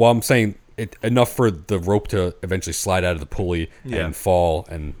 Well, I'm saying enough for the rope to eventually slide out of the pulley Yeah. and fall.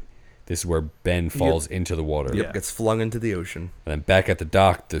 And this is where Ben falls into the water. Yeah. Gets flung into the ocean. And then back at the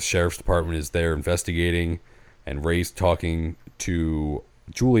dock, the sheriff's department is there investigating, and Ray's talking to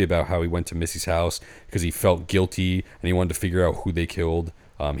Julie about how he went to Missy's house because he felt guilty and he wanted to figure out who they killed.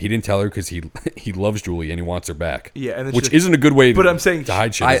 He didn't tell her because he loves Julie and he wants her back. Yeah, and then which she- isn't a good way. But I'm saying to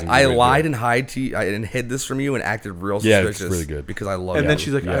hide shit. I isn't a good way to do lied it. and hid this from you and acted real Yeah, it's suspicious. really good. Because I love And you. then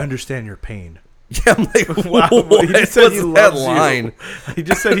she's like, Yeah. I understand your pain. Yeah, I'm like, Wow, what? he just said he What's that loves line? you. He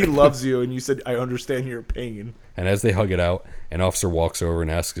just said he loves you, and you said, I understand your pain. And as they hug it out, an officer walks over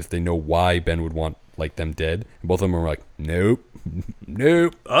and asks if they know why Ben would want like them dead. And both of them are like, nope,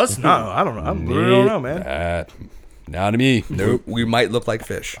 nope. Us? No, I don't know. I really don't know, man. Not to me. Nope. We might look like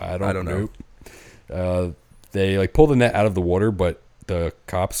fish. I don't know. Nope. They like pull the net out of the water, but the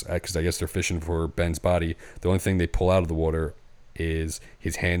cops, because I guess they're fishing for Ben's body, the only thing they pull out of the water is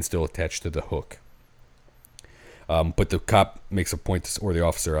his hand still attached to the hook. But the cop makes a point to, or the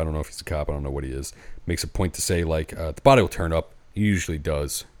officer, I don't know if he's a cop, I don't know what he is, makes a point to say like the body will turn up. He usually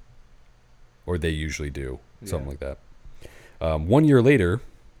does, or they usually do, something like that. 1 year later,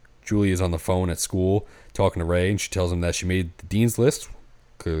 Julie is on the phone at school talking to Ray, and she tells him that she made the dean's list.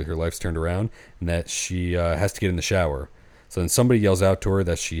 Clearly, her life's turned around, and that she has to get in the shower. So then somebody yells out to her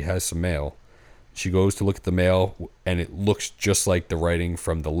that she has some mail. She goes to look at the mail, and it looks just like the writing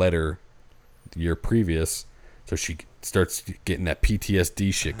from the letter the year previous. So she starts getting that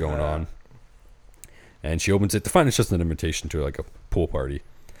PTSD shit going on. And she opens it to find it's just an invitation to like a pool party.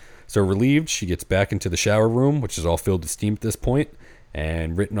 So relieved, she gets back into the shower room, which is all filled with steam at this point,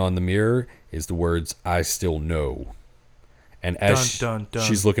 and written on the mirror is the words, I still know. And as Dun, dun, dun.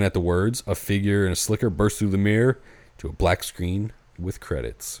 she's looking at the words, a figure in a slicker bursts through the mirror to a black screen with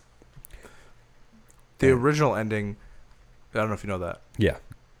credits. The original ending, I don't know if you know that, Yeah.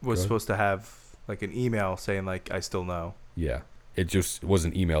 was Go ahead. supposed to have like an email saying like, I still know. Yeah. It just was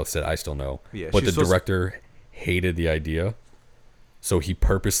an email that said, I still know. Yeah, But she's the supposed- director hated the idea. So he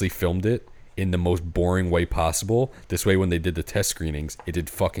purposely filmed it in the most boring way possible. This way, when they did the test screenings, it did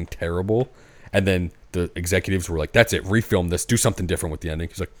fucking terrible. And then the executives were like, that's it, refilm this, do something different with the ending.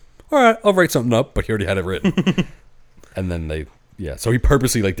 He's like, all right, I'll write something up, but he already had it written. And then so he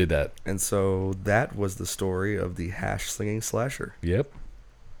purposely like did that. And so that was the story of the hash slinging slasher. Yep.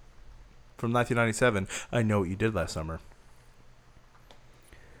 From 1997, I Know What You Did Last Summer.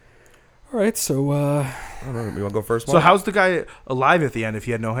 All right, so I don't know. You want to go first? So Mark? how's the guy alive at the end if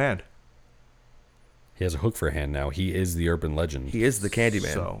he had no hand? he has a hook for a hand now. He is the urban legend. He is the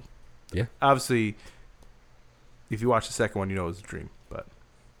Candyman. So, Yeah. obviously, if you watch the second one, you know it was a dream. But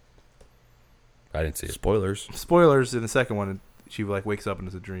I didn't see it. Spoilers. spoilers in the second one, she like wakes up and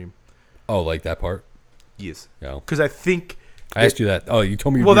it's a dream. Oh, like that part? Yes, No. because I think. I asked you that. Oh, you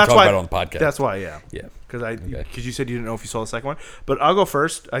told me you Well, were that's talking why. about it on the podcast. That's why, yeah. Yeah. Because Okay. you said you didn't know if you saw the second one, but I'll go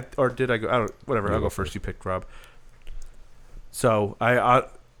first. Or did I go? I don't. Whatever. You I'll go go first. You picked Rob. So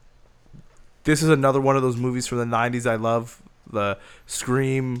this is another one of those movies from the '90s. I love the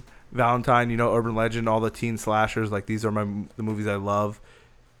Scream, Valentine. Urban Legend, all the teen slashers. Like these are the movies I love,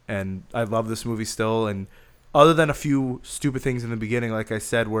 and I love this movie still. And other than a few stupid things in the beginning, like I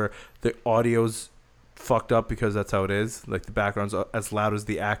said, where the audio's fucked up because that's how it is. Like the background's as loud as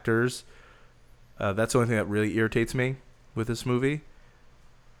the actors. That's the only thing that really irritates me with this movie.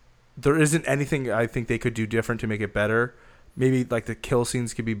 There isn't anything I think they could do different to make it better. Maybe like the kill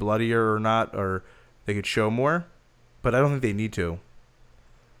scenes could be bloodier or not, or they could show more, but I don't think they need to.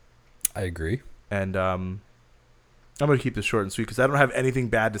 I agree. And I'm going to keep this short and sweet because I don't have anything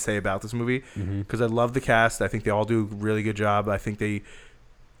bad to say about this movie because I love the cast. I think they all do a really good job. I think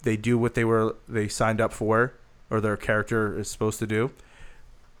they do what they signed up for or their character is supposed to do.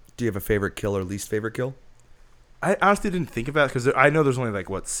 Do you have a favorite kill or least favorite kill? I honestly didn't think about it because I know there's only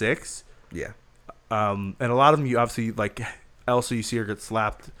 6. Yeah. And a lot of them you obviously Elsa, you see her get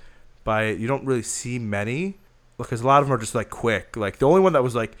slapped by it. You don't really see many because a lot of them are just quick. The only one that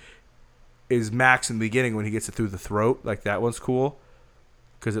was is Max in the beginning when he gets it through the throat. That one's cool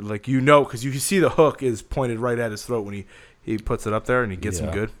because it because you can see the hook is pointed right at his throat when he puts it up there and he gets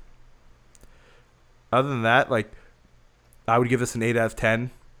him good. Other than that, I would give this an 8 out of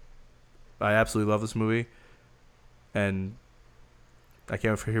 10. I absolutely love this movie, and I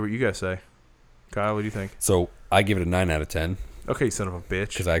can't wait to hear what you guys say. Kyle, what do you think? So I give it a 9 out of 10 Okay, son of a bitch.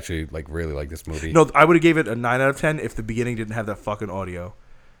 because I actually really like this movie. No, I would have gave it a 9 out of 10 if the beginning didn't have that fucking audio.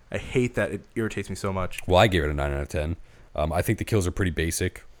 I hate that. It irritates me so much. Well, I gave it a 9 out of 10. I think the kills are pretty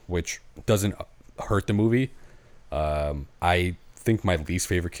basic, which doesn't hurt the movie. I think my least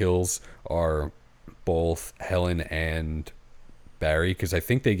favorite kills are both Helen and Barry because I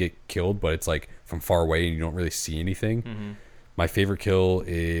think they get killed, but it's from far away and you don't really see anything. Mm-hmm. My favorite kill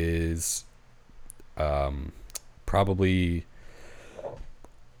is probably,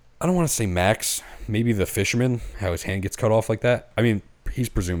 I don't want to say Max, maybe the fisherman, how his hand gets cut off like that. I mean, he's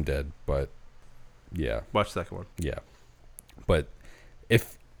presumed dead, but yeah. Watch the second one. Yeah. But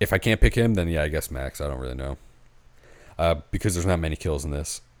if I can't pick him, then yeah, I guess Max. I don't really know. Because there's not many kills in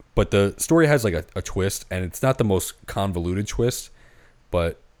this. But the story has a twist, and it's not the most convoluted twist,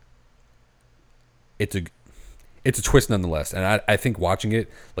 but it's a twist nonetheless. And I think watching it,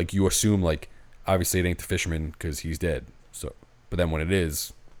 you assume obviously it ain't the fisherman because he's dead. So, but then when it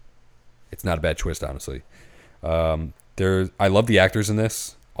is, it's not a bad twist, honestly. I love the actors in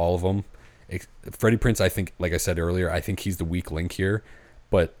this, all of them. Freddie Prinze, I think, like I said earlier, I think he's the weak link here,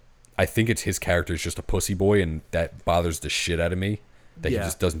 but I think it's his character is just a pussy boy, and that bothers the shit out of me. That he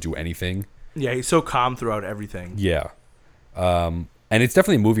just doesn't do anything. Yeah, he's so calm throughout everything. Yeah, and it's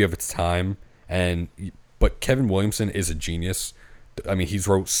definitely a movie of its time. But Kevin Williamson is a genius. I mean, he's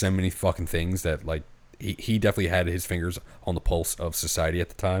wrote so many fucking things that he definitely had his fingers on the pulse of society at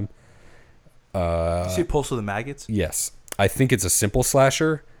the time. You see Pulse of the Maggots? Yes, I think it's a simple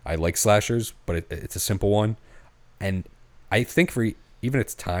slasher. I like slashers, but it's a simple one, and I think for even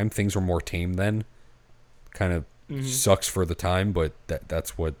its time, things were more tame then. Kind of sucks for the time, but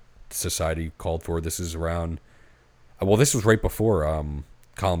that's what society called for. This is around. Well, this was right before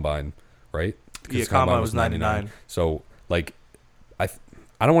Columbine, right? Yeah, Columbine was 99. So I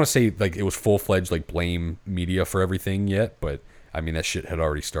don't want to say it was full fledged blame media for everything yet, but I mean that shit had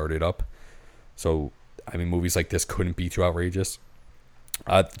already started up. So I mean movies like this couldn't be too outrageous.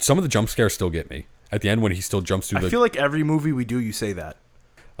 Some of the jump scares still get me at the end when he still jumps through. I feel like every movie we do, you say that.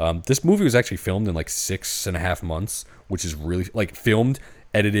 This movie was actually filmed in 6.5 months, which is really filmed,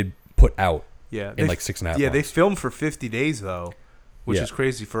 edited, put out. Yeah, in 6.5 months. Yeah, they filmed for 50 days though, which is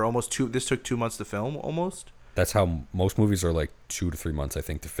crazy for almost 2. This took 2 months to film almost. That's how most movies are 2 to 3 months, I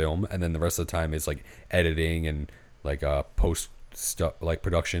think, to film, and then the rest of the time is editing and post stuff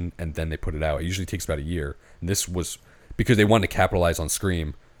production, and then they put it out. It usually takes about a year. And this was because they wanted to capitalize on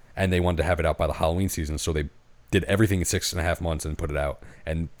Scream, and they wanted to have it out by the Halloween season, so they did everything in 6.5 months and put it out.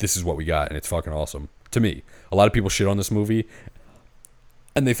 And this is what we got, and it's fucking awesome to me. A lot of people shit on this movie,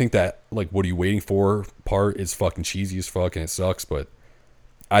 and they think that what are you waiting for part is fucking cheesy as fuck and it sucks, but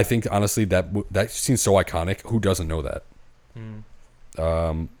I think honestly that seems so iconic. Who doesn't know that?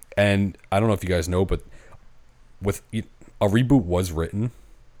 And I don't know if you guys know, but with a reboot was written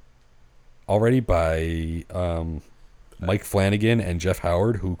already by Mike Flanagan and Jeff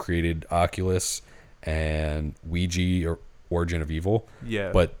Howard, who created Oculus and Ouija or Origin of Evil.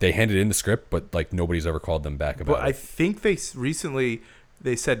 Yeah, but they handed in the script, but nobody's ever called them back about it. I think they recently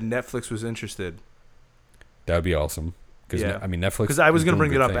said Netflix was interested. That would be awesome. Because I mean Netflix. Because I was going to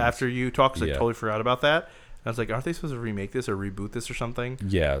bring it up things after you talked, because I totally forgot about that. And I was like, aren't they supposed to remake this or reboot this or something?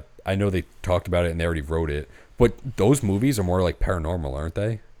 Yeah, I know they talked about it and they already wrote it. But those movies are more paranormal, aren't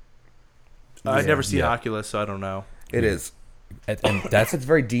they? I've never seen Oculus, so I don't know. It is. And that's it's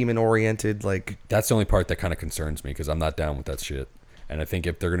very demon oriented. That's the only part that kind of concerns me because I'm not down with that shit. And I think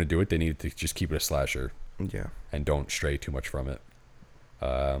if they're gonna do it, they need to just keep it a slasher. Yeah. And don't stray too much from it.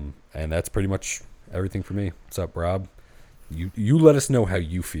 And that's pretty much everything for me. What's up, Rob? You let us know how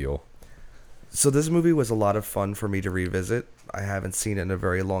you feel. So this movie was a lot of fun for me to revisit. I haven't seen it in a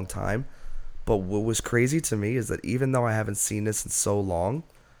very long time. But what was crazy to me is that even though I haven't seen this in so long,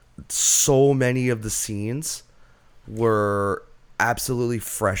 so many of the scenes were absolutely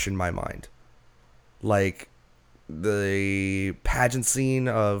fresh in my mind. like the pageant scene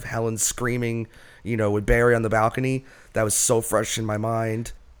of Helen screaming, with Barry on the balcony. That was so fresh in my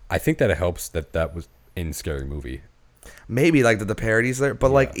mind. I think that it helps that was in Scary Movie. Maybe like the parodies there,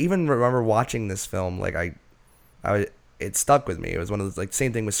 but like even remember watching this film, like it stuck with me. It was one of those, like,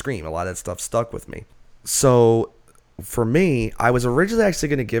 same thing with Scream. A lot of that stuff stuck with me. So for me, I was originally actually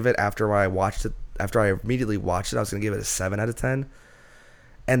going to give it after I immediately watched it, I was going to give it a 7 out of 10.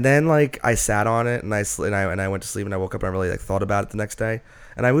 And then like I sat on it and I went to sleep and I woke up and I really like thought about it the next day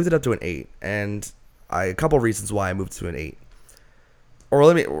and I moved it up to an 8. And a couple of reasons why I moved to an 8.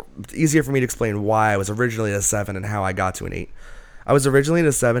 Or easier for me to explain why I was originally at a 7 and how I got to an 8. I was originally at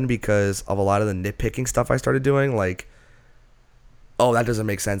a 7 because of a lot of the nitpicking stuff I started doing, like, oh, that doesn't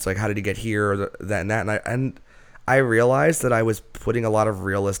make sense. Like, how did he get here? Or that and that. And I realized that I was putting a lot of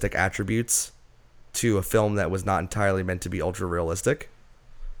realistic attributes to a film that was not entirely meant to be ultra realistic.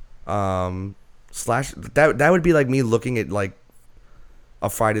 That would be like me looking at like a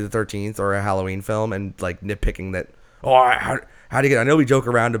Friday the 13th or a Halloween film and like nitpicking that. Oh, how do you get? I know we joke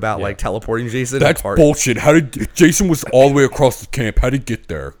around about like teleporting Jason. That's bullshit. How did Jason was all the way across the camp? How did he get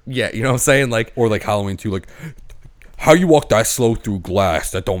there? Yeah, you know what I'm saying? Like, or like Halloween 2, like, how you walk that slow through glass?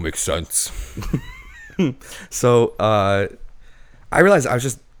 That don't make sense. So I realized I was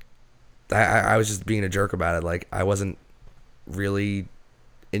just being a jerk about it. Like, I wasn't really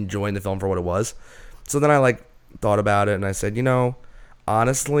enjoying the film for what it was. So then I like thought about it and I said,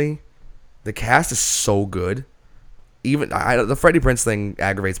 honestly, the cast is so good. Even the Freddie Prinze thing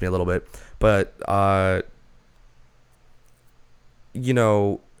aggravates me a little bit, but Sarah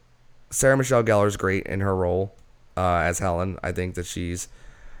Michelle Gellar is great in her role as Helen. I think that she's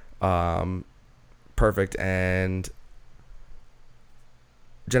perfect, and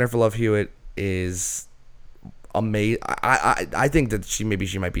Jennifer Love Hewitt is amazing. I think that she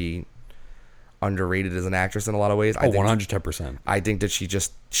might be underrated as an actress in a lot of ways. 110%. I think that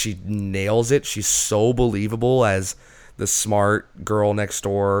she nails it. She's so believable as the smart girl next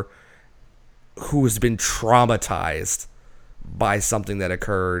door who has been traumatized by something that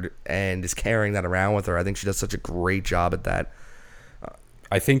occurred and is carrying that around with her. I think she does such a great job at that.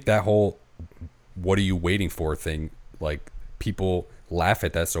 I think that whole "what are you waiting for" thing, like, people laugh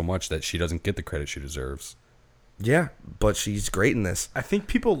at that so much that she doesn't get the credit she deserves. Yeah, but she's great in this. I think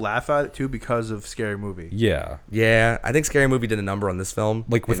people laugh at it too because of Scary Movie. Yeah. I think Scary Movie did a number on this film.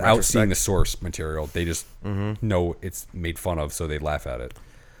 Like, without seeing the source material, they just know it's made fun of, so they laugh at it.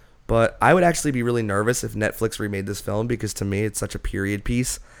 But I would actually be really nervous if Netflix remade this film, because to me it's such a period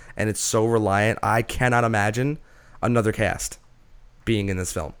piece and it's so reliant. I cannot imagine another cast being in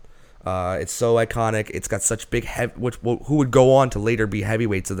this film. It's so iconic. It's got such big who would go on to later be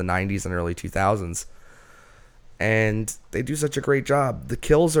heavyweights of the 90s and early 2000s. And they do such a great job. The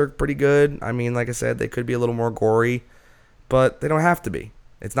kills are pretty good. I mean, like I said, they could be a little more gory, but they don't have to be.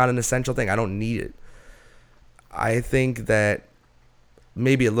 It's not an essential thing. I don't need it. I think that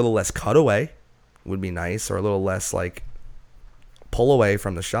maybe a little less cutaway would be nice, or a little less like pull away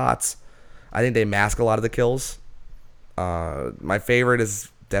from the shots. I think they mask a lot of the kills. My favorite is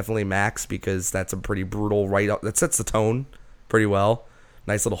definitely Max, because that's a pretty brutal that sets the tone pretty well.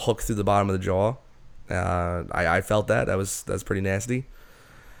 Nice little hook through the bottom of the jaw. I felt that's pretty nasty.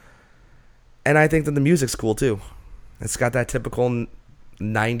 And I think that the music's cool too. It's got that typical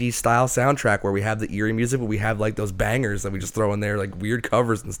 90s style soundtrack where we have the eerie music, but we have like those bangers that we just throw in there, like weird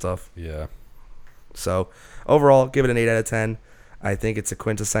covers and stuff. Yeah. So overall, give it an 8 out of 10. I think it's a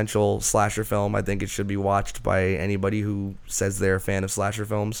quintessential slasher film. I think it should be watched by anybody who says they're a fan of slasher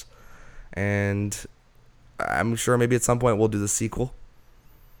films. And I'm sure maybe at some point we'll do the sequel.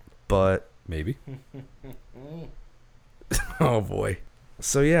 But maybe. Oh boy.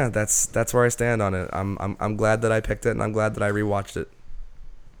 So yeah, that's where I stand on it. I'm glad that I picked it, and I'm glad that I rewatched it.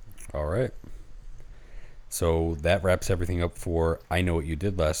 All right. So that wraps everything up for I Know What You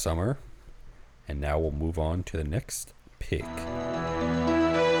Did Last Summer. And now we'll move on to the next pick.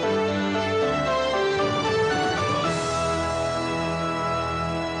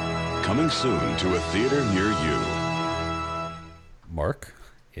 Coming soon to a theater near you. Mark,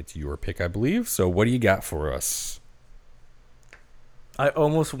 it's your pick, I believe. So what do you got for us? I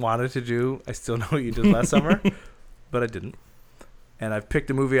almost wanted to do I Still Know What You Did Last Summer, but I didn't. And I've picked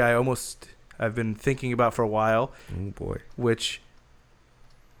a movie I've been thinking about for a while. Oh boy. Which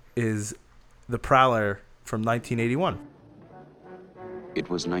is The Prowler from 1981. It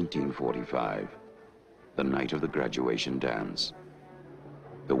was 1945, the night of the graduation dance.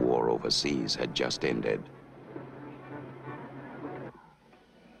 The war overseas had just ended.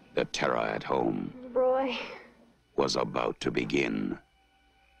 The terror at home Roy was about to begin.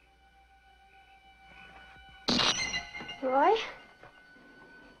 Roy?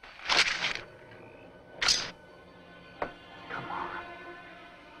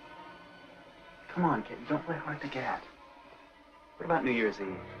 Come on, kid. Don't play hard to get. What about New Year's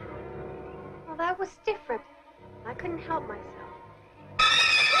Eve? Well, that was different. I couldn't help myself.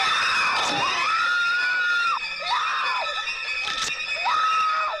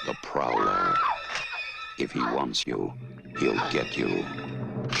 The Prowler. If he wants you, he'll get you.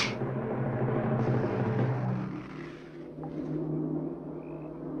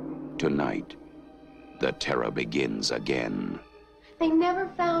 Tonight, the terror begins again. They never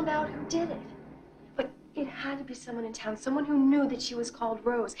found out who did it. But it had to be someone in town, someone who knew that she was called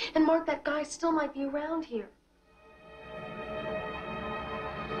Rose. And Mark, that guy still might be around here.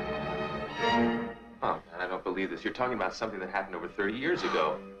 Oh, man, I don't believe this. You're talking about something that happened over 30 years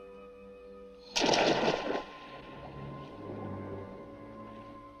ago.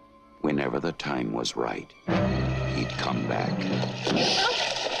 Whenever the time was right, he'd come back.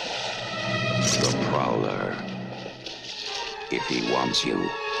 The Prowler. If he wants you,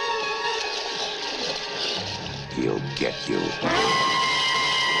 he'll get you.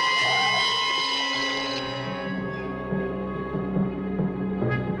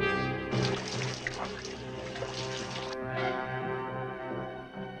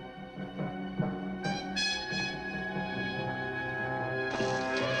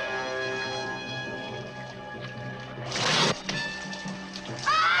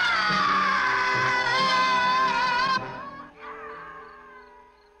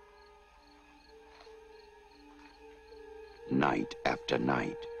 Night after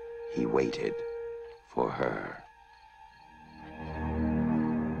night, he waited for her.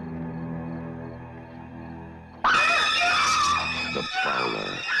 The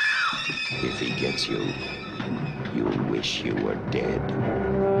Prowler. If he gets you, you'll wish you were dead.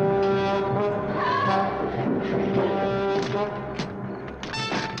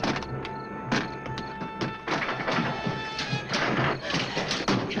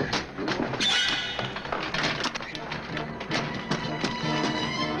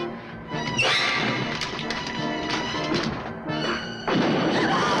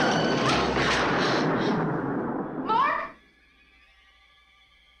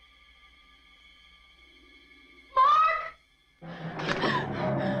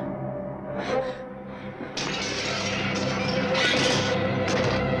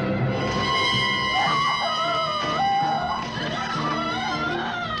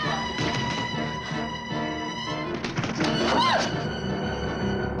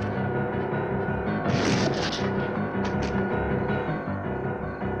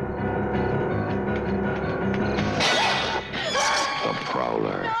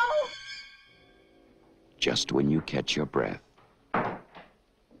 Just when you catch your breath,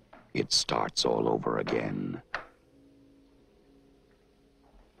 it starts all over again.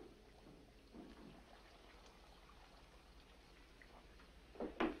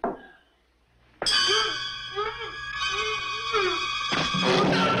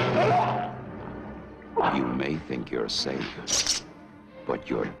 You may think you're safe, but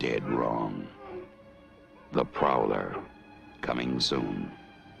you're dead wrong. The Prowler, coming soon.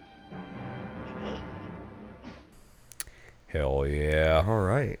 Hell yeah. All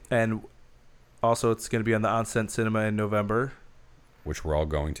right. And also, it's going to be on the On-Scent Cinema in November. Which we're all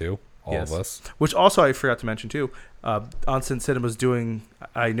going to. All of us. Which also, I forgot to mention, too. On-Scent Cinema's doing,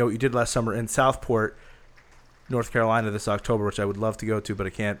 I know what you did last summer, in Southport, North Carolina this October, which I would love to go to, but I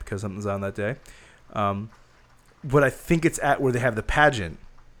can't because something's on that day. But I think it's at where they have the pageant.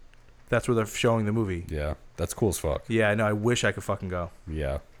 That's where they're showing the movie. Yeah. That's cool as fuck. Yeah, I know. I wish I could fucking go.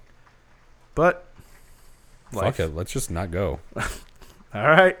 Yeah. But... Fuck it. Let's just not go. All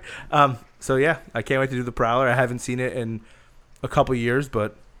right. So, yeah, I can't wait to do The Prowler. I haven't seen it in a couple years,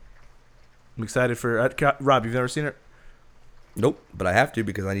 but I'm excited for... Rob, you've never seen it? Nope, but I have to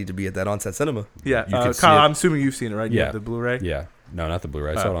because I need to be at that On-Set Cinema. Yeah. Kyle, I'm assuming you've seen it, right? Yeah. The Blu-ray? Yeah. No, not the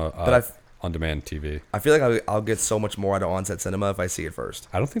Blu-ray. I saw it on on-demand TV. I feel like I'll get so much more out of On-Set Cinema if I see it first.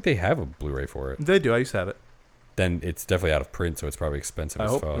 I don't think they have a Blu-ray for it. They do. I used to have it. Then it's definitely out of print, so it's probably expensive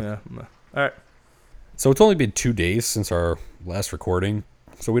as fuck. Yeah. All right. So it's only been 2 days since our last recording,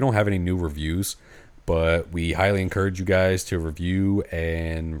 so we don't have any new reviews, but we highly encourage you guys to review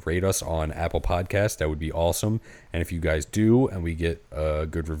and rate us on Apple Podcasts. That would be awesome. And if you guys do and we get a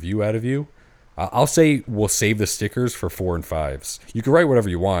good review out of you, I'll say we'll save the stickers for 4 and 5s. You can write whatever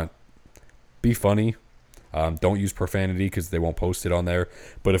you want. Be funny. Don't use profanity because they won't post it on there.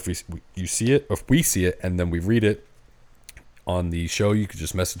 But if we see it and then we read it on the show, you could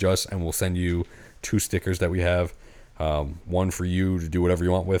just message us and we'll send you 2 stickers that we have. One for you to do whatever you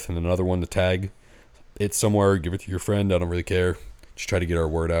want with, and another one to tag it somewhere. Give it to your friend. I don't really care. Just try to get our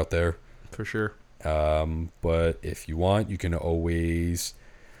word out there. For sure. But if you want, you can always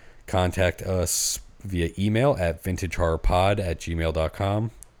contact us via email at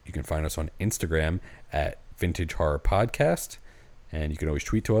vintagehorrorpod@gmail.com. You can find us on Instagram at vintagehorrorpodcast. And you can always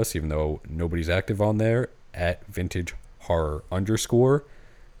tweet to us, even though nobody's active on there, at vintagehorror_.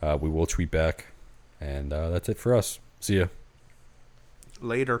 We will tweet back. And that's it for us. See ya.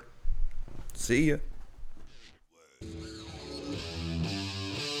 Later. See ya.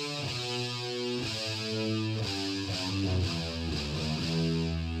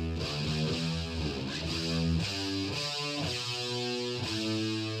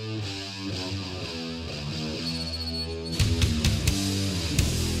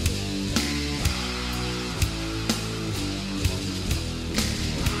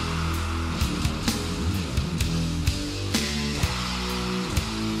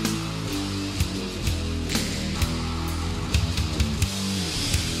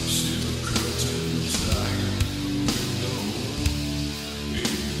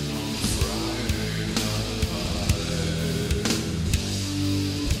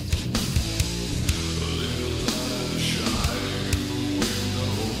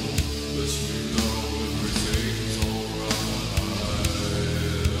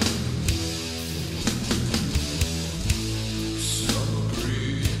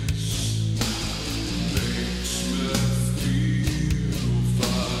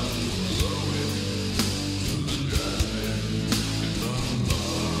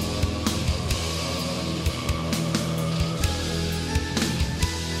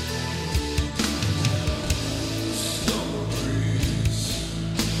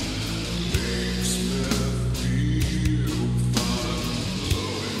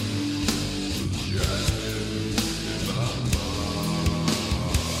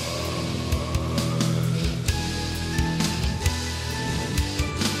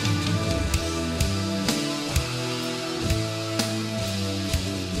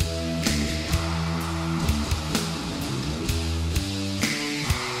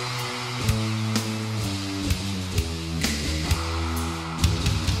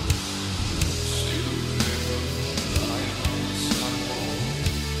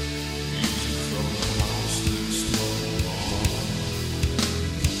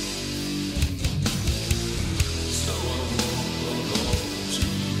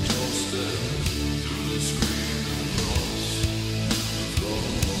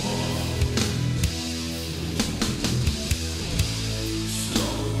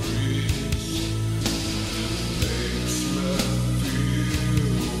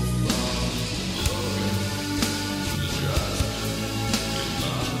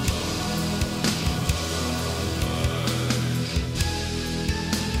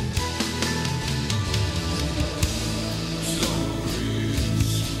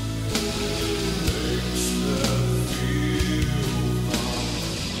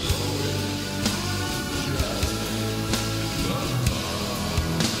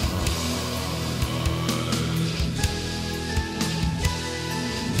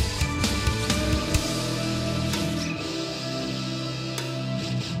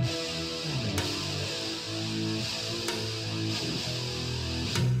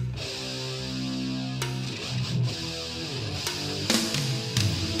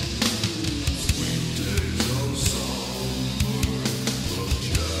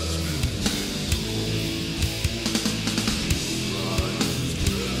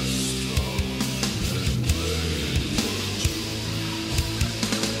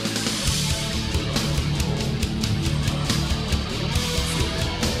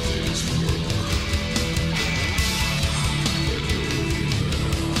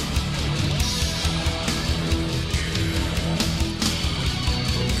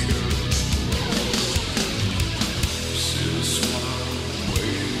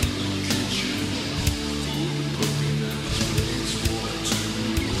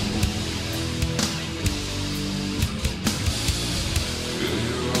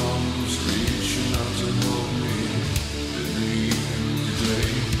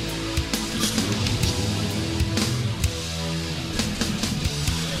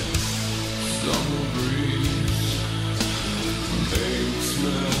 Summer breeze.